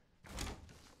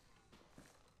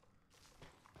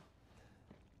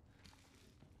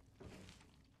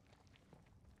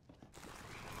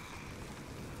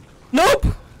 Nope!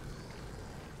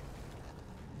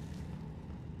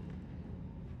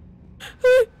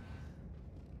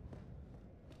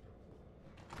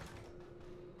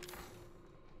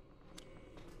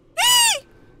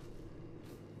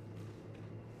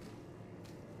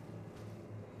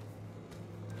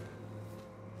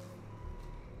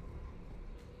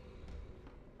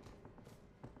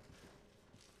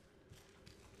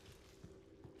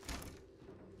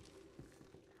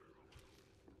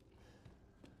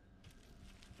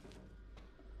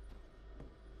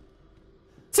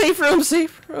 Safe room,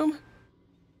 safe room.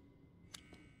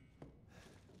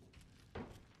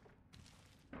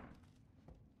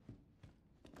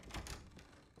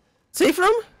 Safe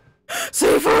room?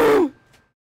 Safe room!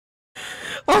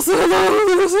 Also,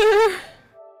 hello, loser!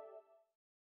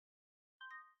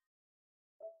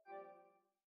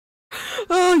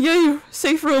 Oh, yay,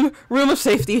 safe room, room of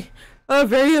safety.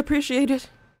 Very appreciated.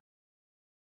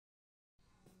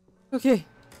 Okay.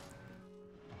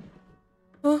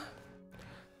 Oh.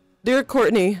 Dear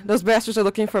Courtney, those bastards are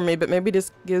looking for me, but maybe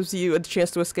this gives you a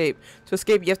chance to escape. To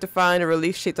escape, you have to find a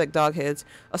relief shaped like dog heads.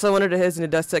 I saw one of the heads in the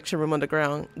dissection room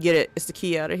underground. Get it. It's the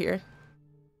key out of here.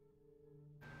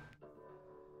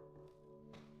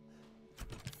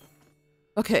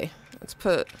 Okay, let's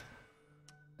put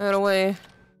that away.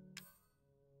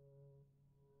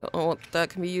 Don't know what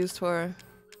that can be used for.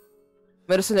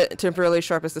 Medicine that temporarily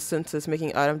sharpens the senses,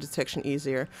 making item detection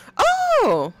easier.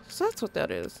 Oh! So that's what that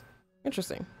is.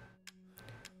 Interesting.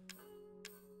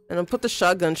 And I'll put the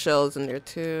shotgun shells in there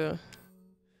too.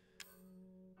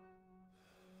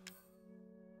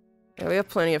 Yeah, we have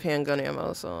plenty of handgun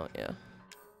ammo, so yeah.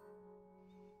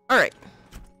 Alright.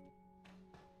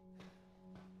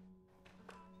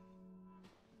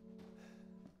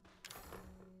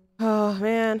 Oh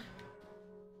man.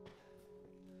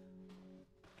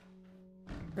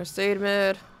 First aid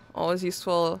med, always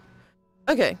useful.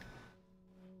 Okay.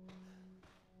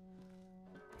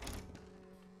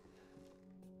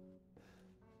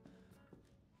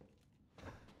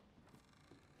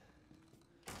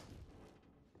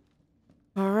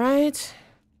 Alright.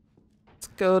 Let's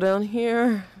go down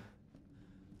here.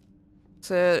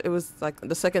 So it was like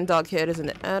the second dog head is in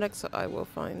the attic, so I will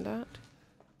find that.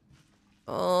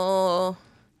 Oh.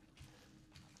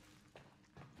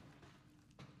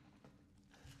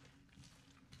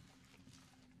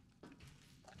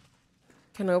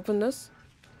 Can I open this?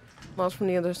 Mouse from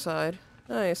the other side.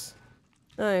 Nice.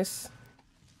 Nice.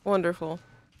 Wonderful.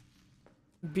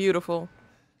 Beautiful.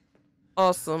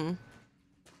 Awesome.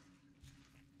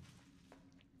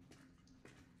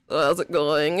 How's it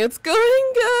going? It's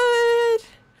going good!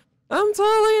 I'm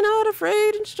totally not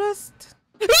afraid and stressed.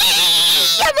 I'm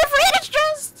afraid and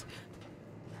stressed!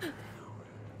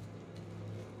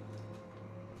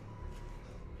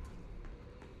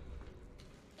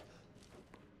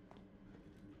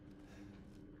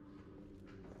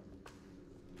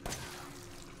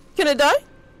 Can it die?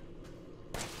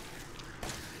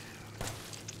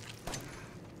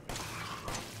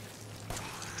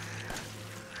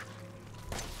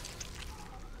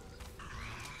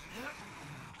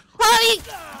 Honey!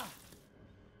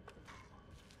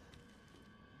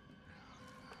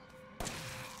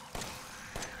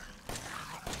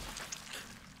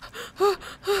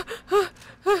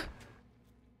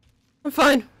 I'm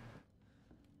fine.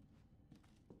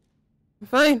 I'm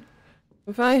fine.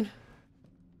 I'm fine.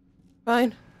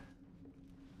 Fine.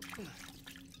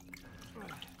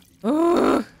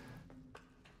 Ugh.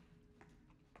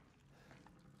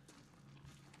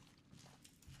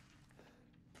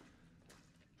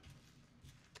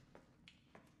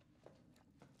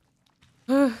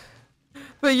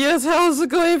 But yes, how's it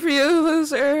going for you,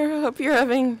 loser? Hope you're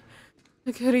having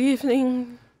a good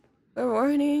evening or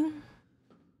morning.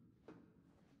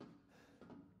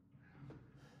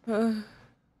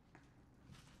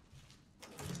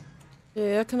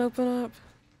 Yeah, I can open up.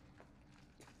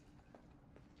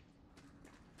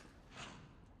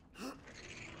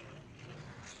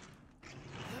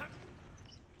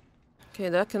 Okay,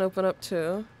 that can open up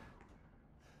too.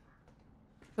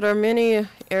 But there are many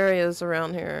areas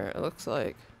around here, it looks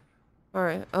like.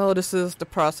 Alright. Oh, this is the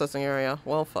processing area.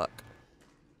 Well, fuck.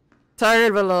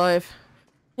 Tired but alive.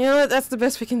 You know what? That's the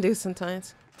best we can do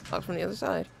sometimes. Talk from the other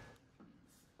side.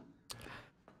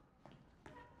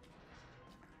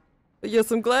 But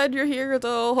yes, I'm glad you're here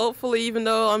though. Hopefully, even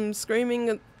though I'm screaming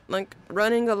and like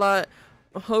running a lot,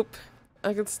 I hope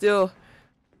I can still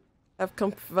have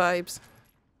comfy vibes.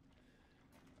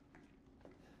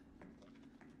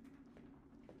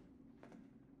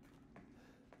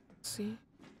 See?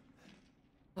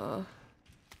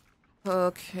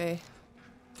 Okay.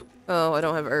 Oh, I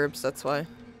don't have herbs, that's why.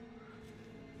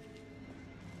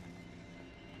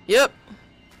 Yep.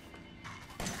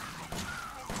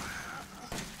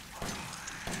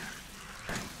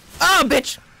 Oh,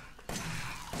 bitch!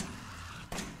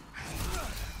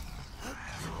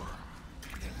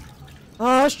 Oh,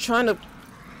 I was trying to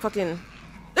fucking...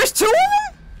 There's two of them?!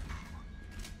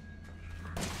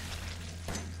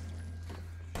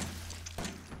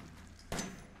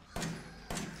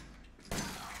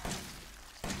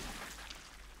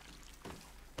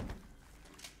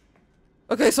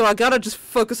 Okay, so I gotta just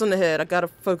focus on the head. I gotta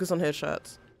focus on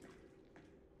headshots.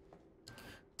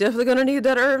 Definitely gonna need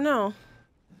that herb now.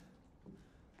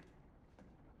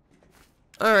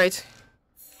 Alright.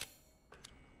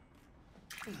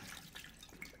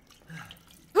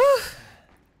 Yay!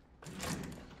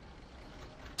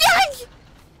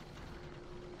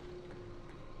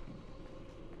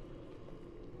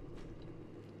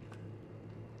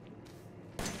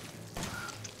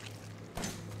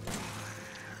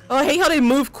 Oh, I hate how they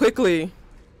move quickly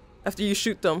after you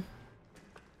shoot them.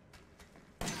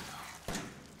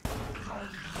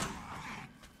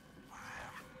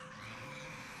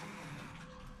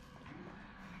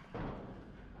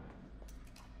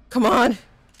 Come on.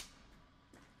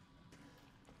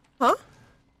 Huh? Oh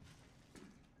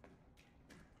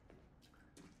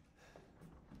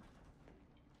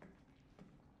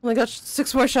my gosh,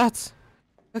 6 more shots.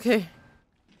 Okay.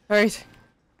 Alright.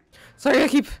 Sorry, I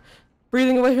keep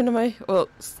breathing away into my... Well...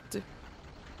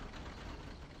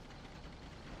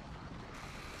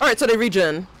 Alright, so they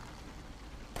regen.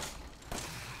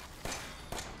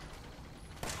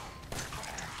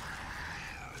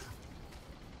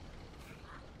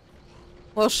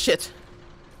 Well, shit.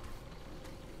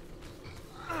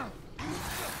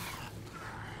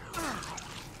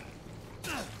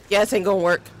 Yeah, this ain't gonna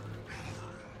work.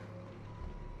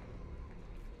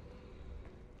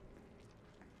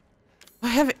 Do I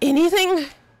have anything?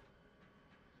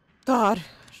 God,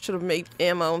 should have made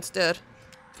ammo instead.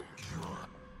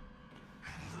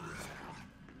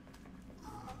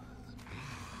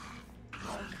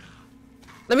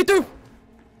 Let me through!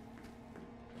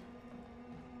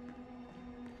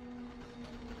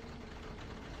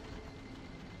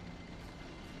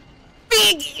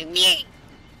 Big!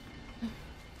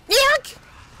 Yuck!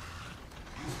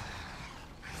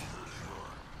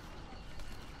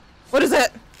 What is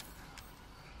that?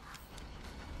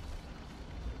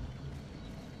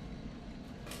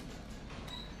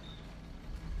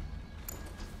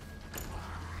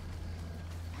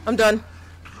 I'm done.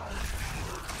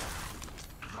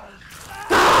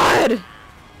 God!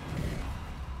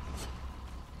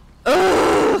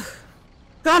 Ugh!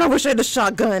 God, I wish I had a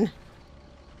shotgun.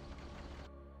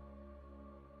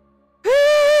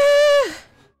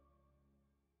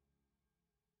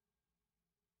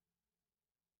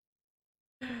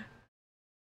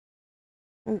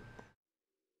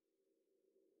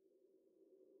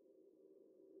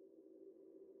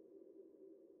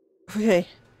 Okay.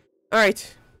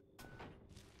 Alright.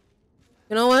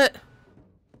 You know what?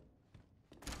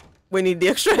 We need the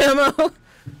extra ammo.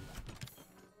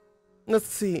 Let's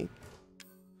see.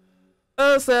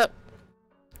 Oh, snap.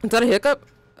 Is that a hiccup?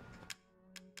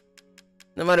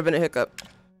 That might have been a hiccup.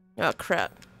 Oh,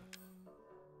 crap.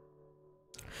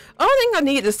 I don't think I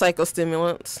need the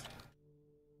psychostimulants.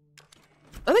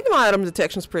 I think my item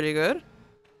detection's pretty good.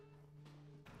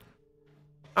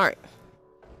 Alright.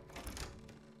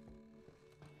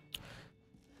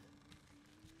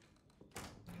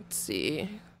 Let's see.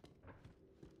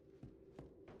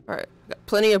 Alright, got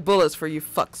plenty of bullets for you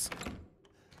fucks.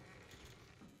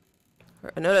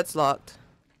 Alright, I know that's locked.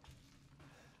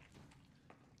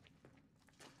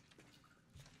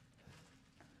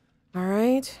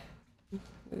 Alright.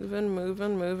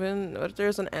 Moving. What,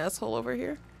 there's an asshole over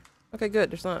here? Okay,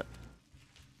 good, there's not.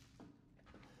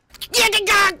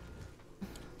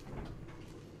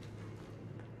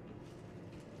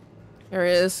 There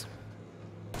he is.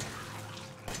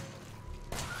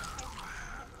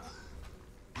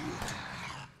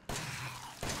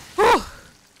 Oh!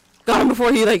 Got him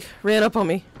before he, like, ran up on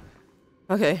me.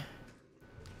 Okay.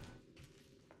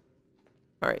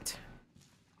 Alright.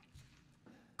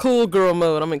 Cool girl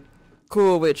mode. I'm in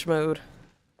cool witch mode.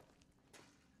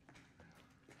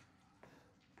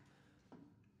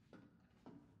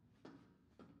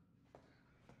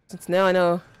 Since now I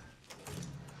know.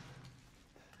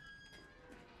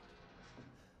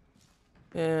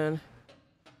 And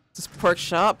this pork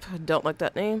shop. I don't like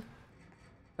that name.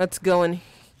 Let's go in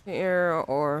here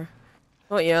or...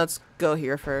 Oh yeah, let's go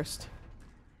here first.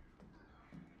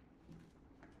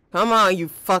 Come on, you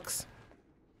fucks.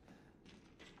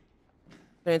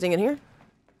 Anything in here?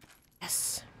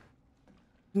 Yes.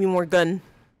 Give me more gun.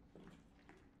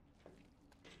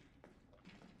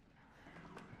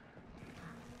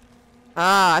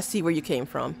 Ah, I see where you came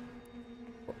from.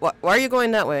 Why are you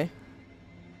going that way?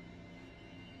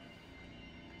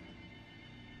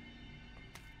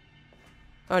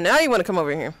 Oh, now you want to come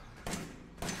over here.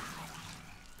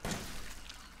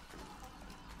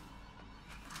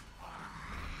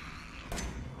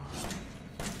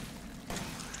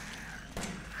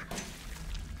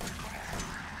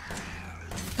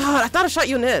 God, I thought I shot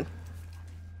you in the head.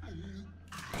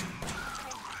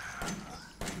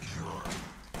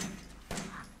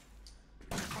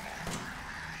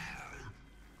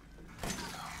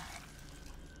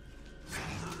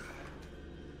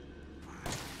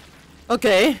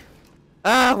 Okay.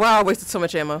 Ah, wow, I wasted so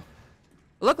much ammo.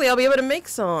 Luckily, I'll be able to make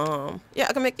some. Yeah,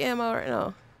 I can make ammo right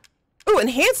now. Ooh,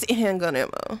 enhanced handgun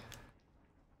ammo.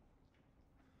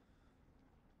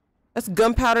 That's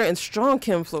gunpowder and strong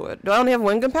chem fluid. Do I only have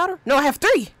one gunpowder? No, I have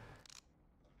 3.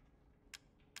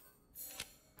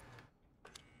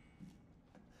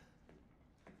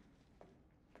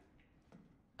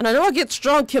 And I know I get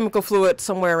strong chemical fluid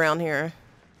somewhere around here.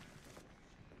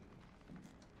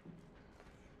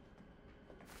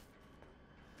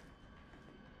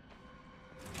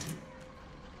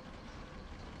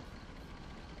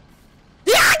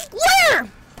 Yeah, where?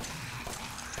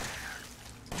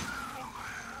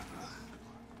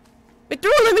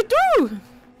 Let me through!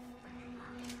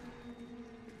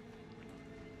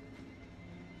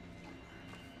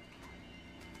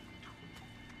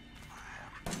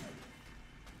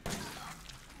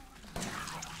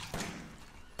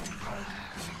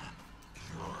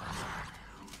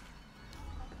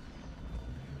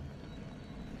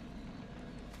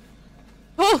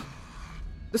 Oh!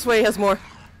 This way has more.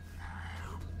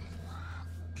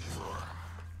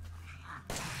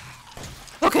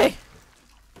 Okay.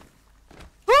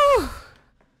 Whew.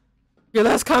 Your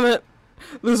last comment.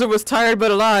 Loser was tired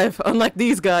but alive, unlike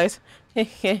these guys.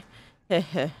 Give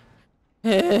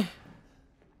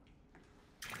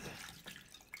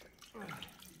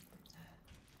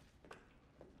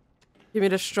me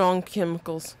the strong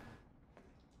chemicals.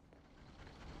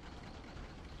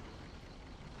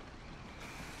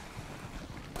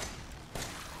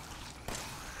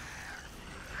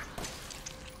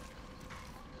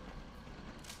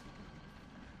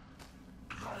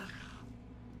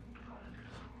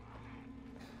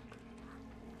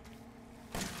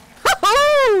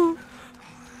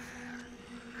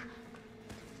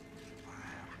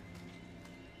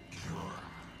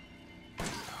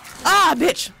 Ah,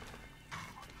 bitch!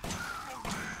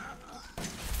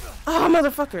 Oh,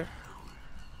 motherfucker.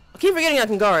 I keep forgetting I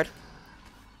can guard.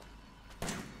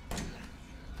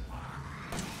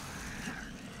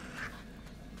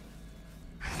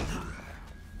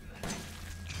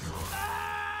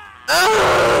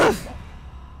 Ugh!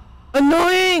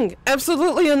 Annoying!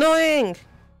 Absolutely annoying!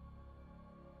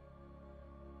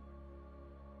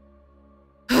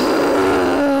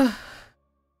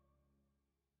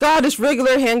 God, this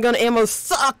regular handgun ammo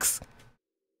sucks!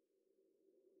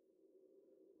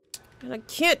 And I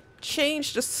can't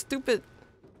change the stupid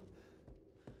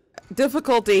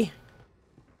difficulty.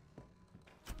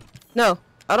 No,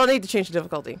 I don't need to change the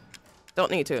difficulty. Don't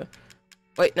need to.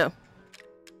 Wait, no.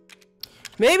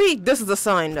 Maybe this is a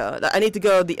sign, though, that I need to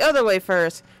go the other way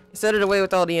first, instead of the way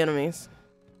with all the enemies.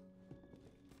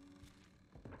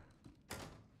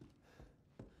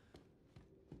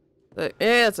 But,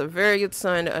 yeah, it's a very good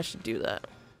sign that I should do that.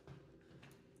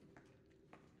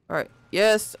 Alright,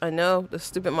 yes, I know the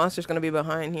stupid monster's gonna be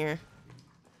behind here.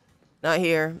 Not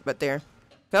here, but there.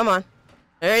 Come on.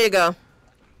 There you go.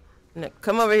 Now,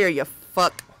 come over here, you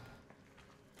fuck.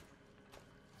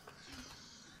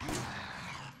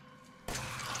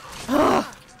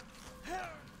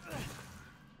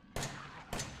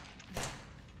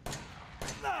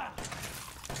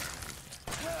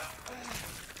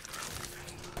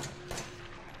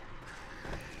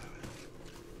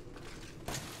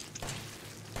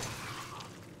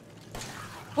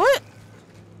 What?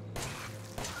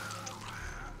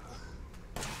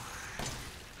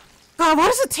 God, why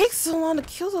does it take so long to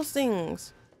kill those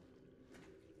things?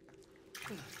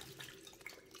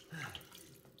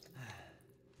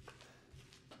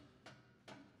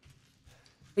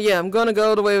 Yeah, I'm gonna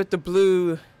go the way with the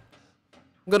blue.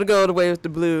 I'm gonna go the way with the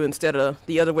blue instead of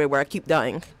the other way where I keep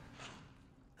dying.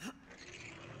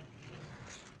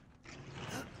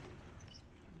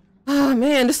 Oh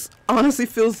man, this honestly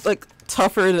feels like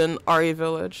tougher than RE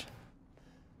Village.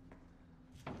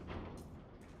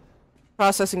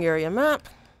 Processing area map.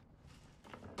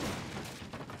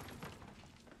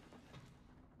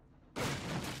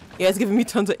 Yeah, it's giving me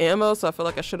tons of ammo, so I feel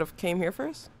like I should have came here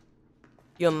first.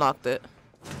 You unlocked it.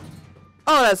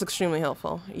 Oh, that's extremely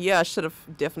helpful. Yeah, I should have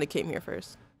definitely came here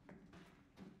first.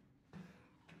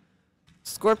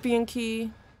 Scorpion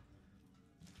key.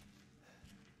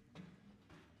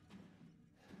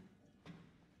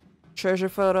 Treasure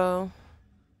photo.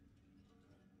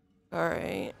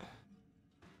 Alright.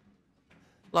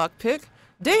 Lockpick.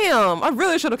 Damn! I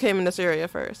really should have came in this area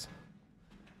first.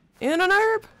 And an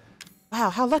herb? Wow,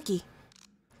 how lucky.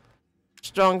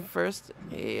 Strong first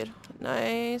aid.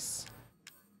 Nice.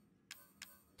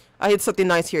 I hid something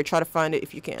nice here. Try to find it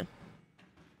if you can.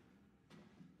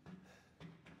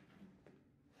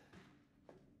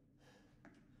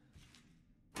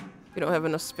 We don't have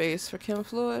enough space for chem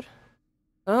fluid.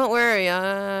 Don't worry,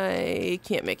 I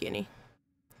can't make any.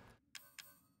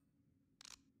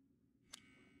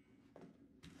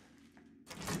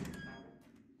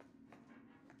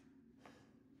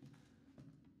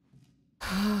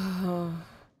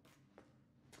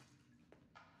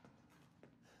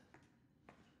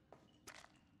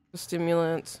 The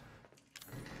stimulant.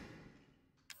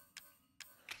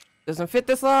 Doesn't fit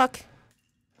this lock.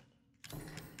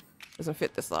 Doesn't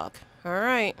fit this lock.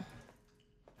 Alright.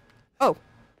 Oh.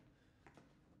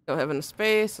 Don't have enough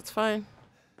space. That's fine.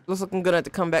 Looks like I'm gonna have to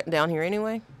come back down here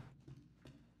anyway.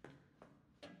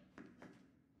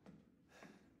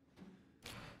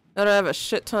 Now that I have a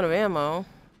shit ton of ammo.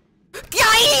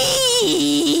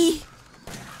 Yay!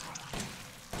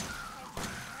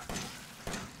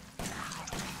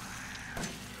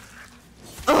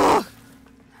 Ugh!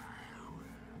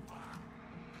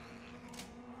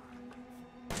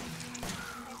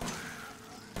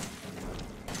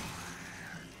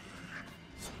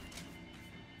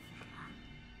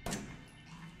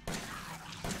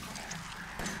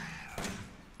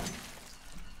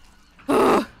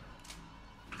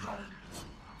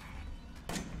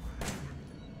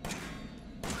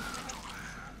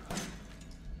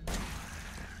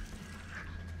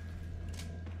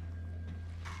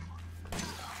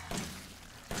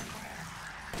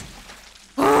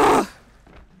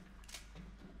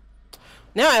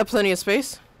 Now I have plenty of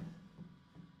space.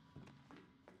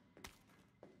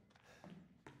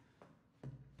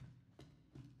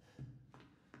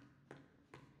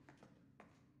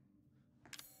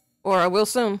 Or I will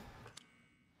soon.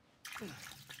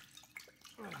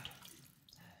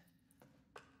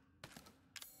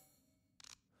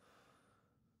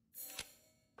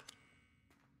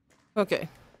 Okay.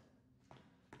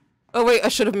 Oh wait, I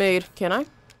should have made. Can I?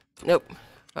 Nope.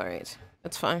 Alright.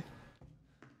 That's fine.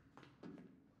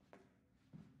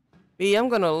 I'm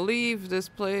gonna leave this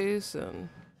place and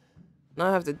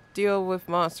not have to deal with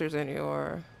monsters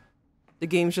anymore. The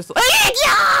game's just like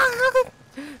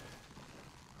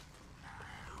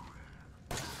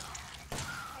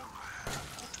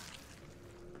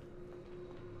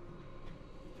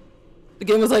the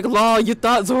game was like, lol, you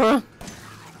thought, Zora?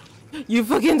 You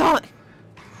fucking thought?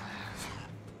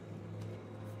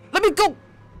 Let me go!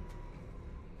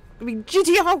 Let me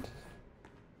GTO!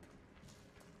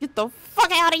 Get the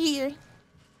fuck out of here.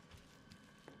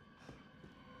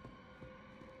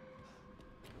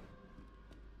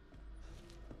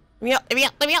 Let me out, let me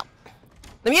out, let me out.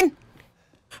 Let me in.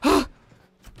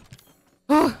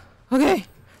 Oh, okay.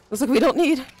 Looks like we don't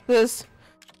need this.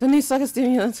 Don't need sucker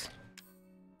stimulants.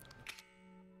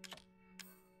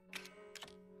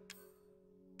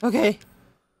 Okay.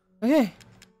 Okay.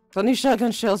 Don't need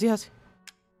shotgun shells yet.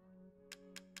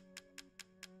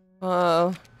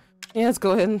 Yeah, let's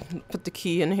go ahead and put the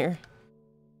key in here.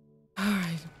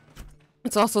 Alright.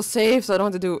 It's also safe, so I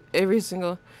don't have to do every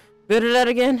single bit of that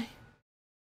again.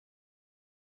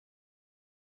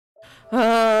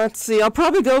 Let's see. I'll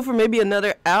probably go for maybe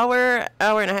another hour,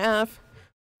 hour and a half.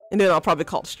 And then I'll probably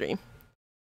call the stream.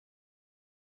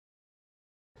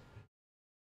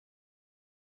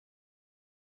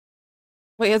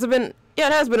 Wait, has it been? Yeah,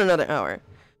 it has been another hour.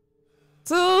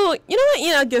 So, you know what?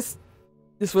 Yeah, I guess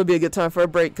this would be a good time for a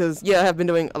break because, yeah, I have been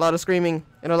doing a lot of screaming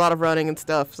and a lot of running and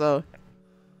stuff, so.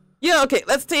 Yeah, okay,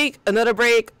 let's take another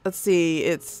break. Let's see,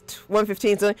 it's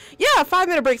 1:15, so yeah, a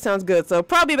 5-minute break sounds good. So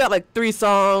probably about like 3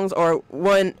 songs or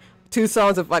 2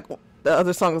 songs if like the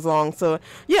other song is long. So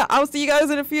yeah, I'll see you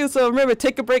guys in a few. So remember,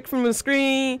 take a break from the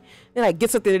screen, then like get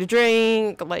something to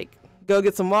drink, like go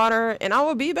get some water, and I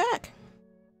will be back.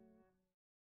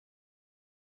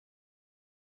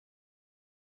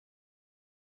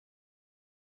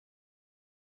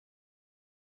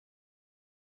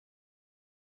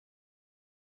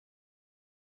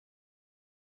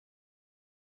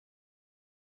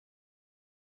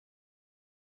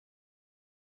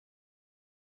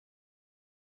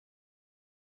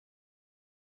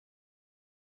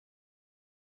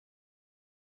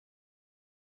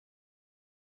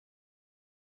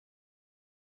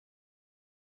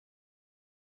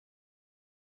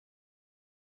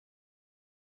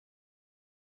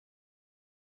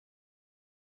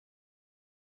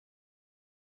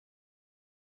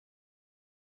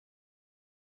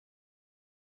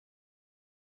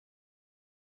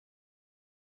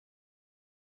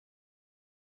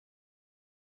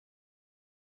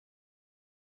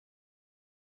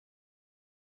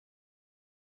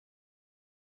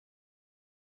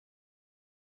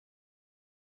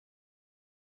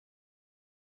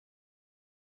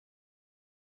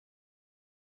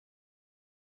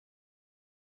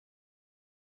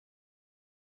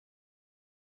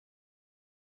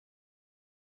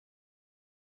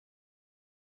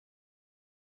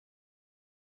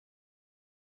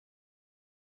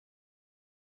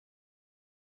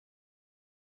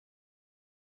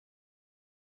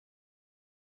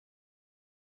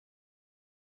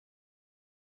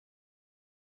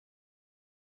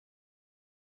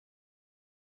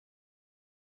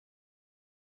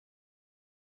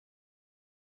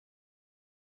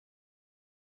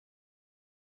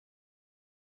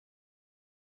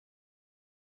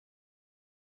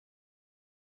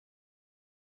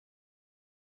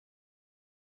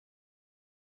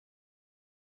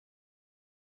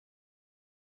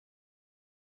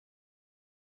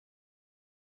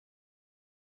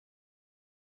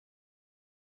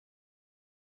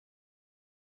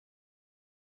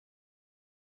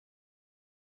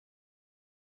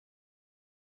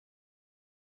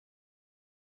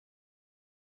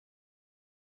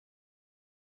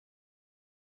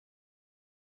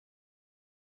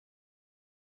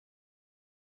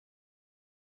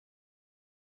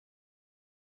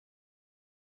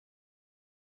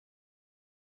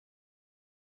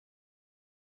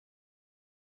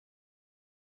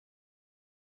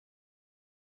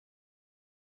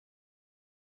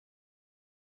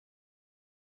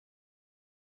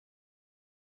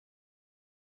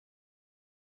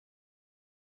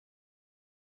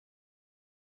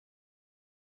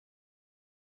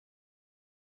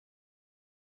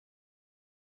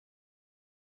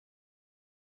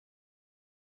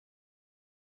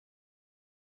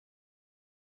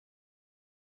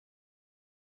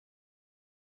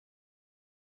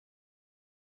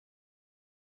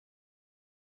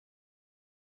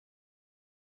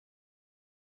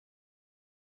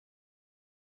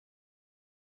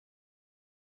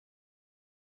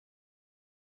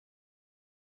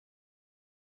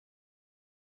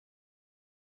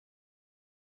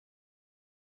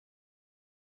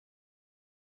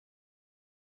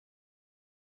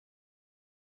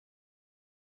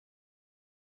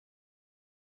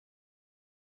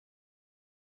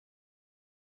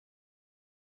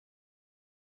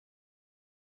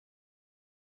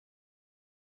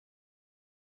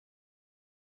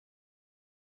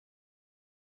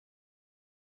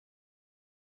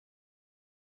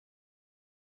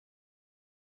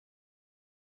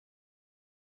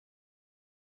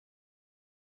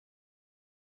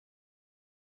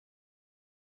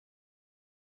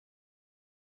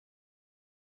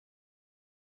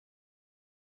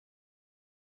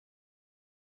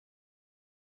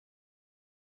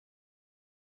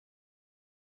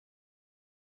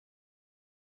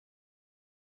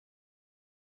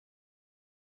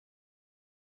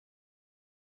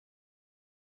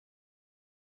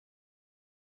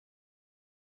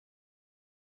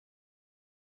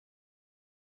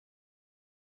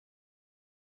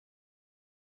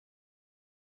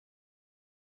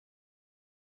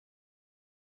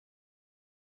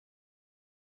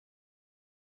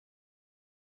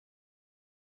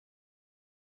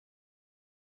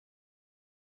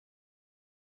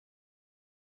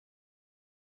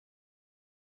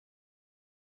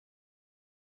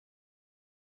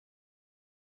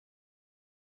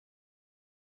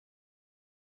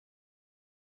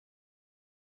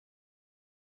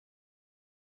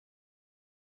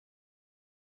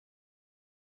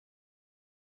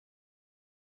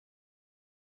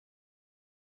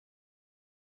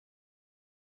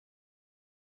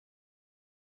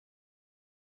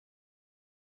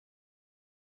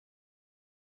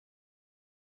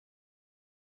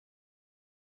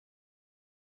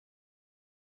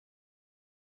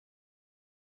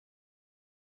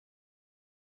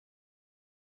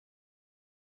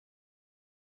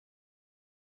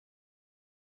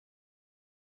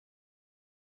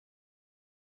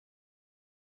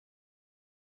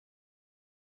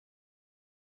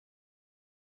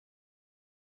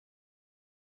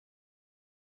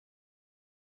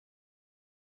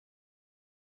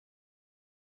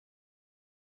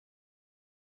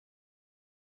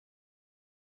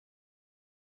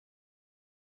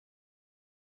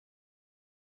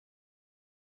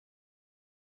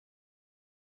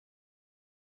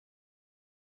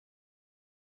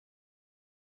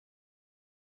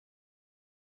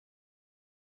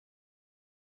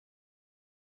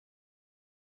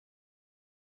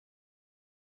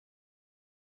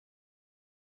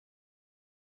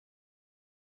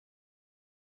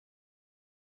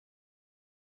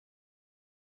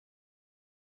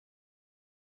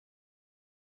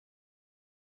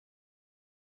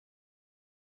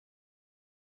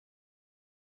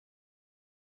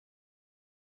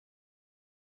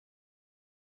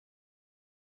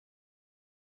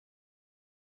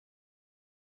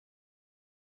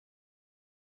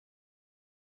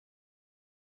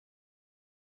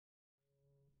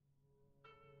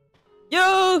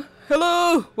 Yo!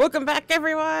 Hello! Welcome back,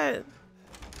 everyone!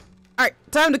 Alright,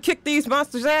 time to kick these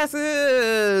monsters'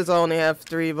 asses! I only have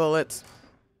 3 bullets.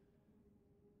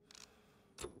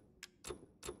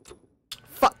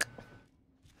 Fuck!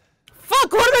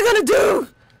 Fuck! What am I gonna do?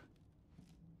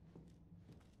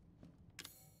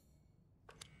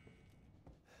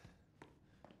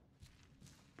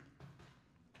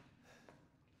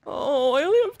 Oh, I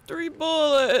only have 3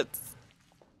 bullets.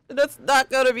 That's not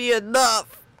gonna be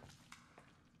enough.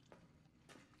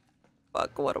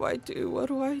 Fuck, what do I do? What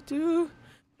do I do?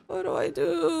 What do I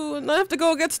do? And I have to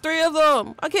go against 3 of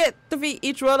them. I can't defeat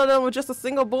each one of them with just a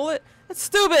single bullet. That's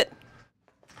stupid.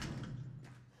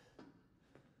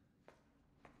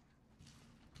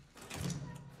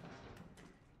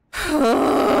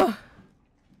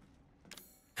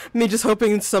 Me just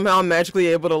hoping somehow I'm magically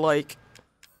able to, like,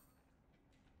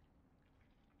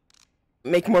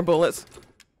 make more bullets.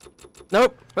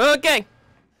 Nope. Okay.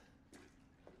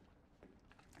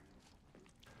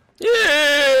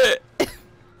 Yeah.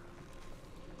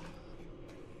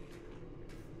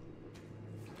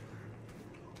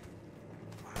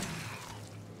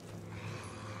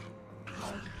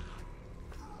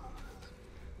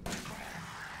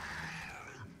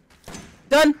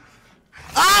 Done.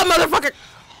 Ah, motherfucker.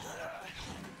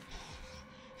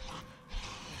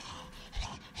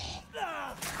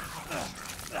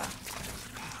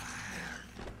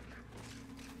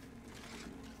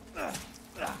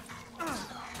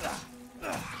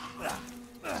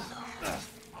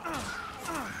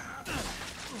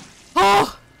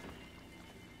 Oh!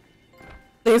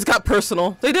 Things got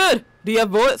personal. They did! Do you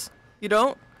have bullets? You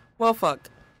don't? Well, fuck.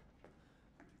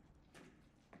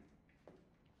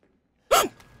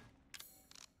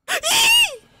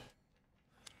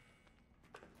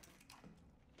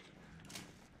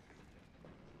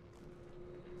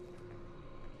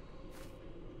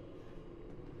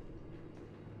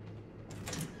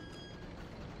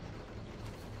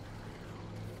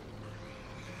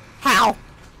 How?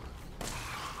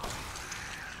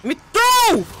 Let me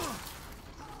throw!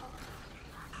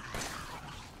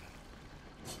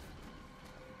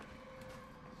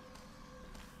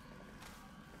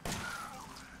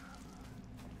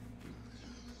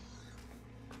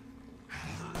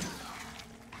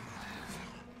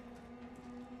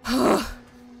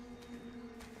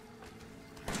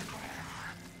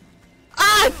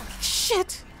 Ah,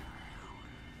 shit!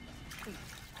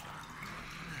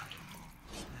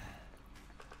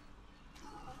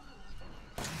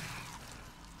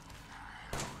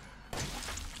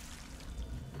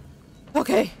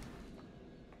 Okay.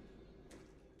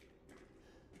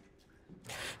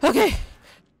 Okay.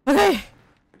 Okay.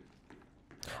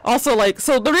 Also, like,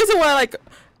 so the reason why, like,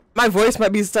 my voice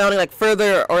might be sounding, like,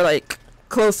 further or, like,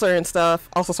 closer and stuff.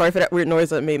 Also, sorry for that weird noise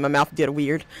that made my mouth get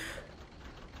weird.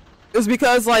 Is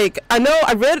because, like, I know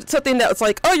I read something that was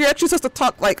like, oh, you're actually supposed to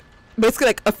talk, like, basically,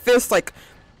 like, a fist, like,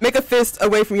 make a fist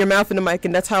away from your mouth in the mic,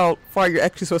 and that's how far you're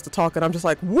actually supposed to talk. And I'm just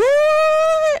like,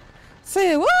 what?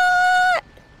 Say what?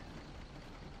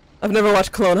 I've never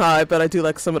watched Clone High, but I do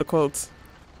like some of the quotes.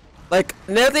 Like,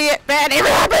 nothing bad ever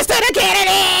happens to the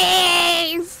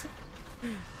Kennedys!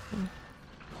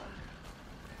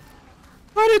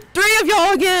 Why are there 3 of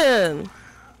y'all again?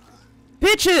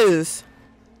 Bitches!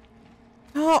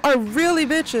 Y'all are really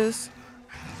bitches.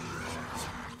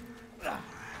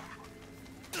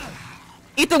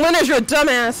 Ethan Winters, you're a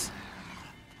dumbass!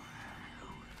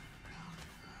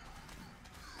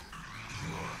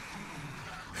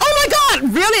 Oh my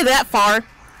god! Really that far?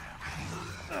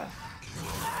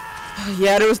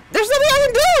 Yeah, there's nothing I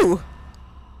can do!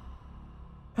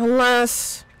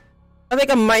 Unless... I think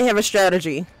I might have a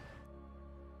strategy.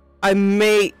 I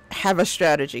may have a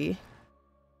strategy.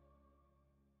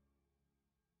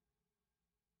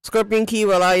 Scorpion key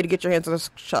will allow you to get your hands on a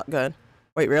shotgun.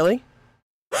 Wait, really?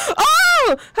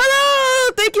 Oh!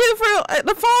 Hello! Thank you for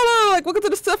the follow! Like, welcome to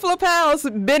the Cephalop House!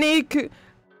 Benny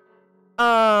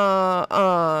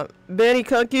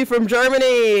Kunke from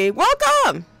Germany!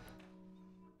 Welcome!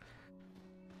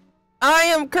 I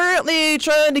am currently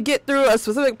trying to get through a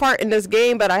specific part in this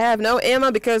game, but I have no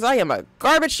ammo because I am a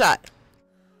garbage shot.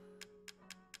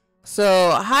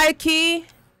 So, high key,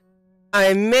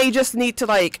 I may just need to,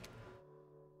 like,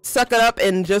 suck it up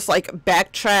and just, like,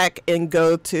 backtrack and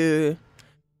go to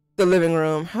the living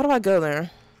room. How do I go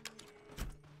there?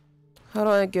 How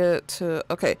do I get to...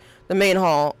 Okay, the main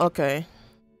hall. Okay.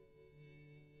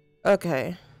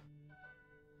 Okay.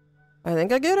 I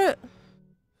think I get it.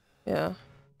 Yeah.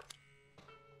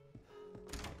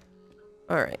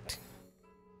 Alright.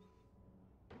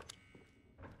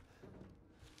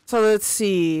 So let's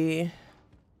see.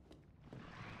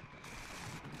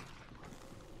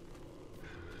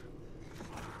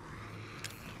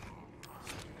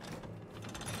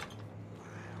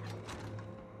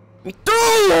 Let me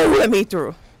through! Let me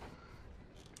through.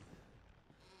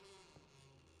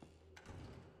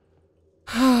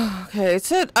 Okay, it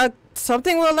said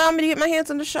something will allow me to get my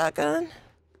hands on the shotgun.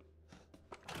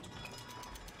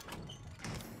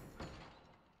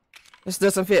 This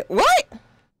doesn't fit. What?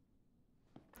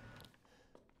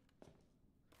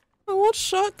 I want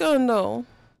shotgun though.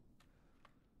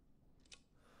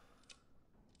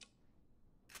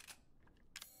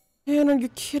 Man, are you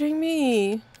kidding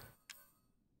me?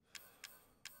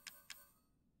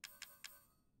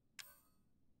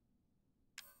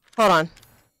 Hold on.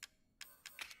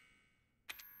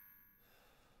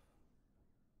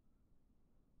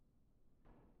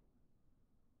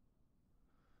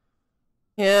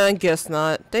 Yeah, I guess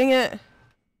not. Dang it. I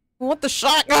want the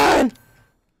shotgun!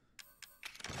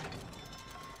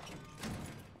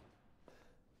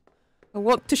 I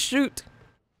want to shoot.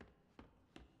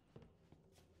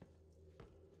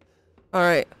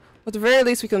 Alright. At the very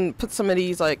least, we can put some of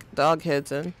these, like, dog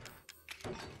heads in.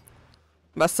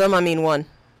 By some, I mean one.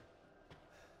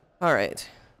 Alright.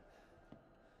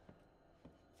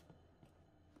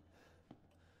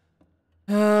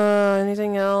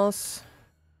 Anything else?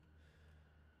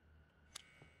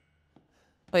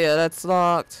 Oh yeah, that's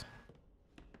locked.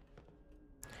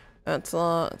 That's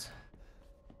locked.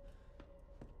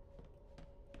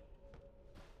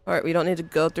 Alright, we don't need to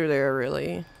go through there,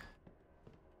 really.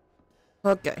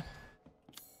 Okay.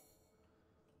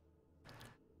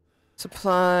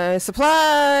 Supplies.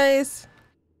 Supplies!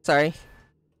 Sorry.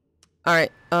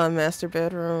 Alright, master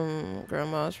bedroom.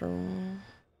 Grandma's room.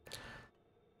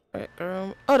 Alright,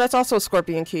 room. Oh, that's also a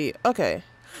scorpion key. Okay.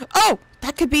 Oh!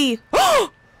 That could be...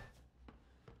 Oh!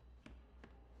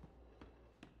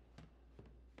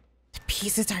 The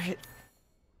pieces are...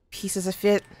 Pieces of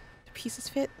fit. The pieces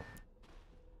fit.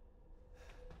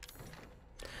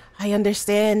 I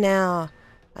understand now.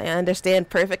 I understand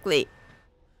perfectly.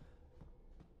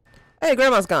 Hey,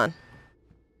 Grandma's gone.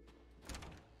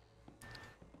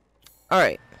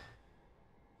 Alright.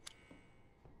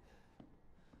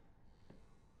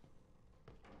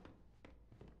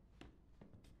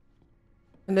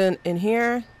 And then in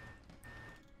here.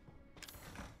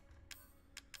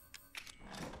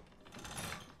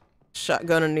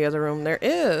 Shotgun in the other room. There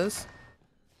is.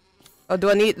 Oh, do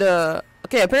I need the...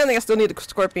 Okay, apparently I still need the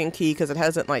scorpion key because it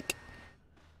hasn't, like...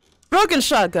 Broken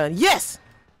shotgun! Yes!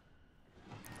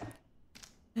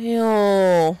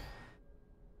 Ew.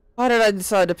 Why did I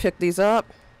decide to pick these up?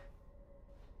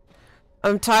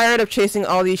 I'm tired of chasing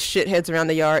all these shitheads around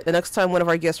the yard. The next time one of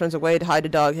our guests runs away, to hide the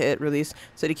dog head release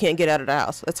so he can't get out of the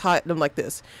house. Let's hide them like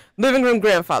this. Living room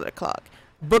grandfather clock.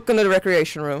 Book into the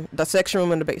recreation room. The section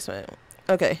room in the basement.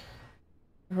 Okay.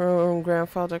 Room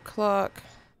grandfather clock.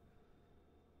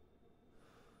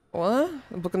 What?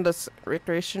 Book into the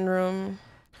recreation room.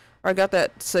 I got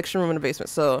that section room in the basement,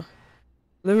 so...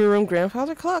 Living room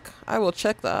grandfather clock? I will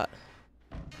check that.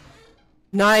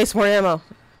 Nice, more ammo.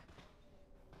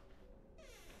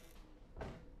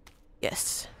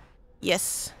 Yes.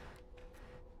 Yes.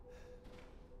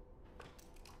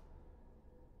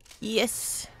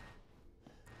 Yes.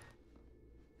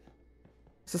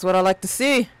 This is what I like to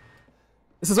see.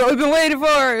 This is what we've been waiting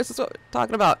for. This is what we're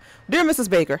talking about. Dear Mrs.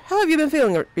 Baker, how have you been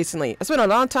feeling recently? It's been a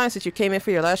long time since you came in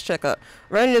for your last checkup.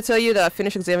 I'm ready to tell you that I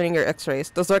finished examining your x-rays.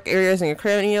 Those dark areas in your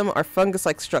cranium are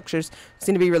fungus-like structures that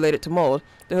seem to be related to mold.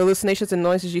 The hallucinations and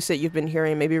noises you said you've been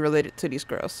hearing may be related to these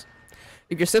growths.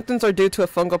 If your symptoms are due to a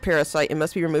fungal parasite, it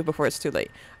must be removed before it's too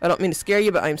late. I don't mean to scare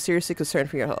you, but I am seriously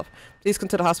concerned for your health. Please come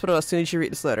to the hospital as soon as you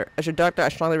read this letter. As your doctor, I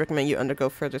strongly recommend you undergo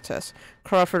further tests.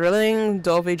 Crawford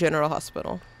Dove General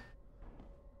Hospital.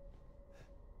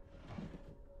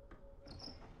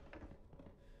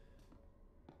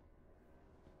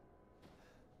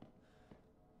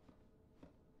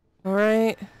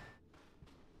 Alright. I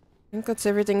think that's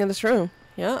everything in this room.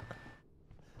 Yeah.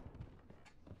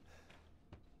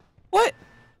 What?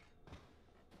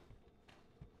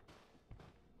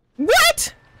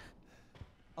 What?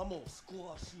 I'm gonna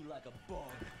squash you like a bug.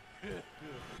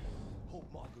 Hope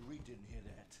Marguerite didn't hear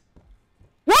that.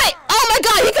 What? Oh my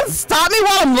god, he can stop me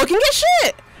while I'm looking at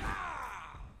shit?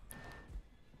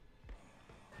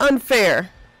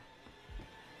 Unfair.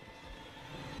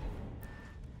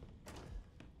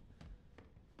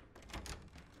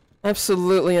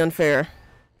 Absolutely unfair.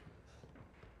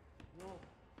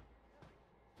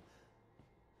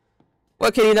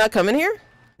 What, can you not come in here?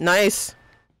 Nice.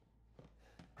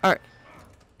 Alright.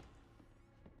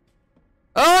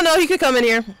 Oh no, he could come in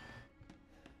here.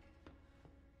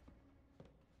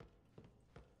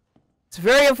 It's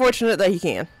very unfortunate that he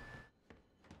can.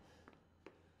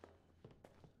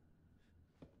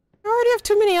 I already have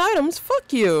too many items.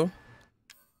 Fuck you.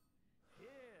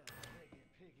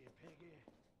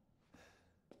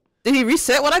 actually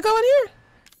reset when I go in here?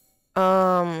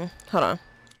 Hold on.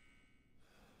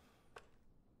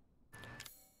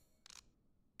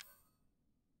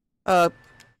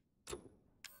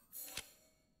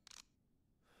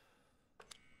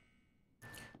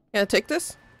 Can I take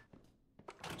this?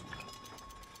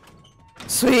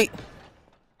 Sweet.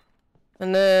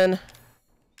 And then,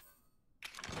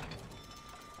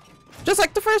 just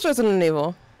like the first Resident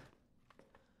Evil.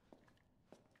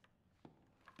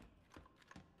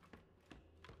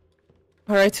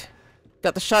 All right,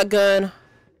 got the shotgun.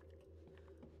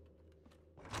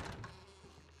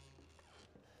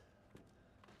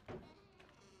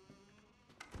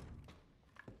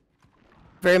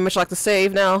 Very much like the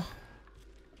save now.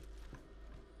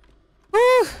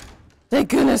 Woo! Thank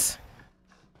goodness.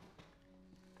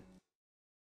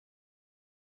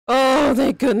 Oh,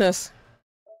 thank goodness.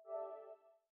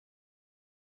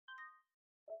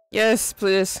 Yes,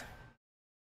 please.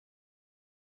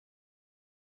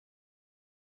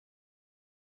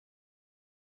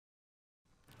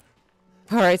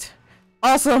 All right.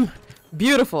 Awesome.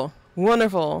 Beautiful.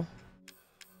 Wonderful.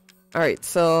 All right.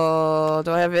 So,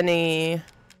 do I have any?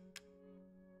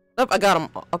 Nope, I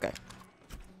got them. Okay.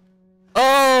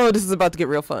 Oh, this is about to get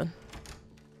real fun.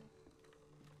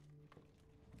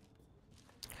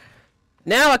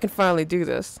 Now I can finally do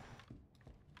this.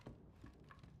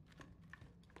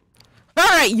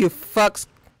 Alright, you fucks.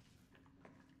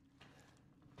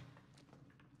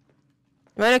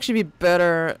 It might actually be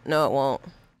better. No, it won't.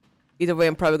 Either way,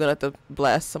 I'm probably gonna have to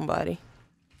blast somebody.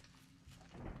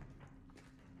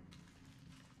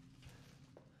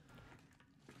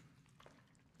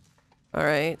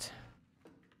 Alright.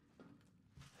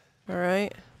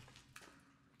 Alright.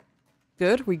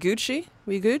 Good. We Gucci?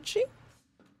 We Gucci?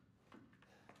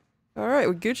 Alright,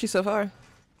 we're Gucci so far.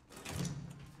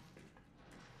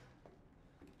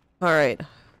 Alright.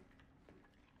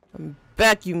 I'm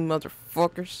back, you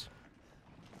motherfuckers.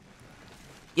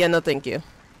 Yeah, no thank you.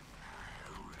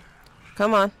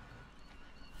 Come on.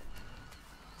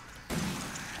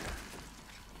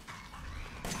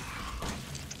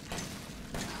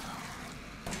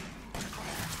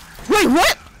 Wait,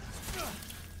 what?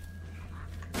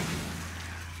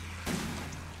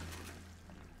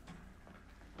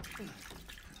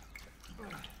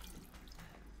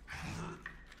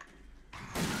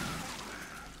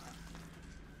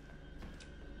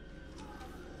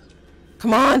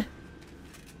 Come on.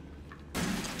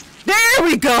 There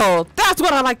we go. That's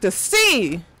what I like to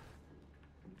see.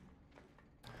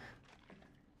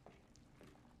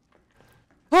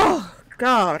 Oh,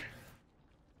 God.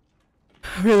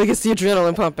 Really gets the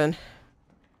adrenaline pumping.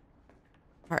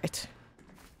 All right.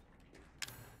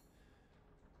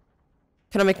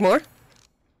 Can I make more?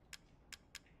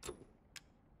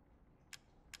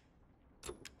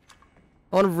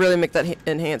 I want to really make that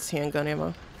enhanced handgun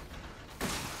ammo.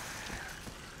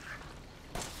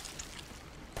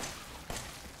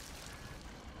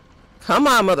 Come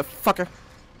on, motherfucker.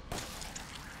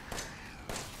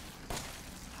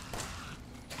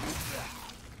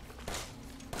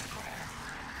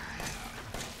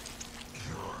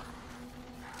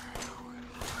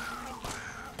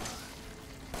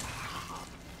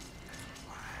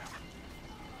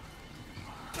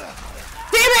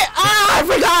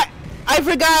 I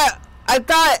forgot. I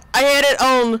thought I had it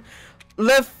on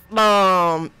left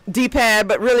D-pad,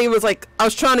 but really it was like I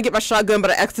was trying to get my shotgun,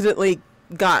 but I accidentally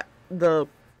got the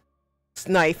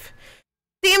knife.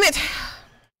 Damn it!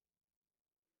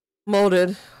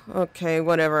 Molded. Okay,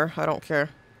 whatever. I don't care.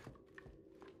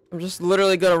 I'm just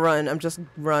literally gonna run. I'm just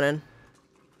running.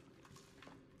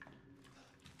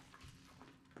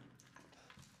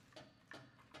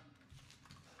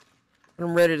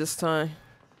 I'm ready this time.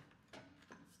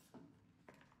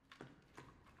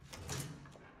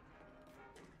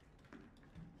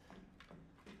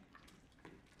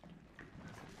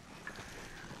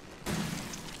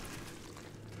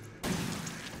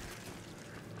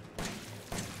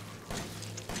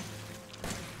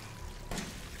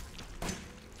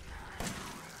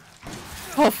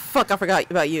 Oh fuck, I forgot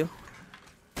about you.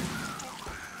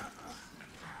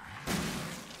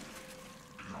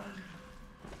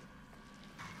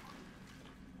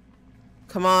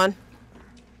 Come on.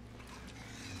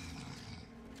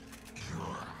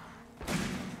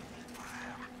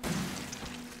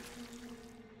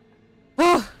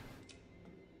 Oh.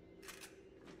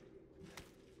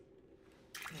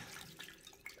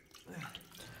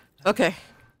 Okay.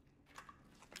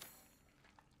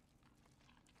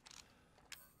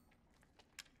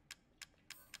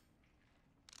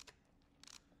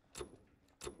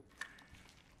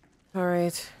 All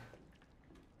right.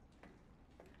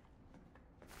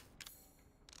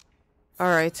 All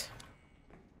right.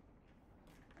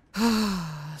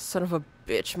 Son of a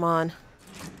bitch, man.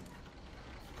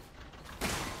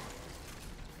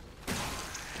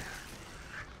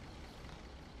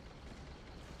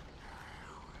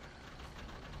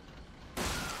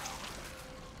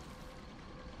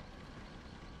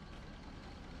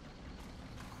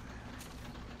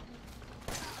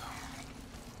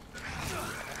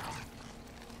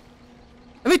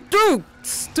 Let me through!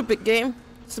 Stupid game.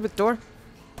 Stupid door.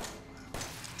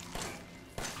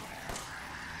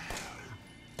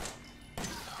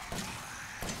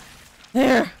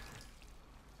 There.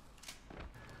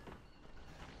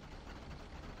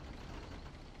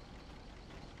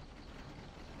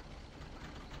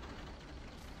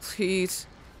 Please.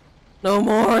 No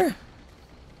more.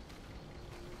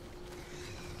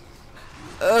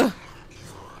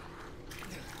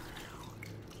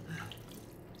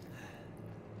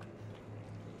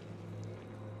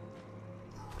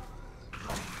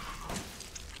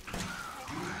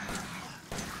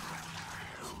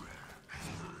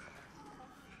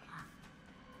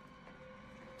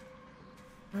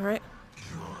 All right.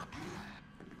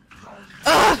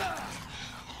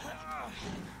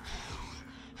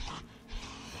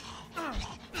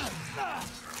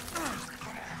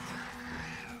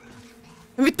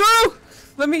 Let me through!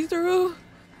 Let me through!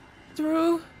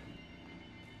 Through!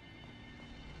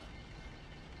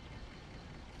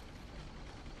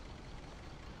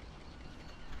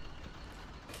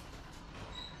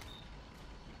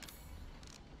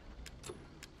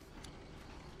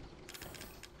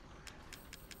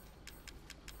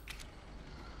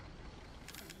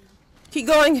 Keep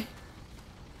going!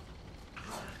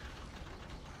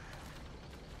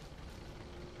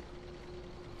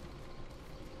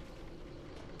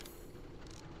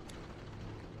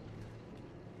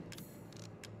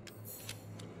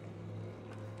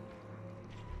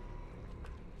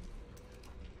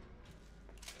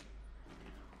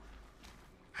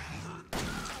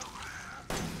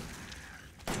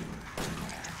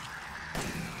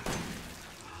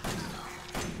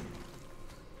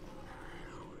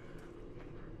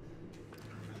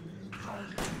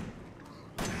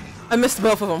 I missed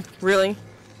both of them. Really?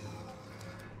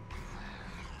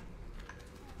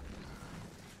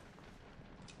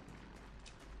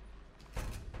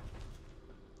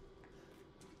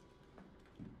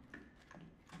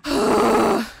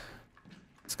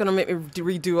 It's gonna make me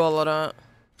redo all of that.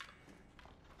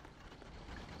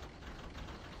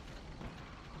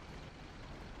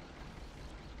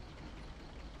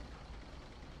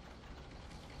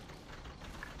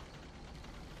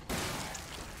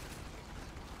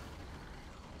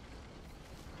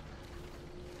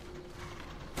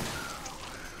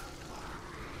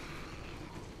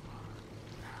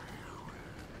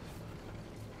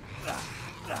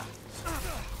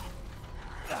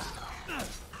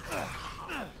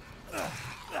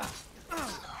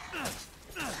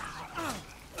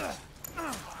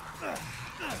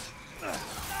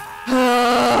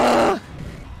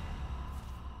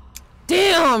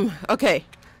 Damn! Okay.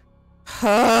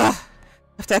 I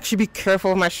have to actually be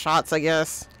careful with my shots, I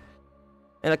guess.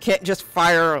 And I can't just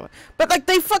fire. But like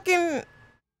they fucking...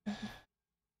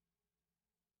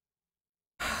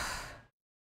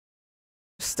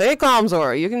 Stay calm,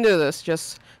 Zora. You can do this.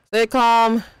 Just stay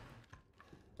calm.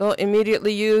 Don't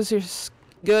immediately use your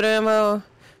good ammo.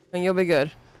 And you'll be good.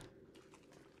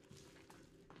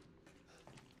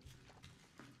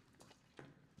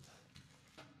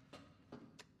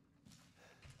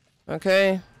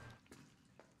 Okay.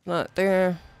 Not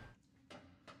there.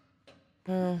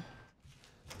 No.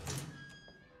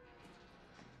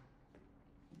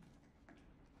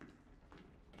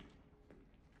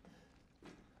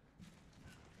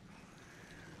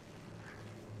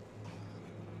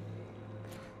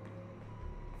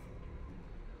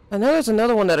 I know there's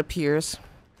another one that appears.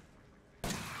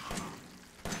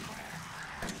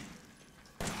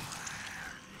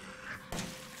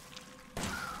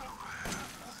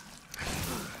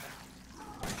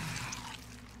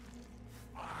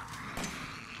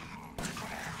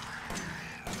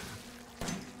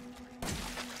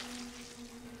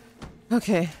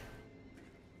 Okay.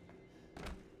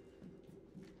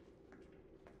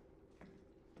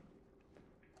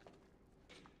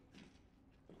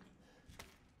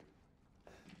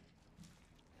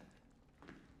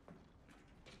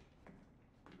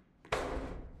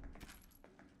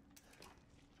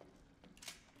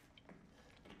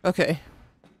 Okay.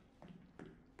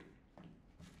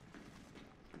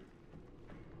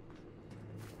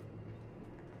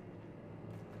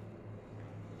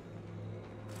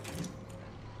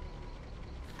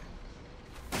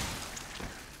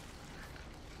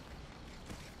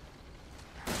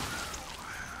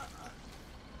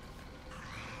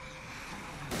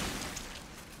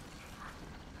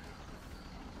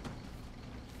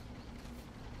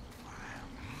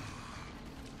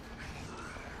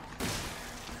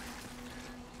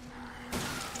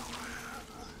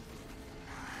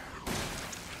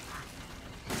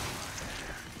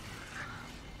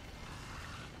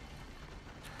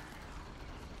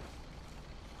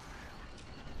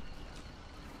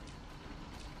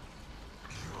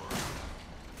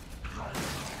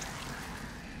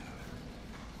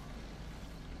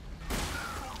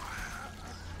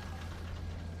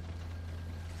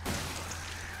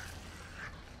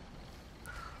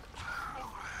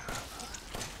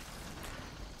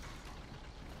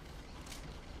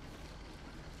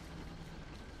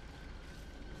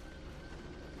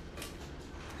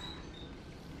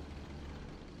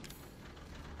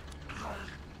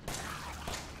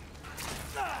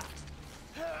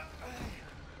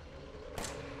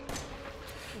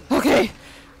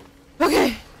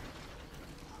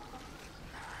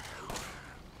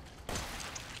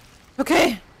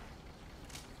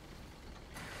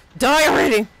 Die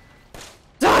already!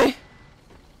 Die!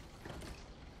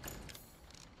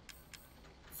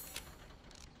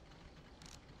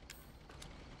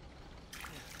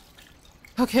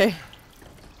 Okay.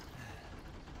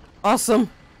 Awesome.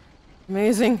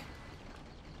 Amazing.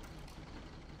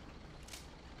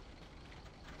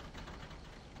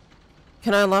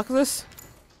 Can I unlock this?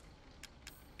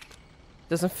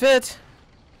 Doesn't fit.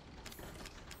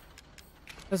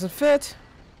 Doesn't fit.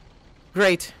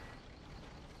 Great.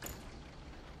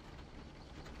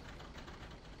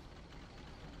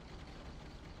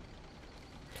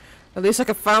 At least I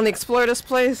can finally explore this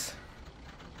place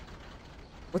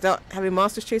without having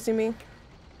monsters chasing me.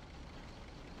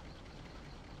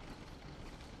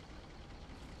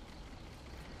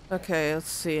 Okay, let's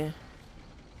see.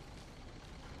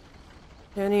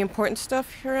 Any important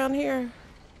stuff around here?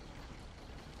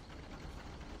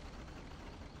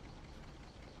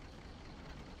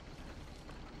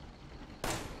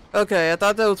 Okay, I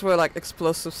thought those were like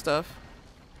explosive stuff.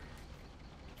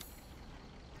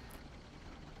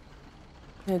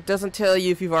 It doesn't tell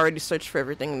you if you've already searched for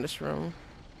everything in this room.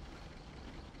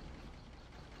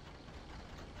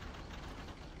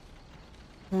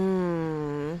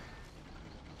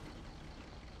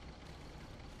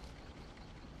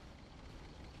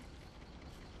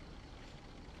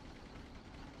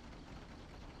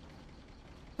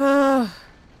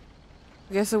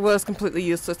 I guess it was completely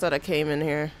useless that I came in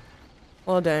here.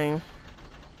 Well, dang.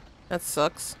 That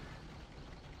sucks.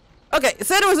 Okay, it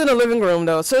said it was in the living room,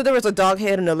 though. So there was a dog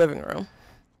head in the living room.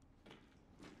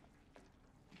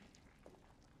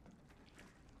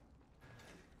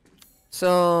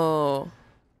 So...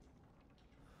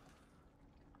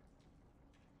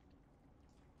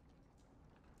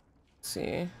 let's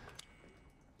see.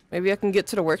 Maybe I can get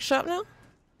to the workshop now?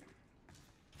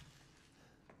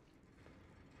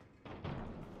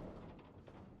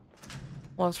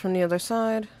 Walks from the other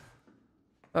side.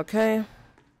 Okay.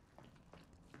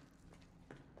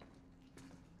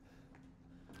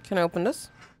 Can I open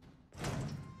this?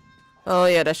 Oh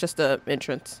yeah, that's just the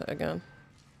entrance again.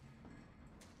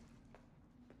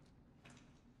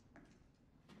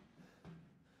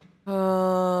 Did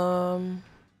I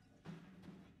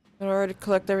already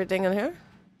collect everything in here?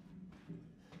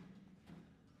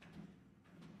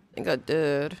 I think I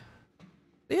did.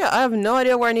 Yeah, I have no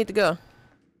idea where I need to go.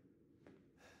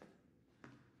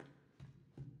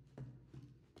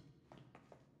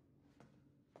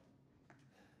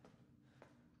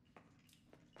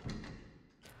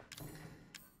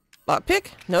 Lockpick?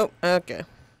 Nope. Okay.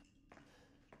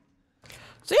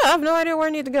 So yeah, I have no idea where I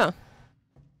need to go.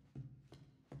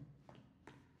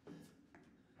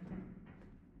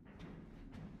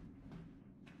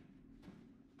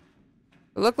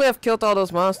 But luckily I've killed all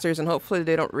those monsters and hopefully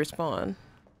they don't respawn.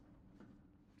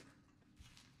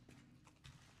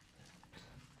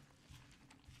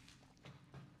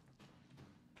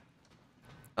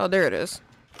 Oh, there it is.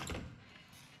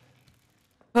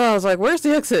 Oh, I was like, where's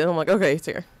the exit? And I'm like, okay, it's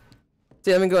here.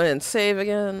 See, let me go ahead and save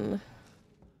again.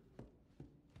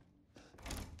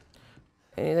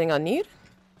 Anything I need?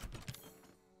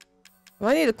 I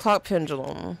might need a clock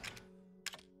pendulum.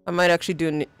 I might actually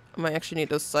need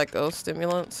those psycho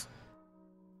stimulants.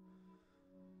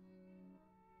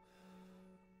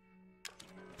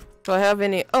 Do I have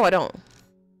any? Oh, I don't.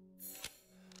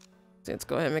 Let's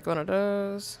go ahead and make one of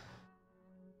those.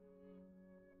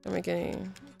 Don't make any.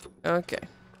 Okay.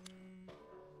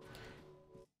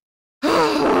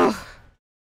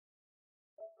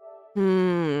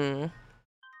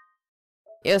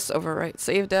 Yes, overwrite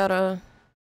save data.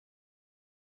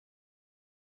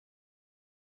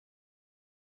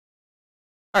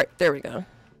 Alright, there we go.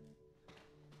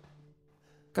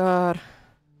 God.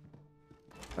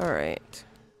 Alright.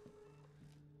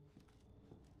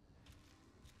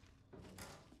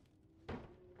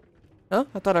 Huh?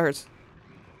 I thought I heard.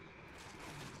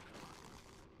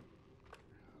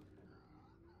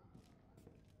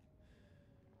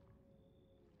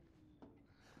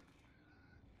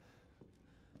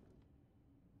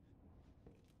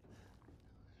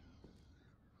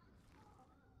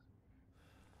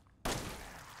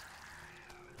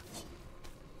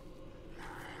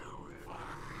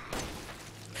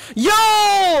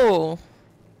 Yo!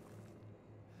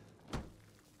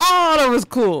 Oh, that was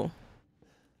cool.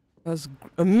 That was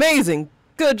amazing.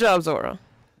 Good job, Zora.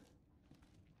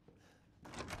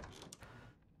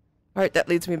 Alright, that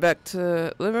leads me back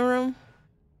to living room.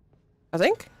 I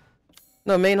think?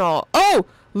 No, main hall. Oh!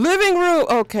 Living room!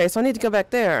 Okay, so I need to go back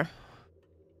there.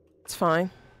 It's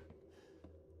fine.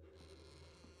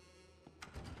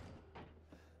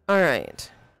 Alright.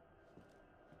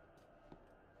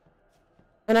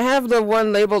 And I have the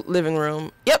one labeled living room.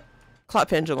 Yep, Clock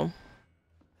pendulum.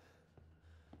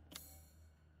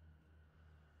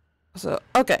 So,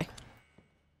 okay.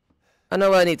 I know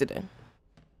what I need to do.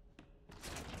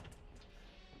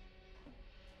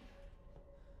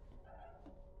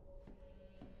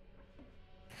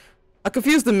 I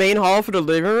confused the main hall for the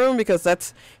living room because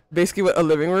that's basically what a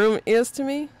living room is to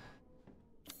me.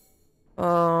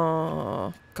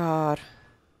 Oh, God.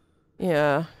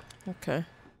 Yeah, okay.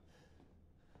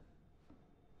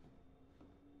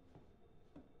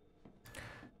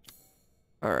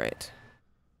 Alright.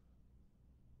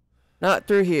 Not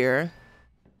through here.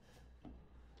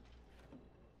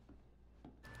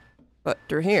 But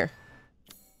through here.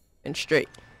 And straight.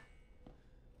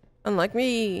 Unlike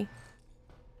me.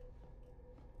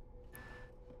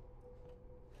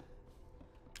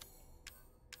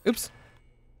 Oops.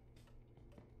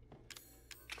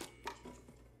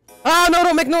 Oh no,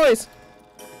 don't make noise!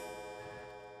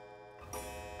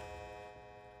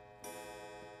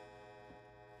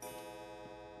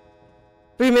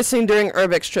 Three missing during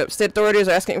Urbex trip. State authorities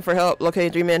are asking for help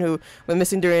locating 3 men who went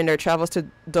missing during their travels to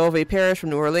Dove Parish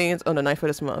from New Orleans on the 9th of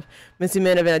this month. Missing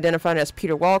men have been identified as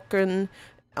Peter Walken,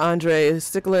 Andre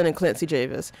Sticklin, and Clancy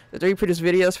Javis. The 3 produced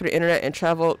videos for the internet and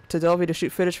traveled to Dove to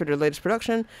shoot footage for their latest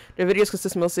production. Their videos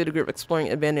consist mostly of the group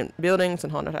exploring abandoned buildings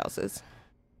and haunted houses.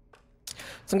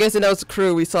 So I'm guessing that was the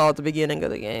crew we saw at the beginning of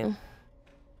the game.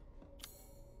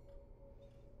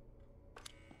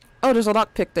 Oh, there's a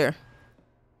lockpick there.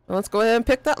 Well, let's go ahead and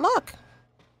pick that lock.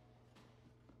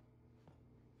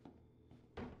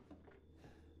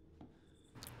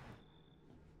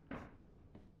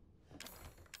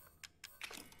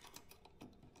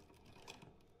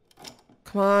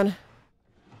 Come on.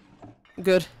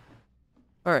 Good.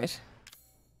 Alright.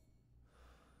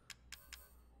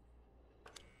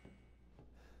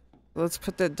 Let's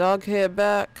put the dog head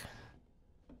back.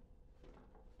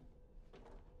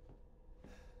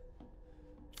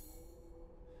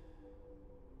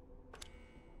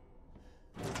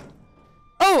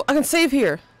 Oh, I can save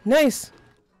here. Nice.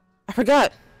 I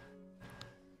forgot.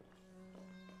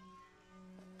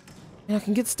 And I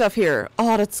can get stuff here.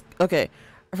 Oh, that's okay.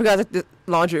 I forgot that the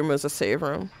laundry room was a save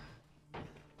room.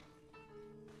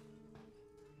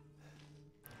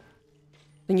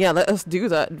 And yeah, let us do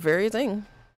that very thing.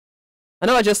 I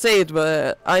know I just saved,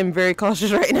 but I'm very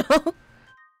cautious right now.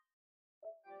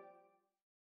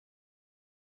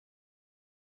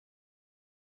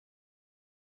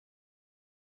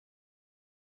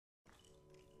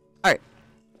 Alright,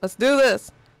 let's do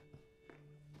this.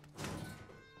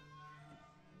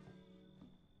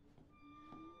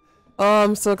 Oh,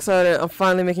 I'm so excited. I'm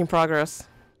finally making progress.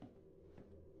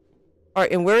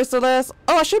 Alright, and where's the last?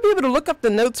 Oh, I should be able to look up the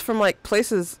notes from like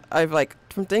places I've like,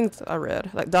 from things I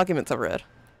read, like documents I've read.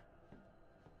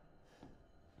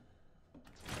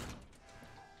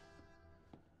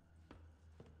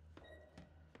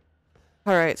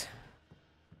 Alright.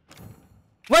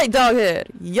 White dog head!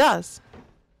 Yes!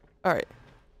 Alright.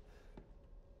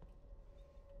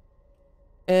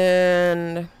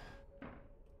 And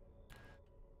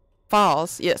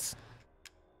files, yes.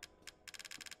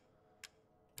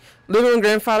 Living room,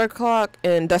 grandfather clock,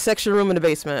 and dissection room in the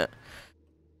basement.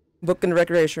 Book in the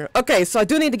recreation room. Okay, so I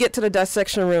do need to get to the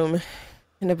dissection room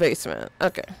in the basement.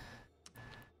 Okay.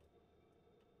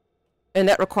 And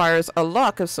that requires a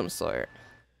lock of some sort.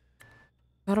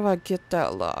 How do I get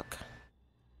that lock?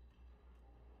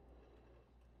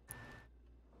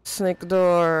 Snake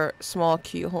door, small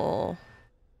keyhole.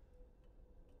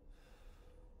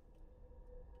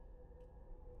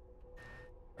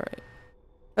 Alright.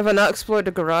 Have I not explored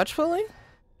the garage fully?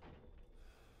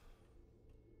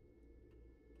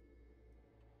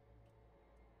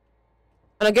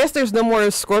 And I guess there's no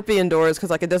more scorpion doors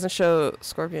because like it doesn't show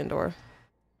scorpion door.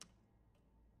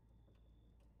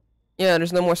 Yeah,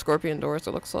 there's no more scorpion doors,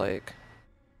 it looks like.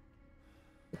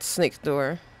 It's snake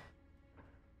door.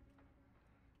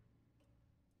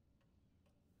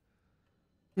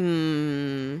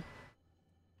 Yeah,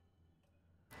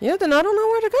 then I don't know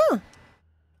where to go.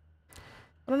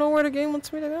 I don't know where the game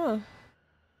wants me to go.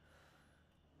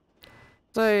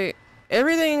 So,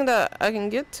 everything that I can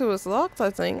get to is locked,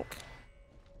 I think.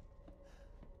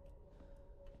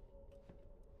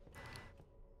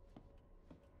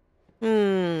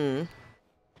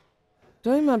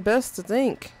 Doing my best to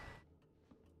think.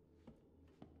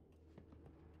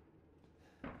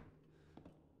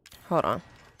 Hold on.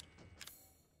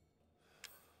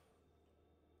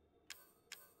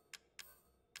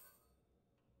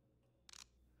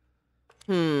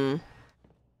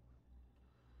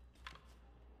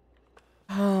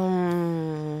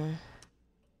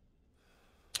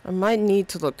 I might need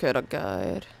to look at a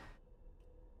guide.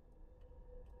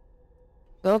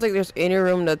 I don't think there's any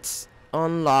room that's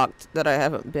unlocked that I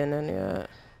haven't been in yet.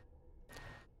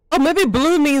 Oh, maybe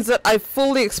blue means that I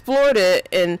fully explored it,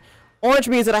 and orange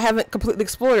means that I haven't completely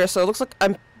explored it, so it looks like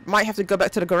I might have to go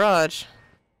back to the garage.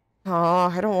 Oh,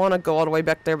 I don't want to go all the way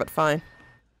back there, but fine.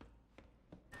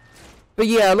 But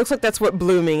yeah, it looks like that's what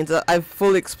blue means, that I've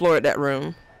fully explored that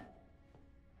room.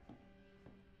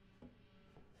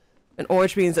 And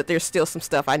orange means that there's still some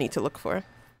stuff I need to look for.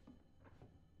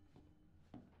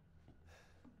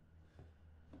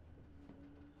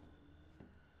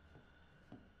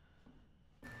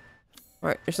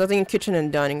 Alright, there's nothing in kitchen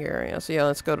and dining area, so yeah,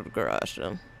 let's go to the garage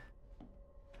then.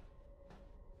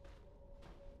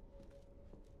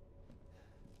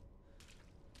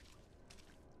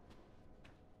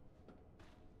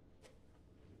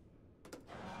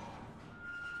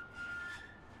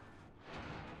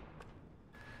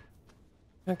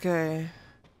 Okay.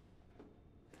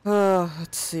 Oh,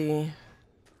 let's see.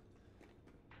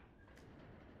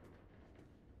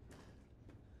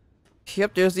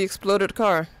 Yep, there's the exploded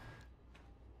car.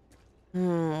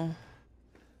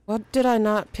 What did I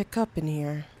not pick up in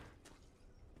here?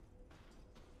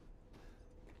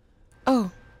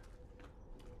 Oh.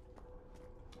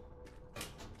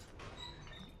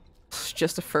 It's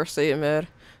just a first aid med.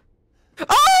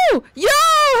 Oh! Yo!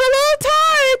 Hello,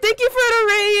 Ty! Thank you for the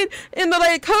raid in the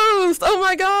like host. Oh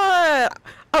my god!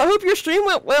 I hope your stream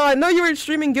went well. I know you were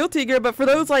streaming Guilty Gear, but for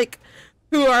those like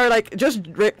who are like just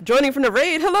joining from the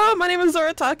raid, hello, my name is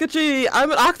Zora Takachi.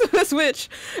 I'm an Octopus witch,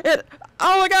 and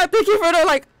oh my god, thank you for the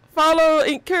like follow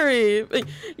and curry.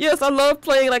 Yes, I love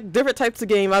playing like different types of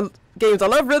games. I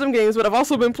love rhythm games, but I've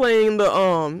also been playing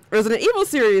the Resident Evil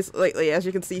series lately, as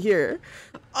you can see here.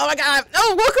 Oh my god!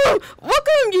 Oh,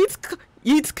 welcome,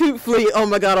 Yeats Coop Fleet. Oh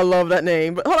my god, I love that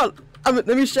name. But hold on, let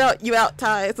me shout you out,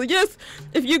 Ty. So yes,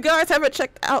 if you guys haven't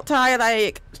checked out Ty,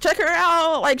 like check her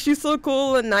out. Like she's so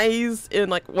cool and nice and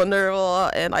like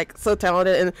wonderful and like so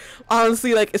talented. And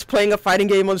honestly, like is playing a fighting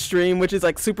game on stream, which is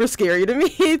like super scary to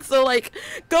me. So like,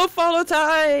 go follow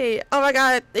Ty. Oh my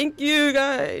god, thank you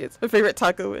guys. My favorite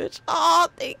taco witch. Oh,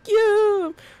 thank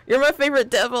you. You're my favorite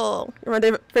devil. You're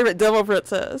my favorite devil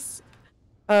princess.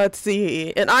 Let's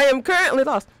see. And I am currently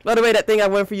lost. By the way, that thing I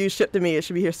won for you shipped to me. It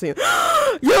should be here soon.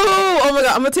 Yo! Oh my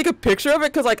god, I'm gonna take a picture of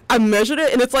it because like I measured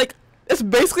it and it's like it's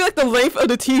basically like the length of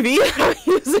the TV I'm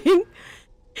using.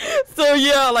 So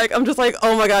yeah, like I'm just like,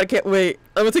 oh my god, I can't wait.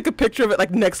 I'm gonna take a picture of it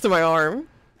like next to my arm.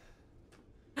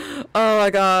 Oh my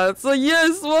god. So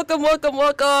yes, welcome.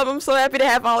 I'm so happy to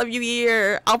have all of you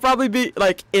here. I'll probably be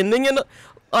like ending in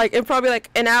probably like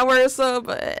an hour or so,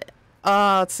 but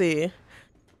let's see.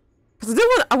 Cause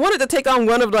I wanted to take on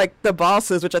one of like the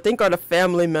bosses, which I think are the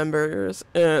family members,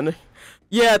 and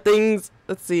yeah,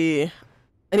 let's see.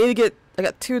 I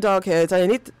got 2 dog heads.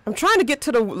 I'm trying to get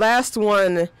to the last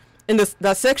one in this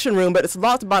dissection room, but it's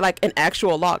locked by like an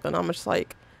actual lock, and I'm just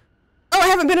like, oh, I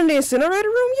haven't been in the incinerator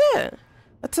room yet.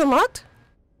 That's unlocked.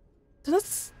 So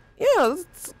let's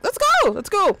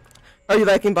go. Are you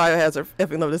liking Biohazard?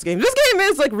 Effing love this game. This game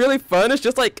is like really fun. It's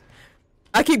just like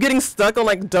I keep getting stuck on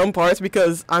like dumb parts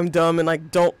because I'm dumb and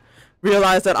like don't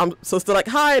realize that I'm supposed to like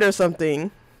hide or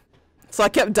something. So I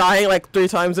kept dying like 3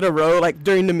 times in a row like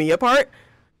during the Mia part.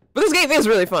 But this game is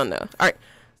really fun though. Alright.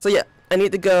 So yeah, I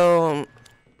need to go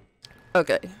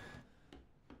okay.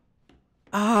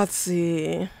 Let's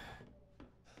see.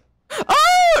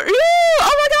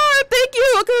 Oh my god, thank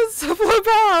you,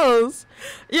 because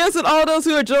yes, and all those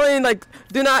who are joining, like,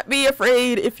 do not be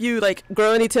afraid if you like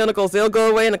grow any tentacles. They'll go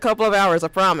away in a couple of hours, I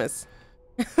promise.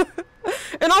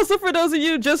 And also for those of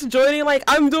you just joining, like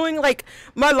I'm doing like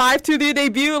my live 2D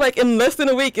debut like in less than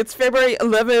a week. It's February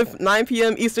 11th, 9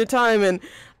 p.m. Eastern time, and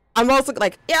I'm also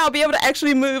like, yeah, I'll be able to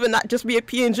actually move and not just be a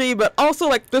PNG, but also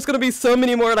like there's gonna be so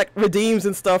many more like redeems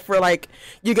and stuff for like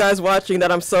you guys watching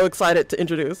that I'm so excited to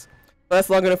introduce. That's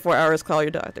longer than 4 hours. Call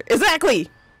your doctor. Exactly.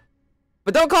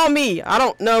 But don't call me. I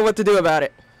don't know what to do about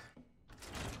it.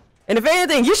 And if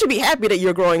anything, you should be happy that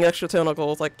you're growing extra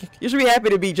tentacles. Like, you should be happy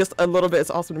to be just a little bit. It's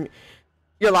awesome to me.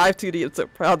 You're live 2D. I'm so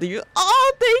proud of you.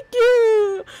 Oh, thank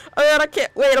you. Oh, man, I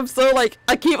can't wait. I'm so, like,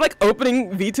 I keep, like,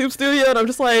 opening VTube Studio, and I'm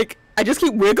just, like, I just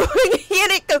keep wiggling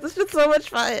in it because it's just so much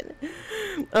fun.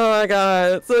 Oh, my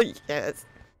God. So, yes.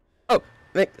 Oh,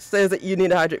 Mick says that you need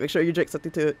to hydrate. Make sure you drink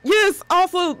something, too. Yes,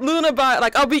 also, Luna,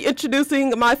 I'll be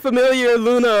introducing my familiar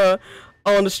Luna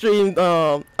on the stream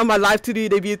on my live 2D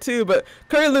debut too, but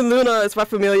currently Luna is my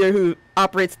familiar who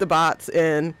operates the bots,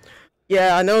 and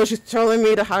yeah, I know she's telling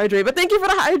me to hydrate, but thank you for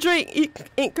the hydrate,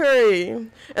 Ink Curry.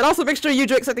 And also make sure you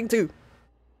drink something too,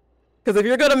 because if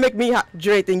you're gonna make me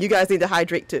hydrate, then you guys need to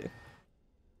hydrate too.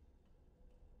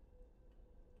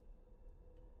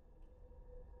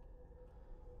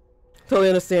 Totally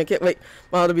understand. Can't wait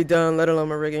for to be done, let alone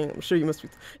my rigging. I'm sure you must be.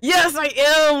 Yes, I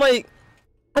am. Like,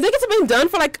 I think it's been done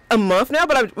for like a month now,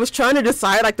 but I was trying to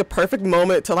decide like the perfect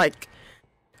moment to like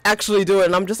actually do it,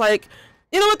 and I'm just like,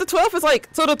 you know what? The 12th is like,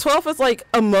 so the 12th is like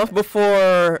a month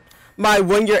before my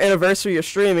 1-year anniversary of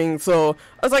streaming. So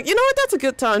I was like, you know what? That's a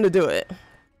good time to do it.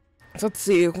 So let's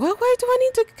see. What way do I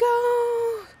need to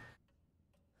go?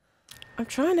 I'm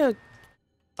trying to.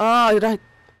 Oh, did I?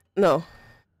 No.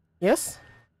 Yes?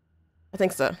 I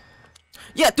think so.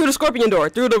 Yeah, through the scorpion door.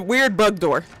 Through the weird bug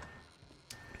door.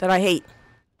 That I hate.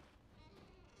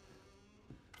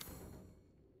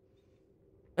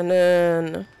 And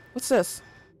then... What's this?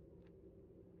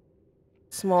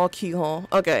 Small keyhole.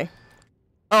 Okay.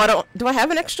 Oh, I don't... Do I have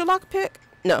an extra lockpick?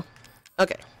 No.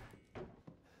 Okay.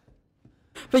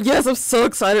 But yes, I'm so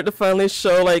excited to finally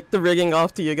show, like, the rigging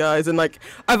off to you guys. And, like,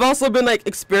 I've also been, like,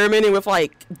 experimenting with,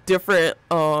 like, different,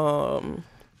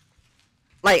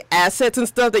 like, assets and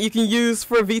stuff that you can use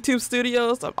for VTube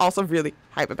Studios. I'm also really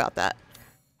hype about that.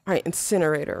 Alright,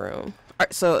 incinerator room.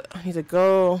 Alright, so I need to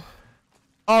go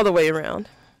all the way around.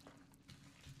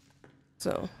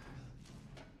 So.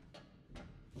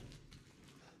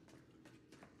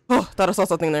 Oh, thought I saw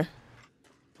something there.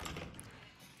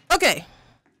 Okay.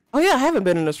 Oh yeah, I haven't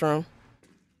been in this room.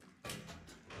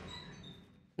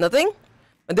 Nothing?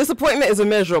 My disappointment is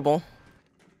immeasurable.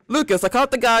 Lucas, I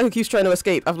caught the guy who keeps trying to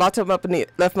escape. I've locked him up in the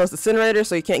leftmost incinerator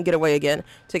so he can't get away again.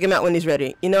 Take him out when he's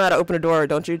ready. You know how to open a door,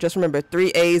 don't you? Just remember,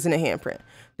 3 A's and a handprint.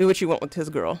 Do what you want with his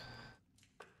girl.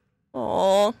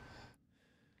 Aww.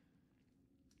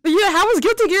 But yeah, how was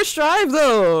Guilty Gear Strive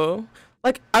though?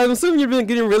 Like, I'm assuming you've been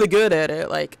getting really good at it.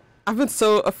 Like, I've been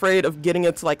so afraid of getting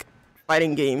into like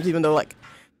fighting games, even though like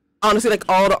honestly like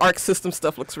all the Arc System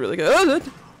stuff looks really good.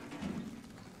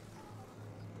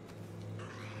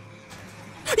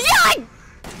 Yeah!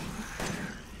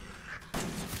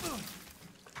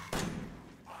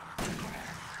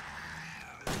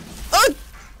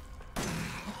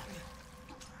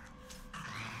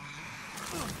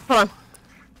 Hold on.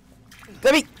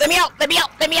 Let me out! Let me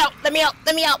out! Let me out! Let me out!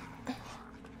 Let me out!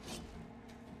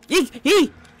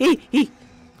 He!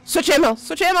 Switch ammo!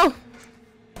 Switch ammo!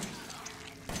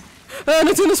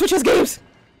 Nintendo Switch has games!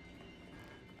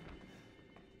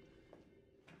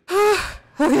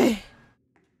 Okay.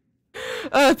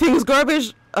 Ping was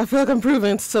garbage. I feel like I'm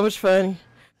improving. It's so much fun.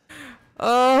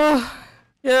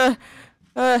 Yeah.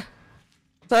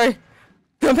 Sorry.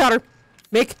 Gunpowder.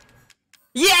 Make.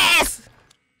 Yes!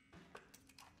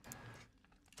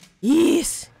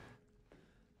 Yes!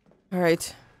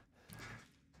 Alright.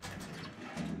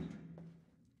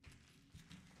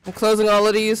 I'm closing all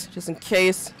of these, just in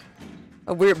case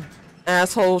a weird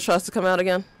asshole tries to come out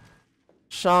again.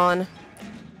 Sean.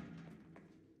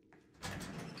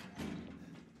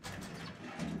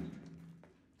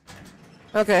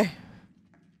 Okay.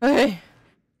 Okay.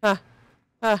 Huh?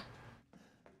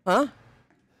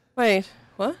 Wait,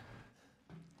 what?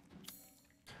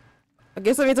 I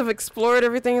guess that means I've explored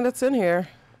everything that's in here.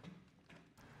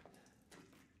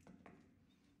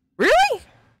 Really?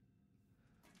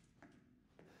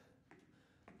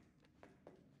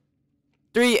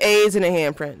 Three A's and a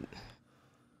handprint.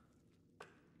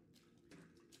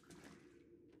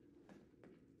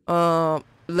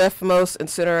 Leftmost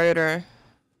incinerator.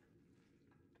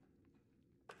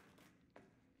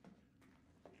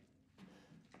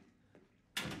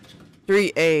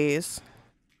 Three A's.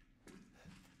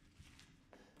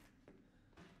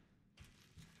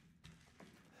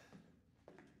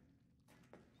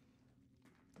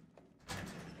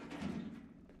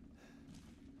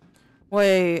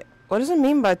 Wait, what does it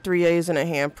mean by 3 A's and a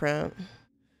handprint?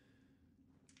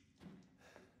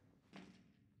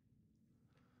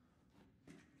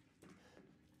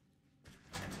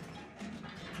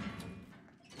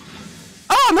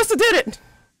 Oh, I must have did it!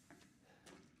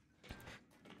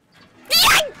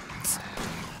 Yikes!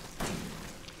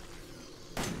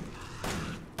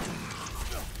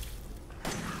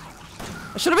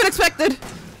 I should have been expected.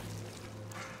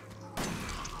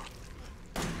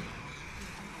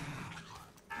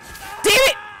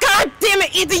 Damn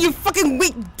it, Ethan, you fucking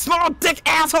weak, small dick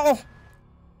asshole!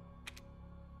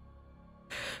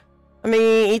 I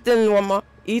mean,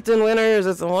 Ethan Winters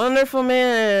is a wonderful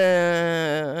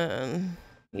man.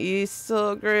 He's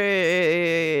so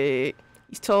great.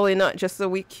 He's totally not just a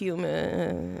weak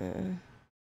human.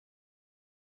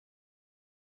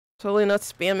 Totally not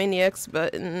spamming the X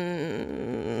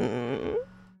button.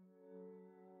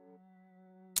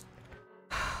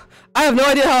 I have no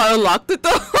idea how I unlocked it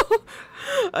though.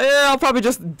 Yeah, I'll probably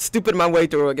just stupid my way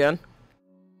through again.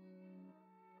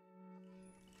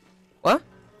 What?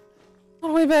 All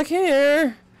the way back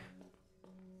here.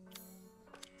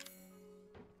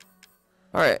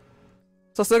 Alright.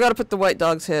 So I still gotta put the white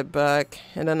dog's head back.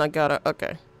 And then I gotta...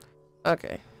 Okay.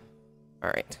 Okay.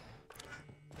 Alright.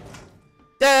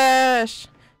 Dash!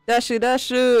 Dashu,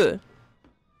 dashu!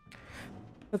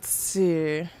 Let's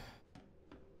see.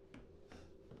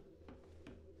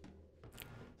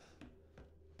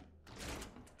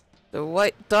 The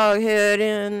white dog head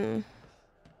in.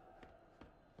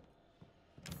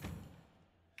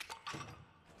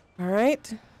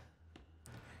 Alright.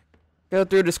 Go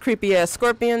through this creepy ass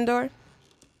scorpion door.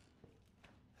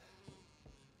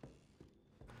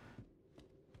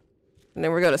 And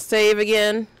then we're gonna save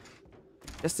again.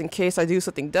 Just in case I do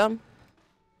something dumb.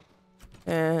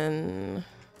 And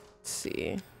let's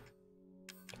see.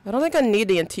 I don't think I need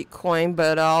the antique coin,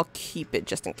 but I'll keep it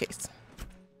just in case.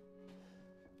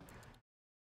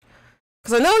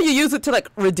 Cause I know you use it to like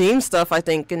redeem stuff, I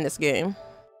think, in this game.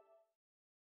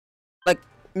 Like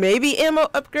maybe ammo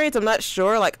upgrades, I'm not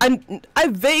sure. Like I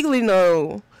vaguely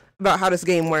know about how this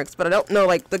game works, but I don't know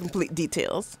like the complete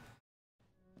details.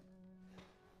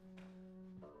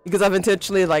 Because I've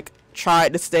intentionally like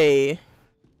tried to stay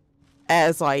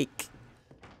as like,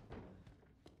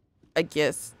 I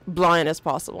guess, blind as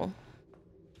possible.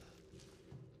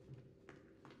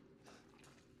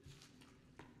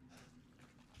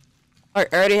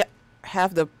 Alright, I already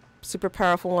have the super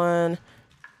powerful one.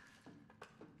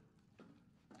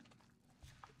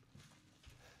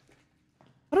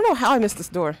 I don't know how I missed this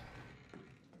door.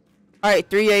 Alright,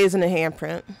 3 A's and a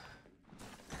handprint.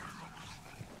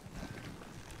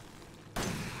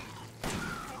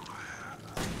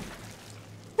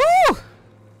 Woo!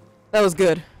 That was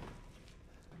good.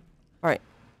 Alright,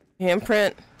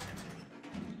 handprint.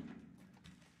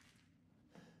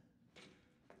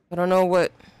 I don't know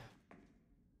what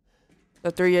the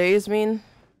 3 A's mean.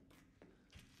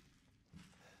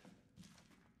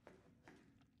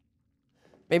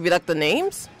 Maybe like the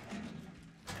names?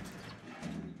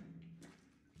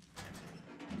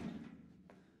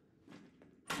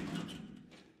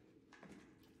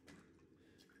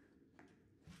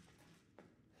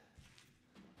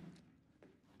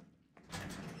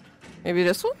 Maybe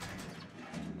this one?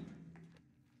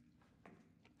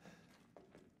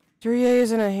 3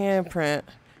 A's and a handprint.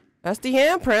 That's the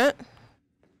handprint.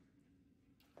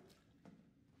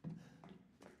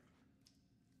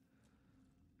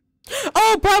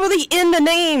 Oh, probably in the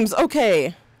names.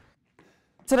 Okay.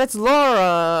 So that's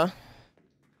Laura.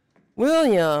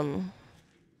 William.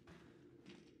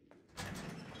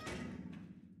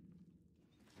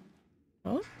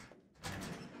 Huh?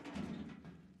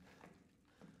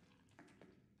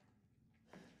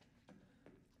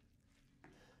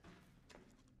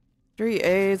 Three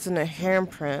A's and a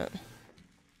handprint.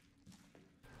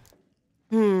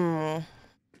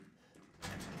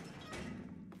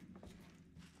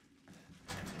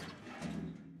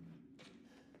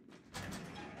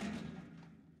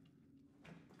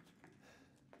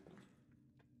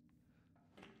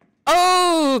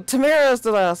 Oh, Tamara's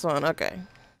the last one. Okay.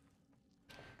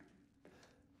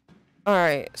 All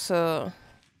right, so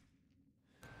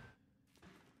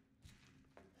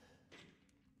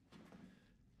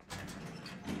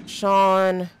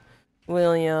Sean,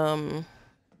 William,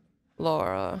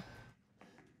 Laura.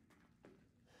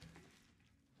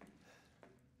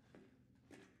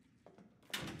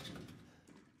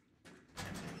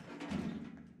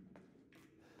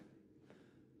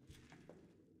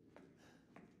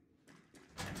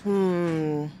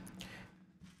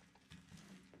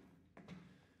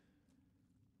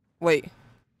 Wait.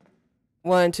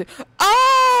 1, 2.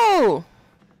 Oh!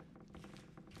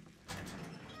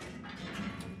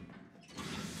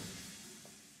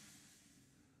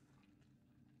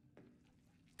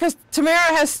 Because Tamara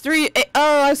has 3.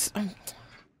 Oh,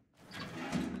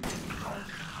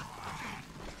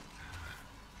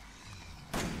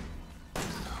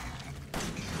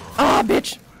 ah,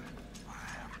 bitch.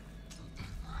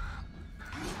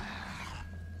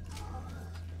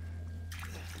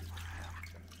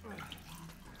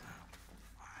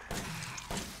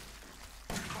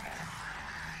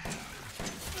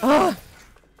 Ah.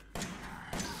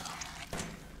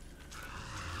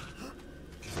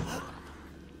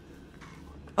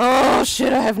 Oh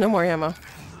shit, I have no more ammo.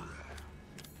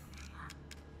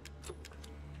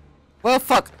 Well,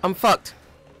 fuck, I'm fucked.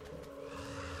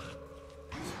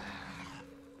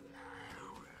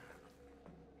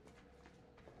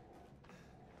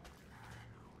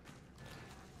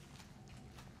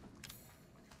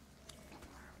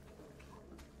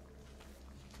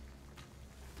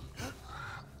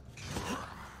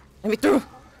 Let me through!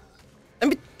 Let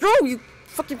me through, you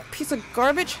fucking piece of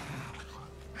garbage!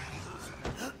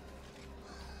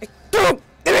 Let me through!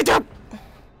 Let me through!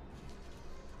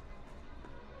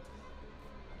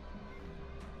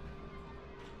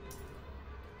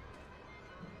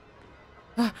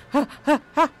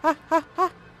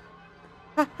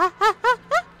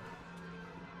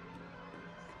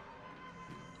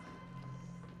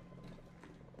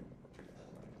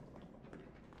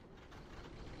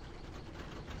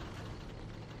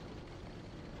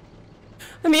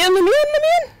 Let me in, let me in, let me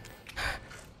in!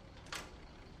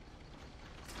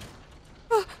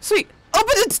 Oh, sweet. Open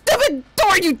the stupid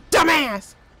door, you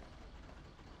dumbass!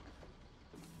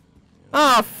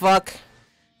 Oh, fuck.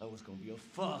 I was gonna be a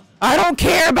father. I don't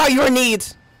care about your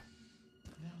needs!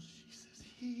 Now she says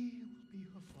he will be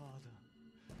her father.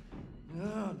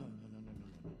 No.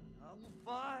 I will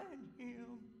find him.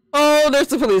 Oh, there's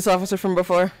the police officer from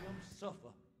before. Him suffer.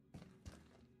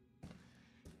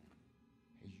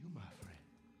 And you, my friend,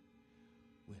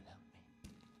 will help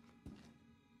me.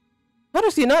 How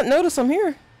does he not notice I'm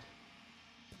here?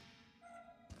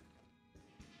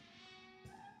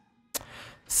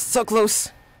 So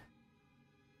close.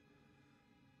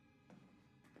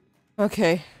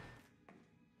 Okay.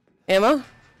 Ammo?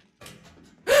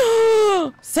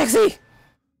 Sexy!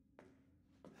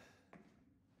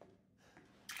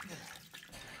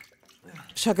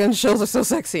 Shotgun shells are so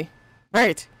sexy.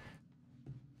 Alright.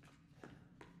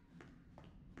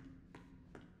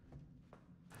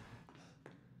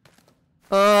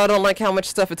 I don't like how much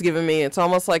stuff it's giving me. It's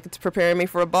almost like it's preparing me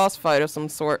for a boss fight of some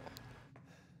sort.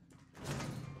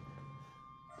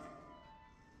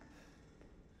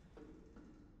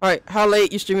 Alright, how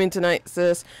late you streaming tonight,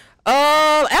 sis?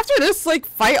 After this, like,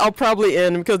 fight, I'll probably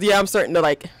end, because, yeah, I'm starting to,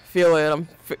 like, feel it.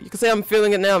 You can say I'm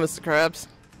feeling it now, Mr. Krabs.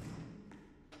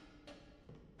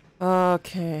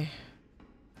 Okay.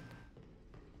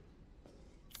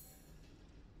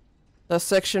 The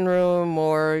section room,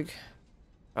 morgue,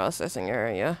 processing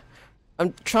area.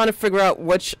 I'm trying to figure out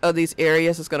which of these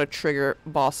areas is going to trigger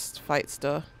boss fight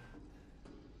stuff.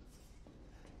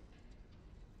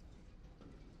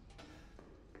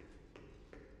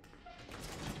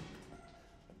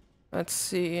 Let's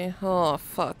see. Oh,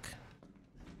 fuck.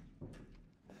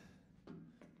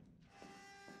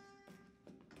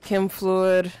 Chem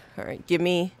fluid. Alright, give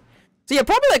me... So yeah,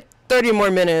 probably like 30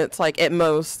 more minutes, like, at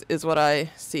most, is what I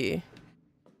see.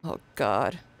 Oh,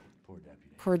 God. Poor deputy.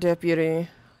 Poor deputy.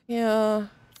 Yeah.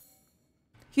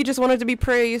 He just wanted to be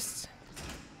praised.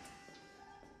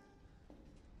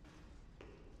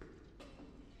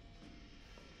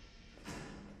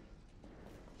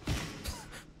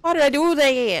 Why did I do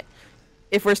that?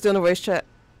 If we're still in the voice chat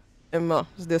in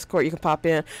Discord, you can pop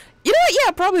in. You know what? Yeah,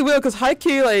 I probably will, because high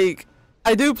key, like,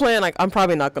 I do plan, like, I'm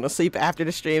probably not going to sleep after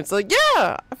the stream. So, yeah,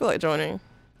 I feel like joining.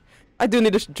 I do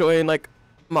need to join, like,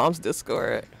 Mom's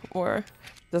Discord, or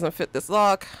doesn't fit this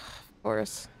lock, of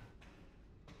course.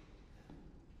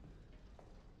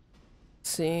 Let's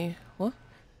see. What?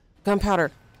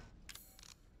 Gunpowder.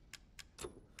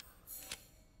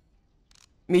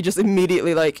 Me just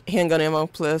immediately, like, handgun ammo,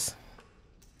 please.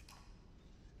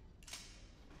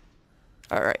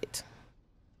 Alright.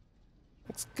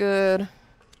 Looks good.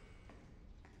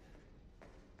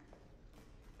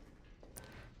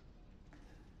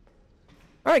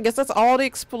 Alright, guess that's all the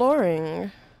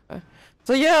exploring.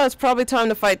 So yeah, it's probably time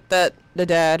to fight the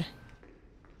dad.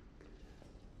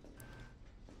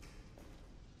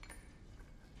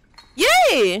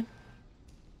 Yay!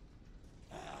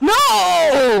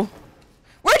 No!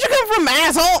 Where'd you come from,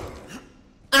 asshole?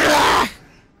 Ah!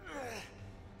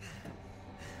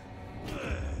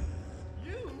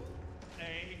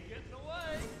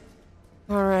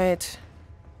 Alright.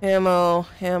 Ammo,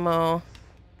 ammo.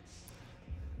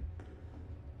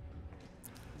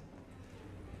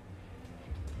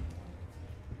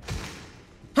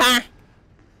 Huh?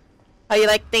 How you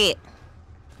like that? Yee!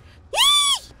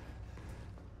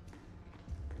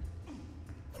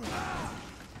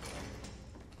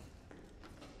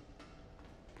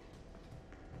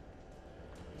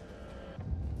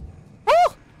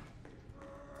 Oh!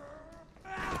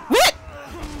 What?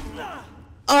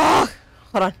 Oh!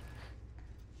 Hold on.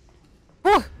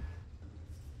 Oh!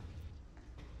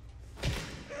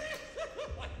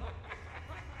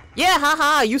 Yeah,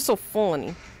 haha, you so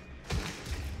funny.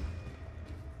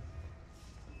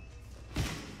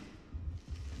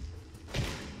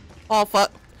 Oh,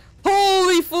 fuck.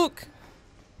 Holy fuck.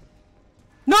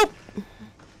 Nope.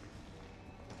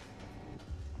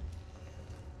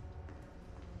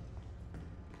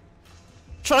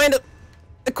 Trying to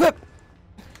equip.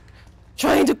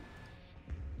 Trying to.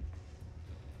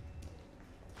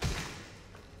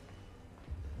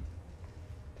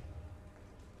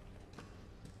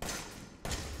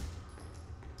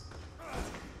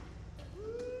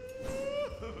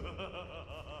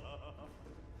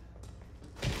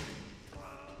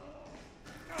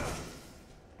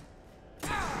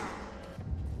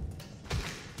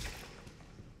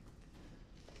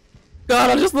 God,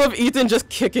 I just love Ethan just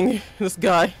kicking this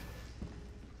guy.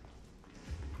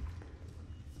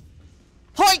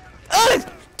 Hoi! Oh,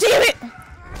 damn it!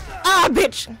 Ah,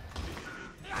 bitch!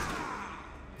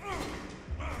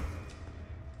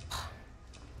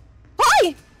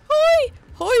 Hoi! Hoi!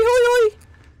 Hoi, hoi, hoi!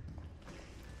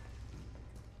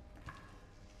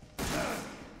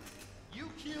 You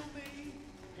kill me,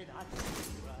 and I take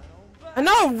you right on back. I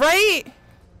know, right?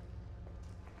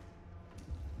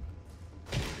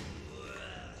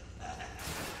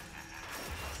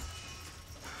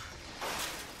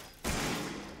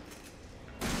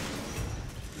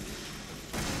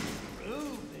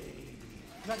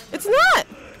 It's not!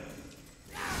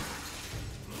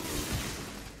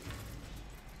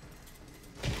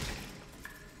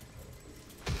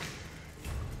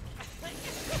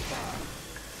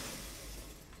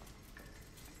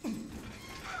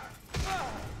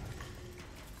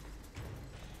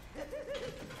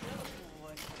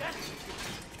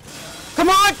 Come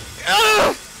on!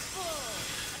 Ugh!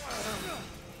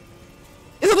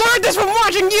 I learned this from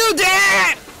watching you,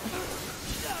 Dad!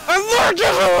 I learned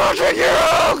this from watching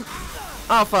you!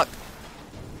 Oh, fuck.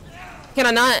 Can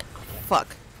I not? Fuck.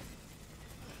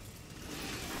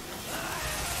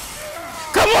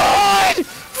 Come on!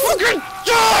 Fucking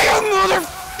die, you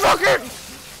motherfucker!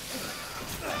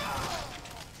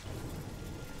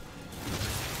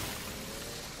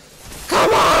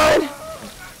 Come on!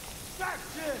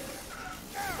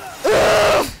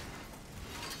 Ugh!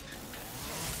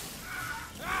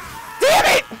 Damn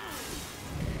it!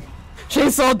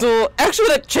 Chainsaw duel. Actually,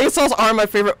 like, chainsaws are my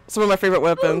favorite. Some of my favorite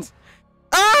weapons.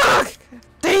 Ah!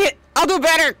 Dang it! I'll do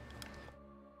better.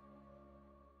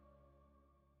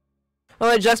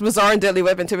 Well, Jack's bizarre and deadly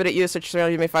weapon. Intimidate you. Such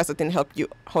you may find something to help you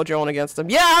hold your own against them.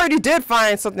 Yeah, I already did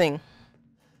find something.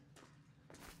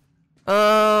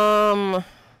 Fine.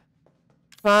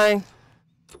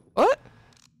 What?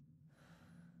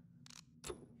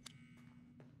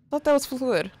 Thought that was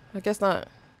fluid. I guess not.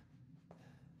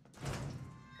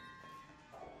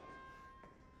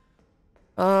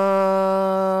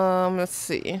 Let's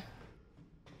see.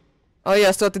 Oh yeah,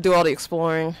 I still have to do all the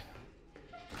exploring.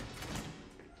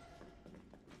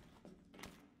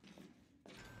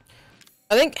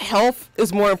 I think health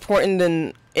is more important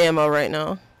than ammo right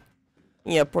now.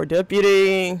 Yeah, poor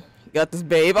deputy. You got this,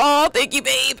 babe. Oh, thank you,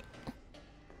 babe.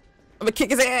 I'm gonna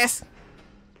kick his ass.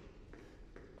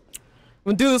 I'm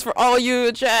gonna do this for all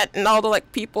you, chat, and all the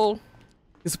like people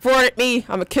who supported me.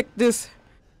 I'm gonna kick this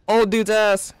old dude's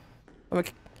ass.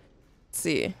 Let's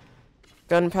see.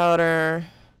 Gunpowder.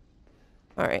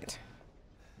 Alright.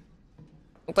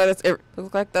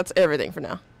 Looks like that's everything for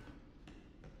now.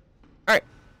 Alright.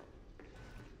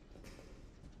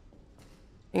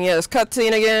 And yeah, this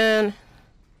cutscene again.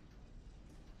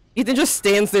 Ethan just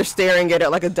stands there staring at it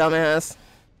like a dumbass.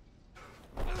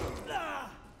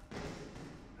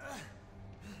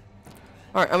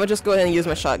 Alright, I'm gonna just go ahead and use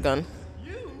my shotgun.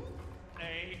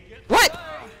 What?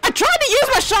 I tried to use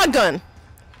my shotgun!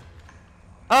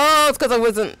 Oh, it's because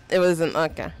it wasn't,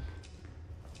 okay.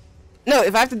 No,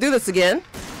 if I have to do this again.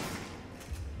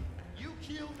 You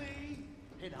kill me,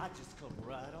 and I just come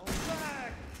right on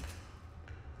back.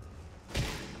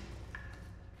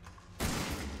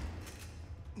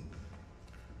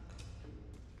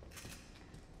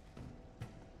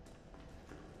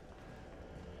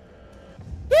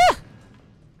 Yeah!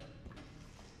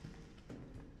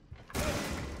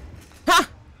 Ha!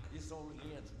 This only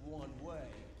ends one way.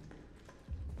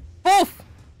 Both!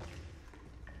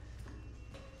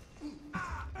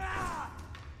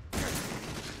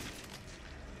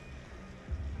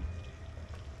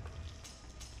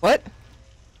 What?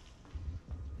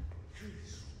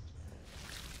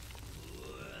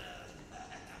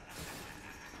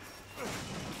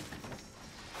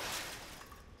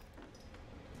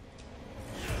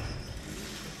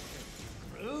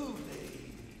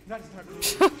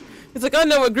 It's like, I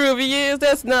know what groovy is.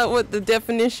 That's not what the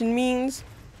definition means.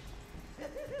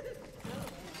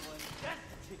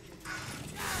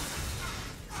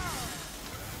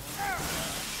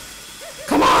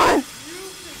 Come on!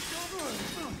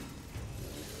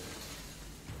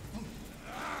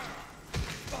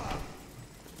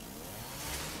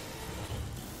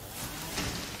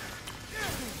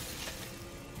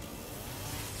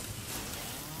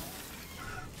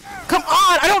 Come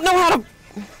on! I don't know how to...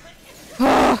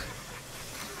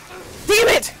 Damn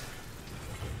it!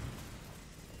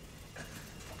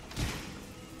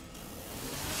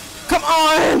 Come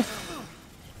on!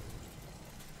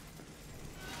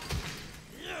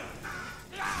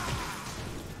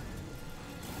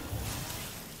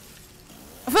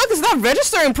 I feel like it's not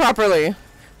registering properly.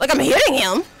 Like I'm hitting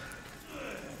him.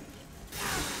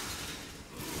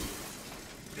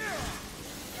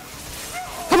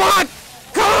 Come on!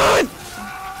 Come on!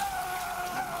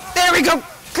 There we go!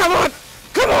 Come on!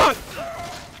 Come on!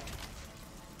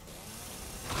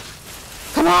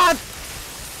 Come on!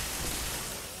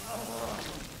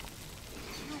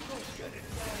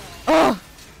 Oh!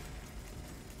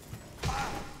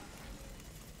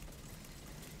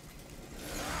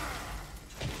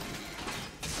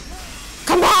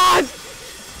 Come on!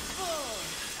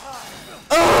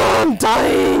 Oh, I'm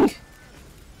dying!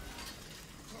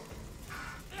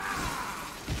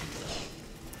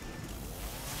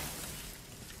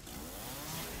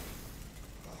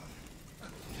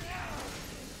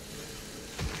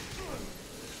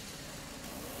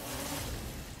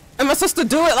 Am I supposed to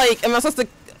do it like, am I supposed to,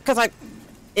 cause I,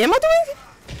 am I doing it?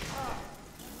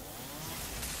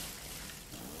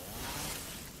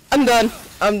 I'm done.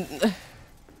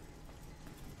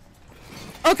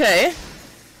 Okay.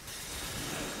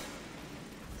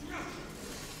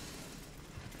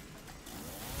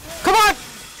 Come on!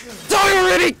 Die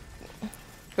already!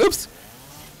 Oops.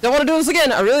 Don't want to do this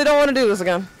again. I really don't want to do this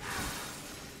again.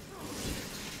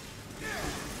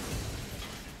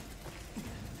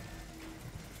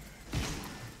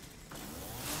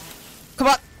 Come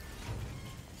on!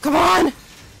 Come on!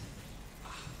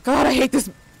 God, I hate this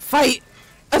fight.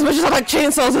 As much as I like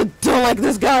chainsaws, I don't like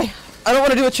this guy. I don't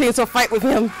want to do a chainsaw fight with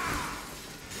him.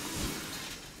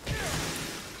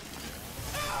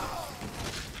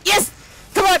 Yes!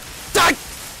 Come on! Die!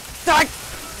 Die!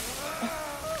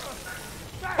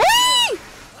 Whee!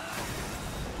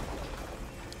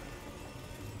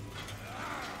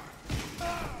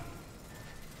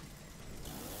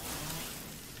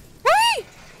 Whee!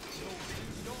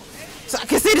 So I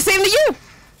can say the same to you!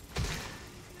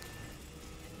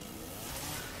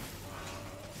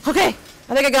 Okay,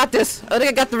 I think I got this. I think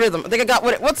I got the rhythm. I think I got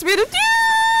what it wants me to do!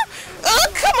 Oh,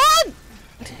 come on!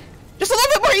 Just a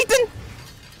little bit more, Ethan!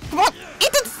 Come on,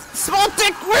 Ethan! Small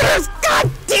dick winners!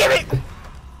 God damn it!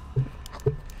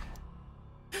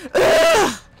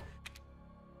 Ugh!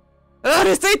 Oh,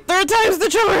 they say third time's the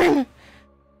charm!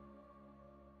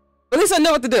 At least I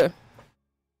know what to do.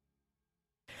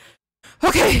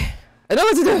 Okay, I know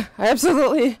what to do. I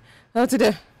absolutely know what to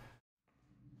do.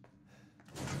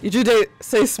 Did you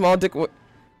say small dick?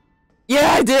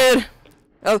 Yeah, I did.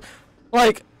 I was,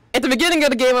 like, at the beginning of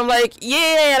the game, I'm like,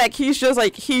 yeah, like he's just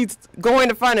like, he's going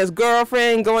to find his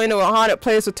girlfriend, going to a haunted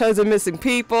place with tons of missing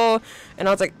people. And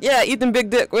I was like, yeah, Ethan big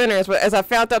dick winners. But as I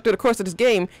found out through the course of this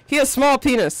game, he has small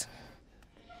penis.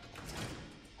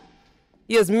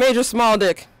 He has major small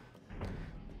dick.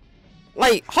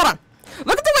 Like, hold on.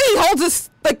 Look at the way he holds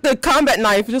this, like, the combat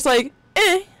knife. Just like,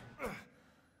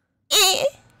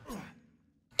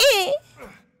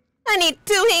 I need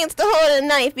 2 hands to hold a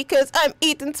knife because I'm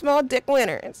Ethan small dick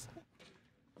winners.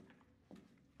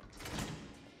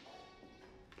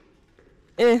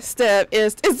 Stab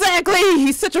is exactly.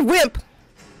 He's such a wimp.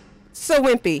 So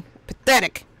wimpy,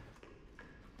 pathetic.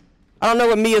 I don't know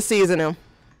what Mia sees in him.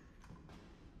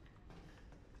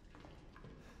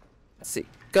 Let's see,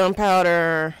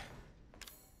 gunpowder.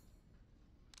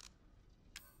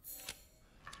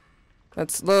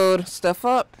 Let's load stuff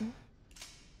up.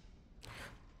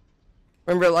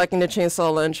 Remember liking the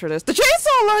chainsaw lunge for this. The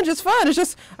chainsaw lunge is fun. It's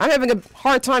just I'm having a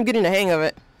hard time getting the hang of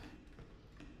it.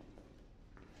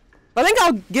 I think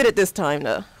I'll get it this time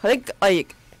though. I think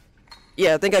like,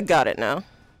 yeah, I think I got it now.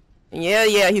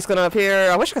 Yeah, he's gonna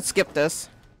appear. I wish I could skip this.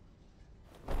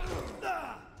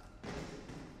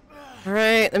 All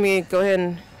right, let me go ahead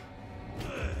and.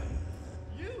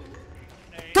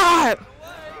 God.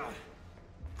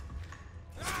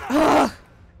 Ugh.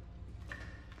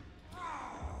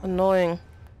 Annoying.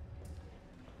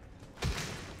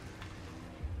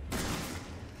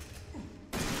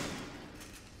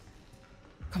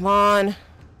 Come on.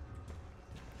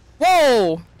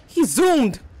 Whoa! He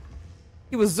zoomed.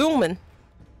 He was zooming.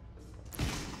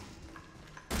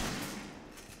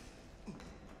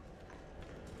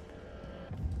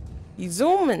 He's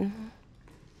zooming.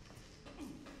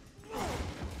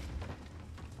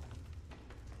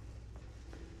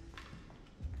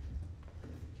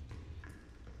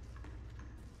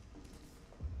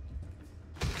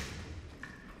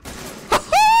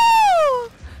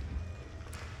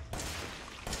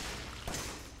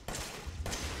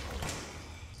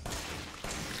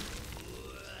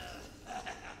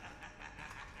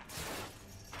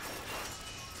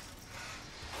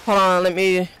 Hold on, let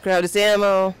me grab this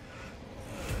ammo.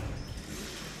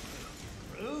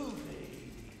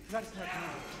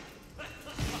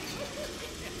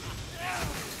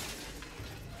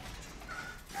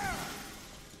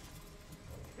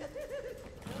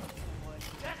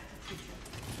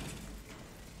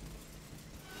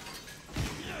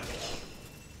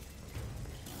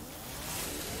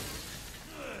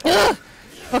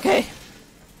 Okay.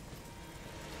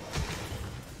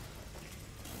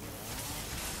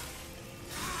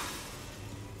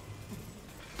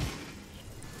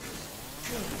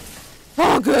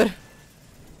 Oh, good.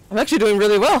 I'm actually doing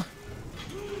really well.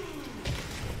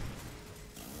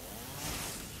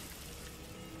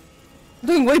 I'm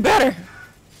doing way better.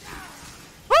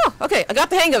 Oh, okay. I got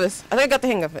the hang of this. I think I got the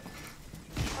hang of it.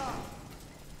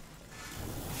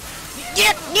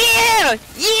 Yeah! Yeah!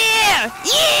 Yeah!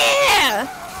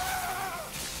 Yeah!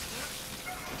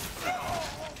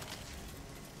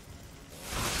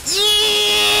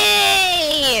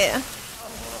 Yeah!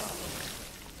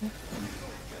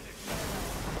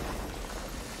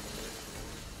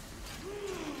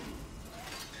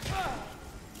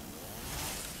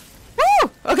 Woo!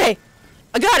 Okay,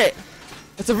 I got it.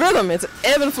 It's a rhythm. It's an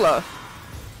ebb and flow.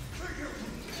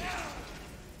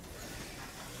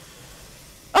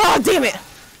 Oh, damn it!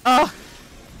 Oh.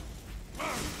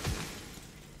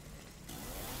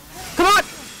 Come on!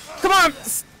 Come on!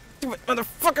 Stupid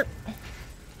motherfucker!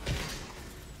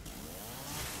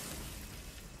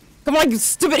 Come on, you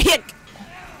stupid hick!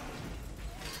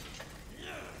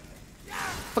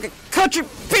 Fucking country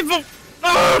people!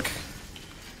 Ugh.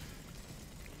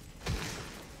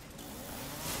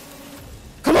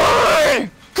 Come on!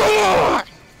 Come on!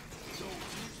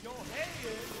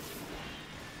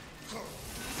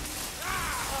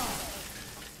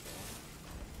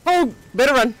 Oh,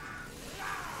 better run.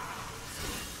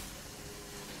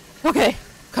 Okay,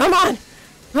 come on!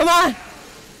 Come on!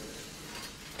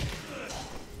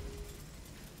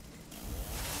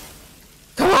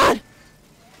 Come on!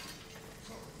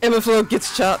 Emma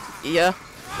gets chopped. Yeah.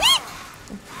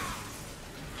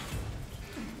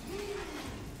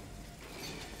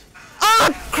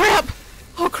 Oh crap!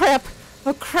 Oh crap!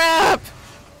 Oh crap!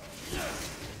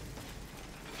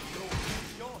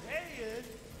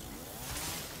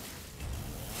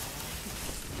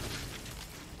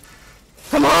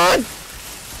 Come on!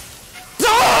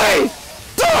 Die!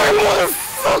 Die,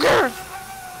 motherfucker!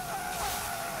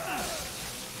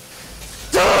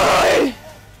 Die!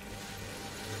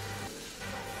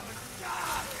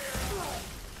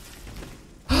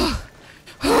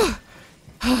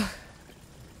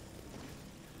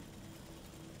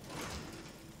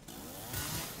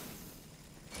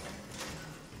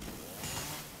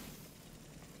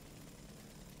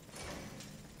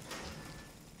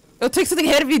 It'll take something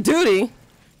heavy duty.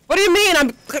 What do you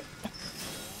mean?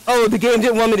 Oh, the game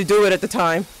didn't want me to do it at the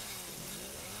time.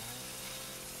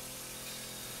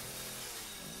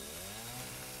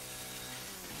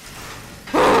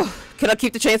 Can I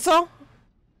keep the chainsaw?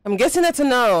 I'm guessing that's a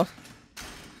no.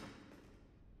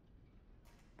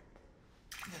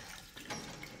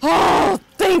 Oh,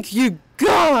 thank you,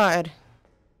 God.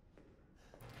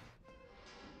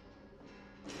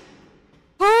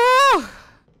 Oh.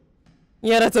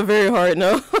 Yeah, that's a very hard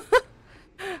no.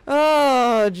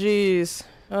 Oh, jeez.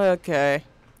 Okay.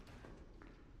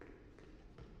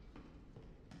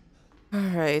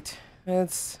 Alright.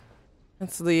 Let's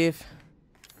leave.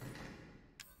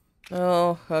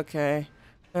 Oh, okay.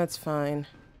 That's fine.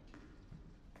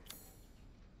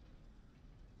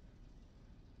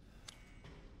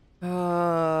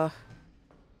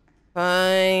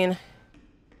 Fine.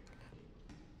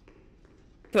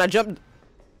 Can I jump?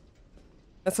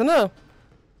 That's a no.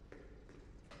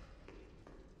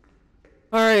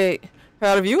 Alright.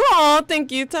 Proud of you all.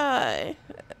 Thank you, Ty.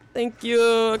 Thank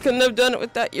you. I couldn't have done it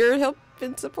without your help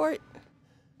and support.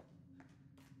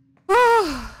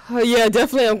 Oh, yeah,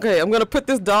 definitely. Okay, I'm gonna put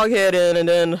this dog head in and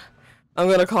then I'm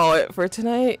gonna call it for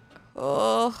tonight.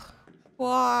 Oh,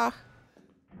 wow.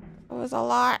 That was a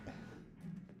lot.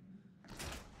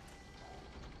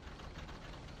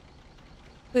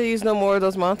 Please, no more of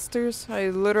those monsters. I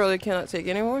literally cannot take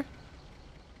any more.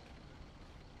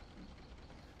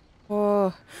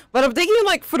 Oh, but I'm thinking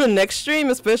like for the next stream,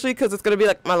 especially because it's gonna be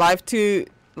like my live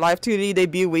 2D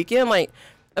debut weekend. Like,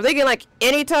 I'm thinking like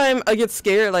anytime I get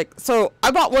scared, like, so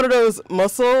I bought one of those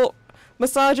muscle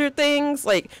massager things,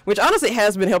 like, which honestly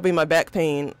has been helping my back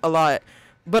pain a lot.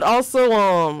 But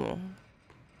also,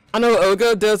 I know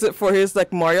Oga does it for his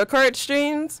like Mario Kart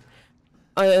streams,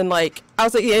 and like I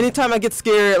was like, yeah, anytime I get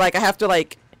scared, like I have to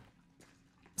like.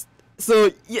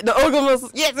 So yeah, the Oga was,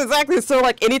 yes, exactly. So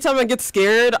like anytime I get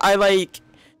scared, I like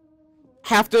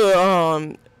have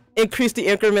to increase the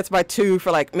increments by 2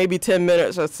 for like maybe 10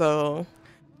 minutes or so.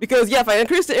 Because yeah, if I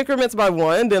increase the increments by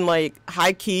 1, then like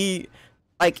high key,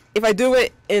 like if I do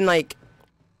it in like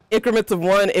increments of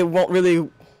 1, it won't really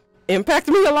impact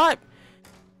me a lot.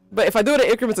 But if I do it in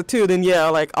increments of 2, then yeah,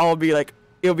 like I'll be like,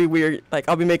 it'll be weird. Like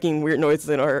I'll be making weird noises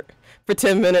in or for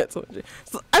 10 minutes.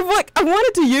 So I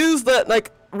wanted to use that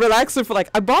like relaxer for like,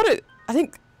 I bought it, I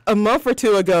think a month or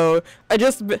two ago. I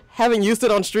just haven't used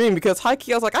it on stream because high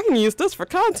key I was like, I can use this for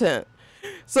content.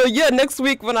 So yeah, next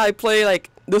week when I play like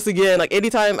this again, like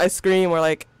anytime I scream or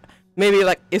like maybe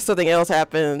like if something else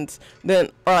happens,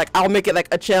 then or like I'll make it like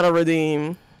a channel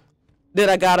redeem. Then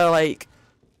I gotta like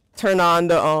turn on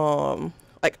the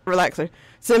like relaxer.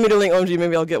 Send me the link, OMG,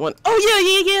 maybe I'll get one.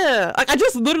 Oh yeah. Like I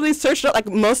just literally searched up like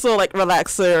muscle like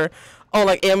relaxer on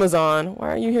like Amazon. Why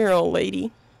are you here, old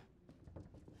lady?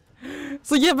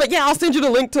 So yeah, but yeah, I'll send you the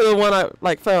link to the one I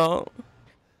like found.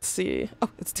 Let's see. Oh,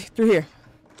 it's through here.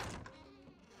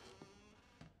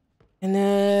 And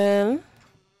then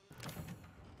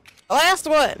last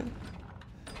one.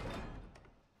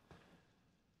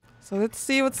 So let's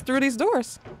see what's through these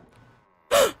doors.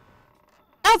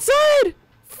 Outside!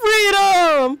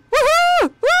 Freedom! Woohoo!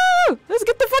 Woo! Let's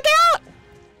get the fuck out!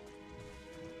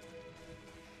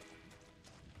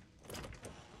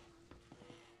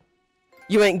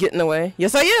 You ain't getting away.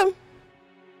 Yes, I am.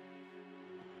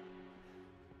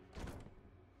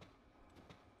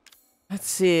 Let's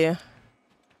see.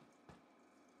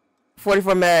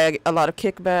 44 mag, a lot of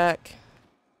kickback.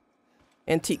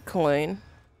 Antique coin.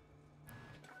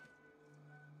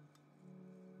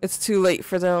 It's too late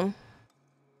for them.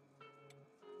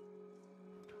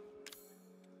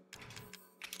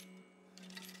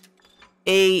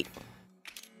 Eight,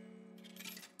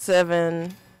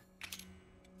 7,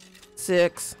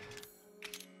 6,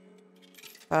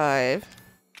 5,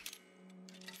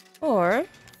 4,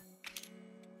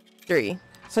 3.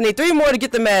 So I need 3 more to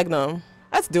get the Magnum.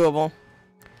 That's doable.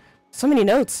 So many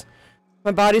notes.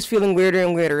 My body's feeling weirder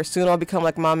and weirder. Soon I'll become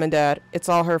like mom and dad. It's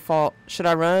all her fault. Should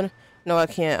I run? No, I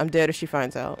can't. I'm dead if she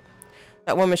finds out.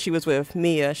 That woman she was with,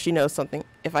 Mia, she knows something.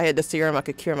 If I had the serum, I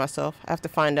could cure myself. I have to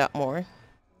find out more.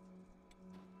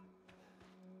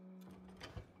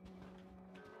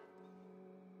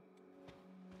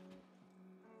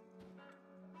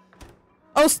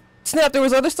 Oh, snap, there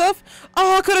was other stuff?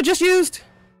 Oh, I could have just used...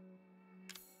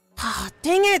 Ah,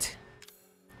 dang it!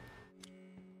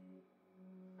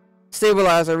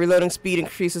 Stabilizer, reloading speed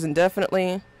increases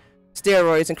indefinitely.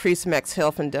 Steroids increase max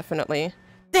health indefinitely.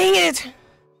 Dang it!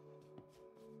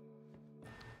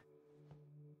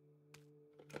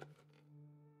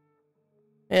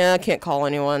 Yeah, I can't call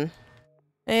anyone.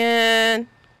 And...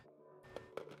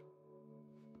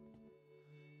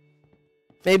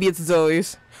 maybe it's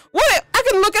Zoe's. What? I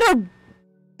can look at her.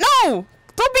 No!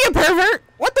 Don't be a pervert!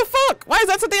 What the fuck? Why is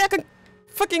that something I can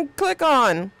fucking click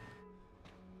on?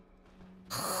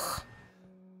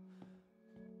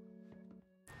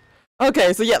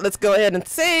 Okay, so yeah, let's go ahead and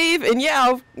save. And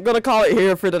yeah, I'm gonna call it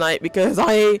here for tonight because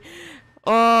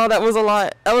oh, that was a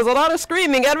lot. That was a lot of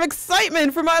screaming out of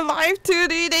excitement for my live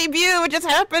 2D debut, which is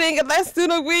happening in less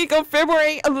than a week on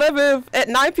February 11th at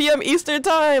 9 p.m. Eastern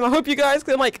time. I hope you guys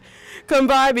can like come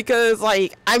by because I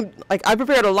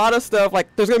prepared a lot of stuff.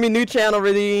 Like there's gonna be new channel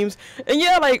redeems, and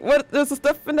yeah, like what does the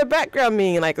stuff in the background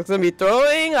mean? Like it's gonna be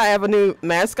throwing. I have a new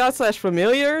mascot /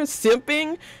 familiar,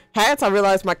 simping, hats. I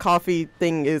realized my coffee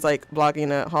thing is like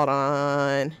blocking it. Hold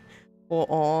on. Hold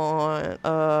on,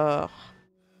 I'll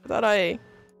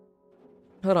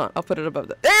put it above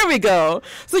that. There we go.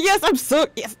 So yes,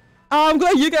 I'm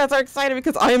glad you guys are excited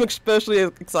because I am especially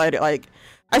excited. Like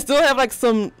I still have like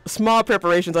some small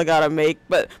preparations I gotta make,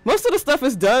 but most of the stuff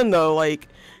is done though. Like,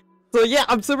 so yeah,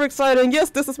 I'm super excited. And yes,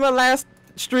 this is my last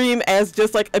stream as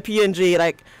just like a PNG.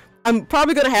 Like I'm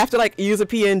probably gonna have to like use a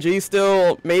PNG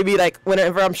still, maybe like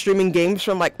whenever I'm streaming games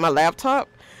from like my laptop.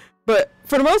 But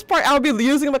for the most part, I'll be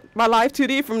using my live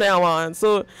 2D from now on.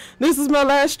 So this is my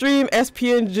last stream as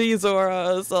PNG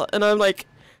Zora. So, and I'm like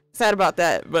sad about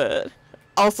that, but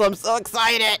also I'm so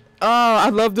excited. Oh, I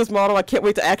love this model. I can't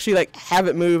wait to actually like have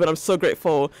it move, and I'm so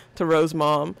grateful to Rose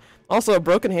Mom. Also a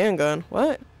broken handgun.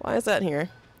 What? Why is that here?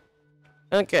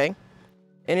 Okay.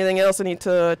 Anything else I need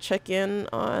to check in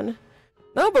on?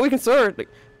 No, but we can sort. Like,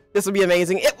 this will be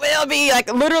amazing. It will be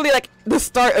like literally like the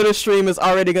start of the stream is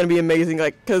already gonna be amazing.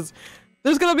 Like, cause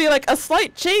there's gonna be like a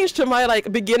slight change to my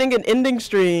like beginning and ending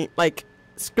screen.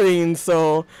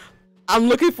 So I'm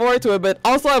looking forward to it. But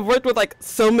also I've worked with like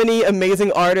so many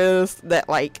amazing artists that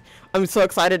like I'm so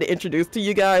excited to introduce to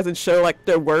you guys and show like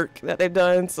their work that they've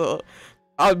done. So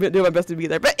I'll do my best to be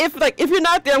there. But if you're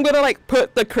not there, I'm gonna like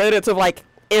put the credits of like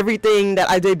everything that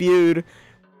I debuted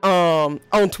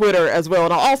on Twitter as well,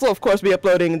 and I'll also of course be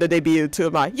uploading the debut to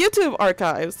my YouTube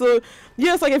archive. So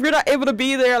yes, like if you're not able to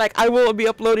be there, like I will be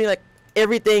uploading like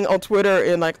everything on Twitter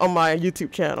and like on my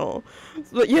YouTube channel.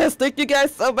 So yes, thank you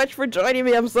guys so much for joining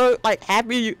me. I'm so like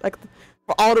happy like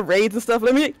for all the raids and stuff.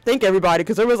 Let me thank everybody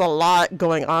because there was a lot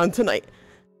going on tonight.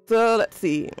 So let's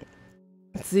see.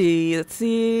 Let's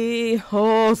see.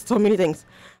 Oh, so many things.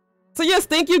 So yes,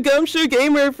 thank you Gumshoe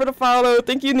Gamer for the follow.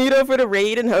 Thank you Nito for the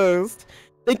raid and host.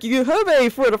 Thank you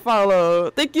Hubei for the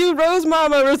follow. Thank you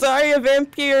RoseMamma Rosaria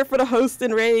Vampire for the host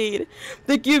and raid.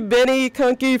 Thank you Benny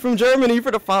Kunky from Germany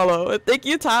for the follow. And thank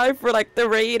you Ty for like the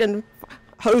raid and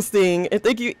hosting. And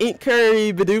thank you Ink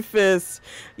Curry, Bidoofus,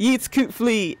 Yeats Coot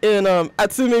Fleet, and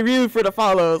Atsume Ryu for the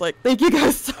follows. Like thank you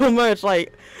guys so much.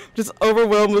 Like just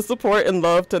overwhelmed with support and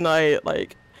love tonight.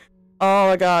 Like oh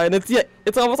my god, and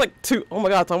it's almost like oh my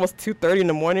god, it's almost 2:30 in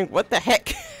the morning. What the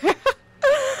heck?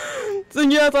 So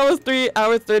yeah, it's almost 3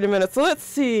 hours 30 minutes. So let's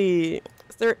see.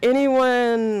 Is there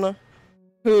anyone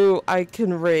who I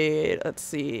can raid? Let's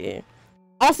see.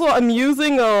 Also, I'm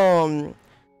using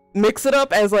Mix It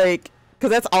Up as like, cause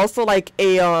that's also like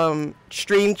a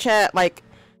stream chat like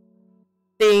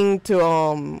thing to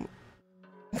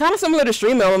kind of similar to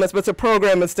Stream Elements, but it's a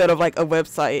program instead of like a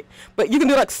website. But you can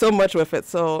do like so much with it.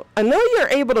 So I know you're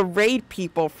able to raid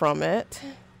people from it.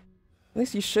 At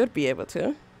least you should be able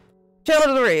to. Channel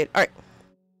to the raid. Alright.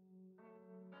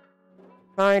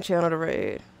 Find channel to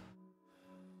raid.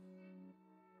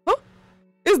 Huh?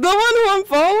 Is no one who I'm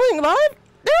following live?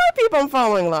 There are people I'm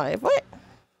following live. What?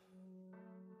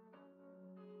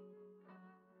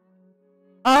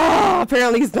 Oh,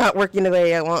 apparently he's not working the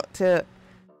way I want to.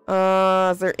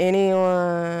 Is there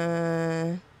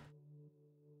anyone?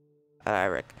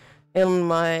 Rick. In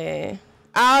my...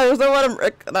 there's no one I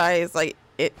recognize. Like,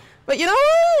 it... But you know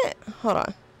what? Hold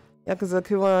on. Yakuza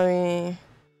Kiwami.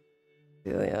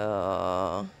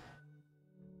 Julia.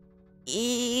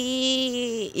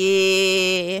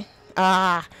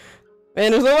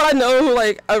 Man, there's no one I know who,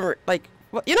 like,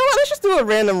 well, you know what? Let's just do a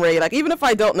random raid. Like, even if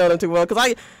I don't know them too well.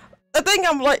 Because I think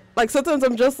I'm like, sometimes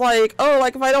I'm just like, oh,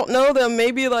 like, if I don't know them,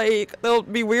 maybe, like, they'll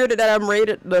be weirded that I'm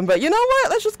raided them. But you know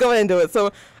what? Let's just go ahead and do it.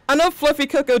 So, I know Fluffy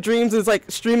Coco Dreams is, like,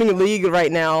 streaming League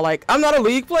right now. Like, I'm not a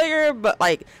League player, but,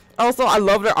 like, also, I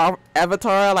love their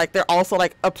avatar. Like, they're also,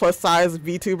 like, a plus-size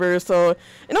VTuber. So,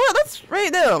 you know what? Let's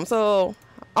raid them. So,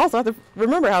 I also have to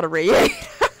remember how to raid.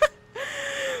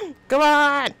 Come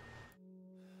on.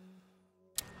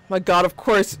 My god, of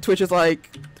course, Twitch is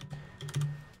like...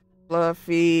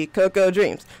 Fluffy Coco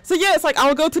Dreams. So, yeah, it's like,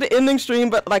 I'll go to the ending stream,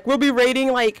 but, like, we'll be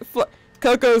raiding, like,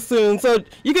 Coco soon. So,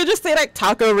 you could just say, like,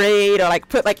 taco raid, or, like,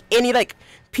 put, like, any, like,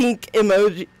 pink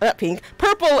emoji... Not pink.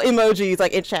 Purple emojis,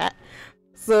 like, in chat.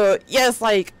 So, yes,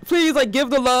 like, please, like, give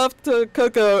the love to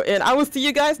Coco, and I will see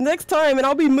you guys next time, and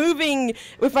I'll be moving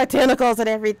with my tentacles and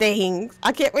everything.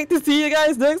 I can't wait to see you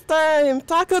guys next time.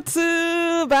 Taco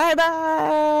 2!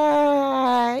 Bye-bye!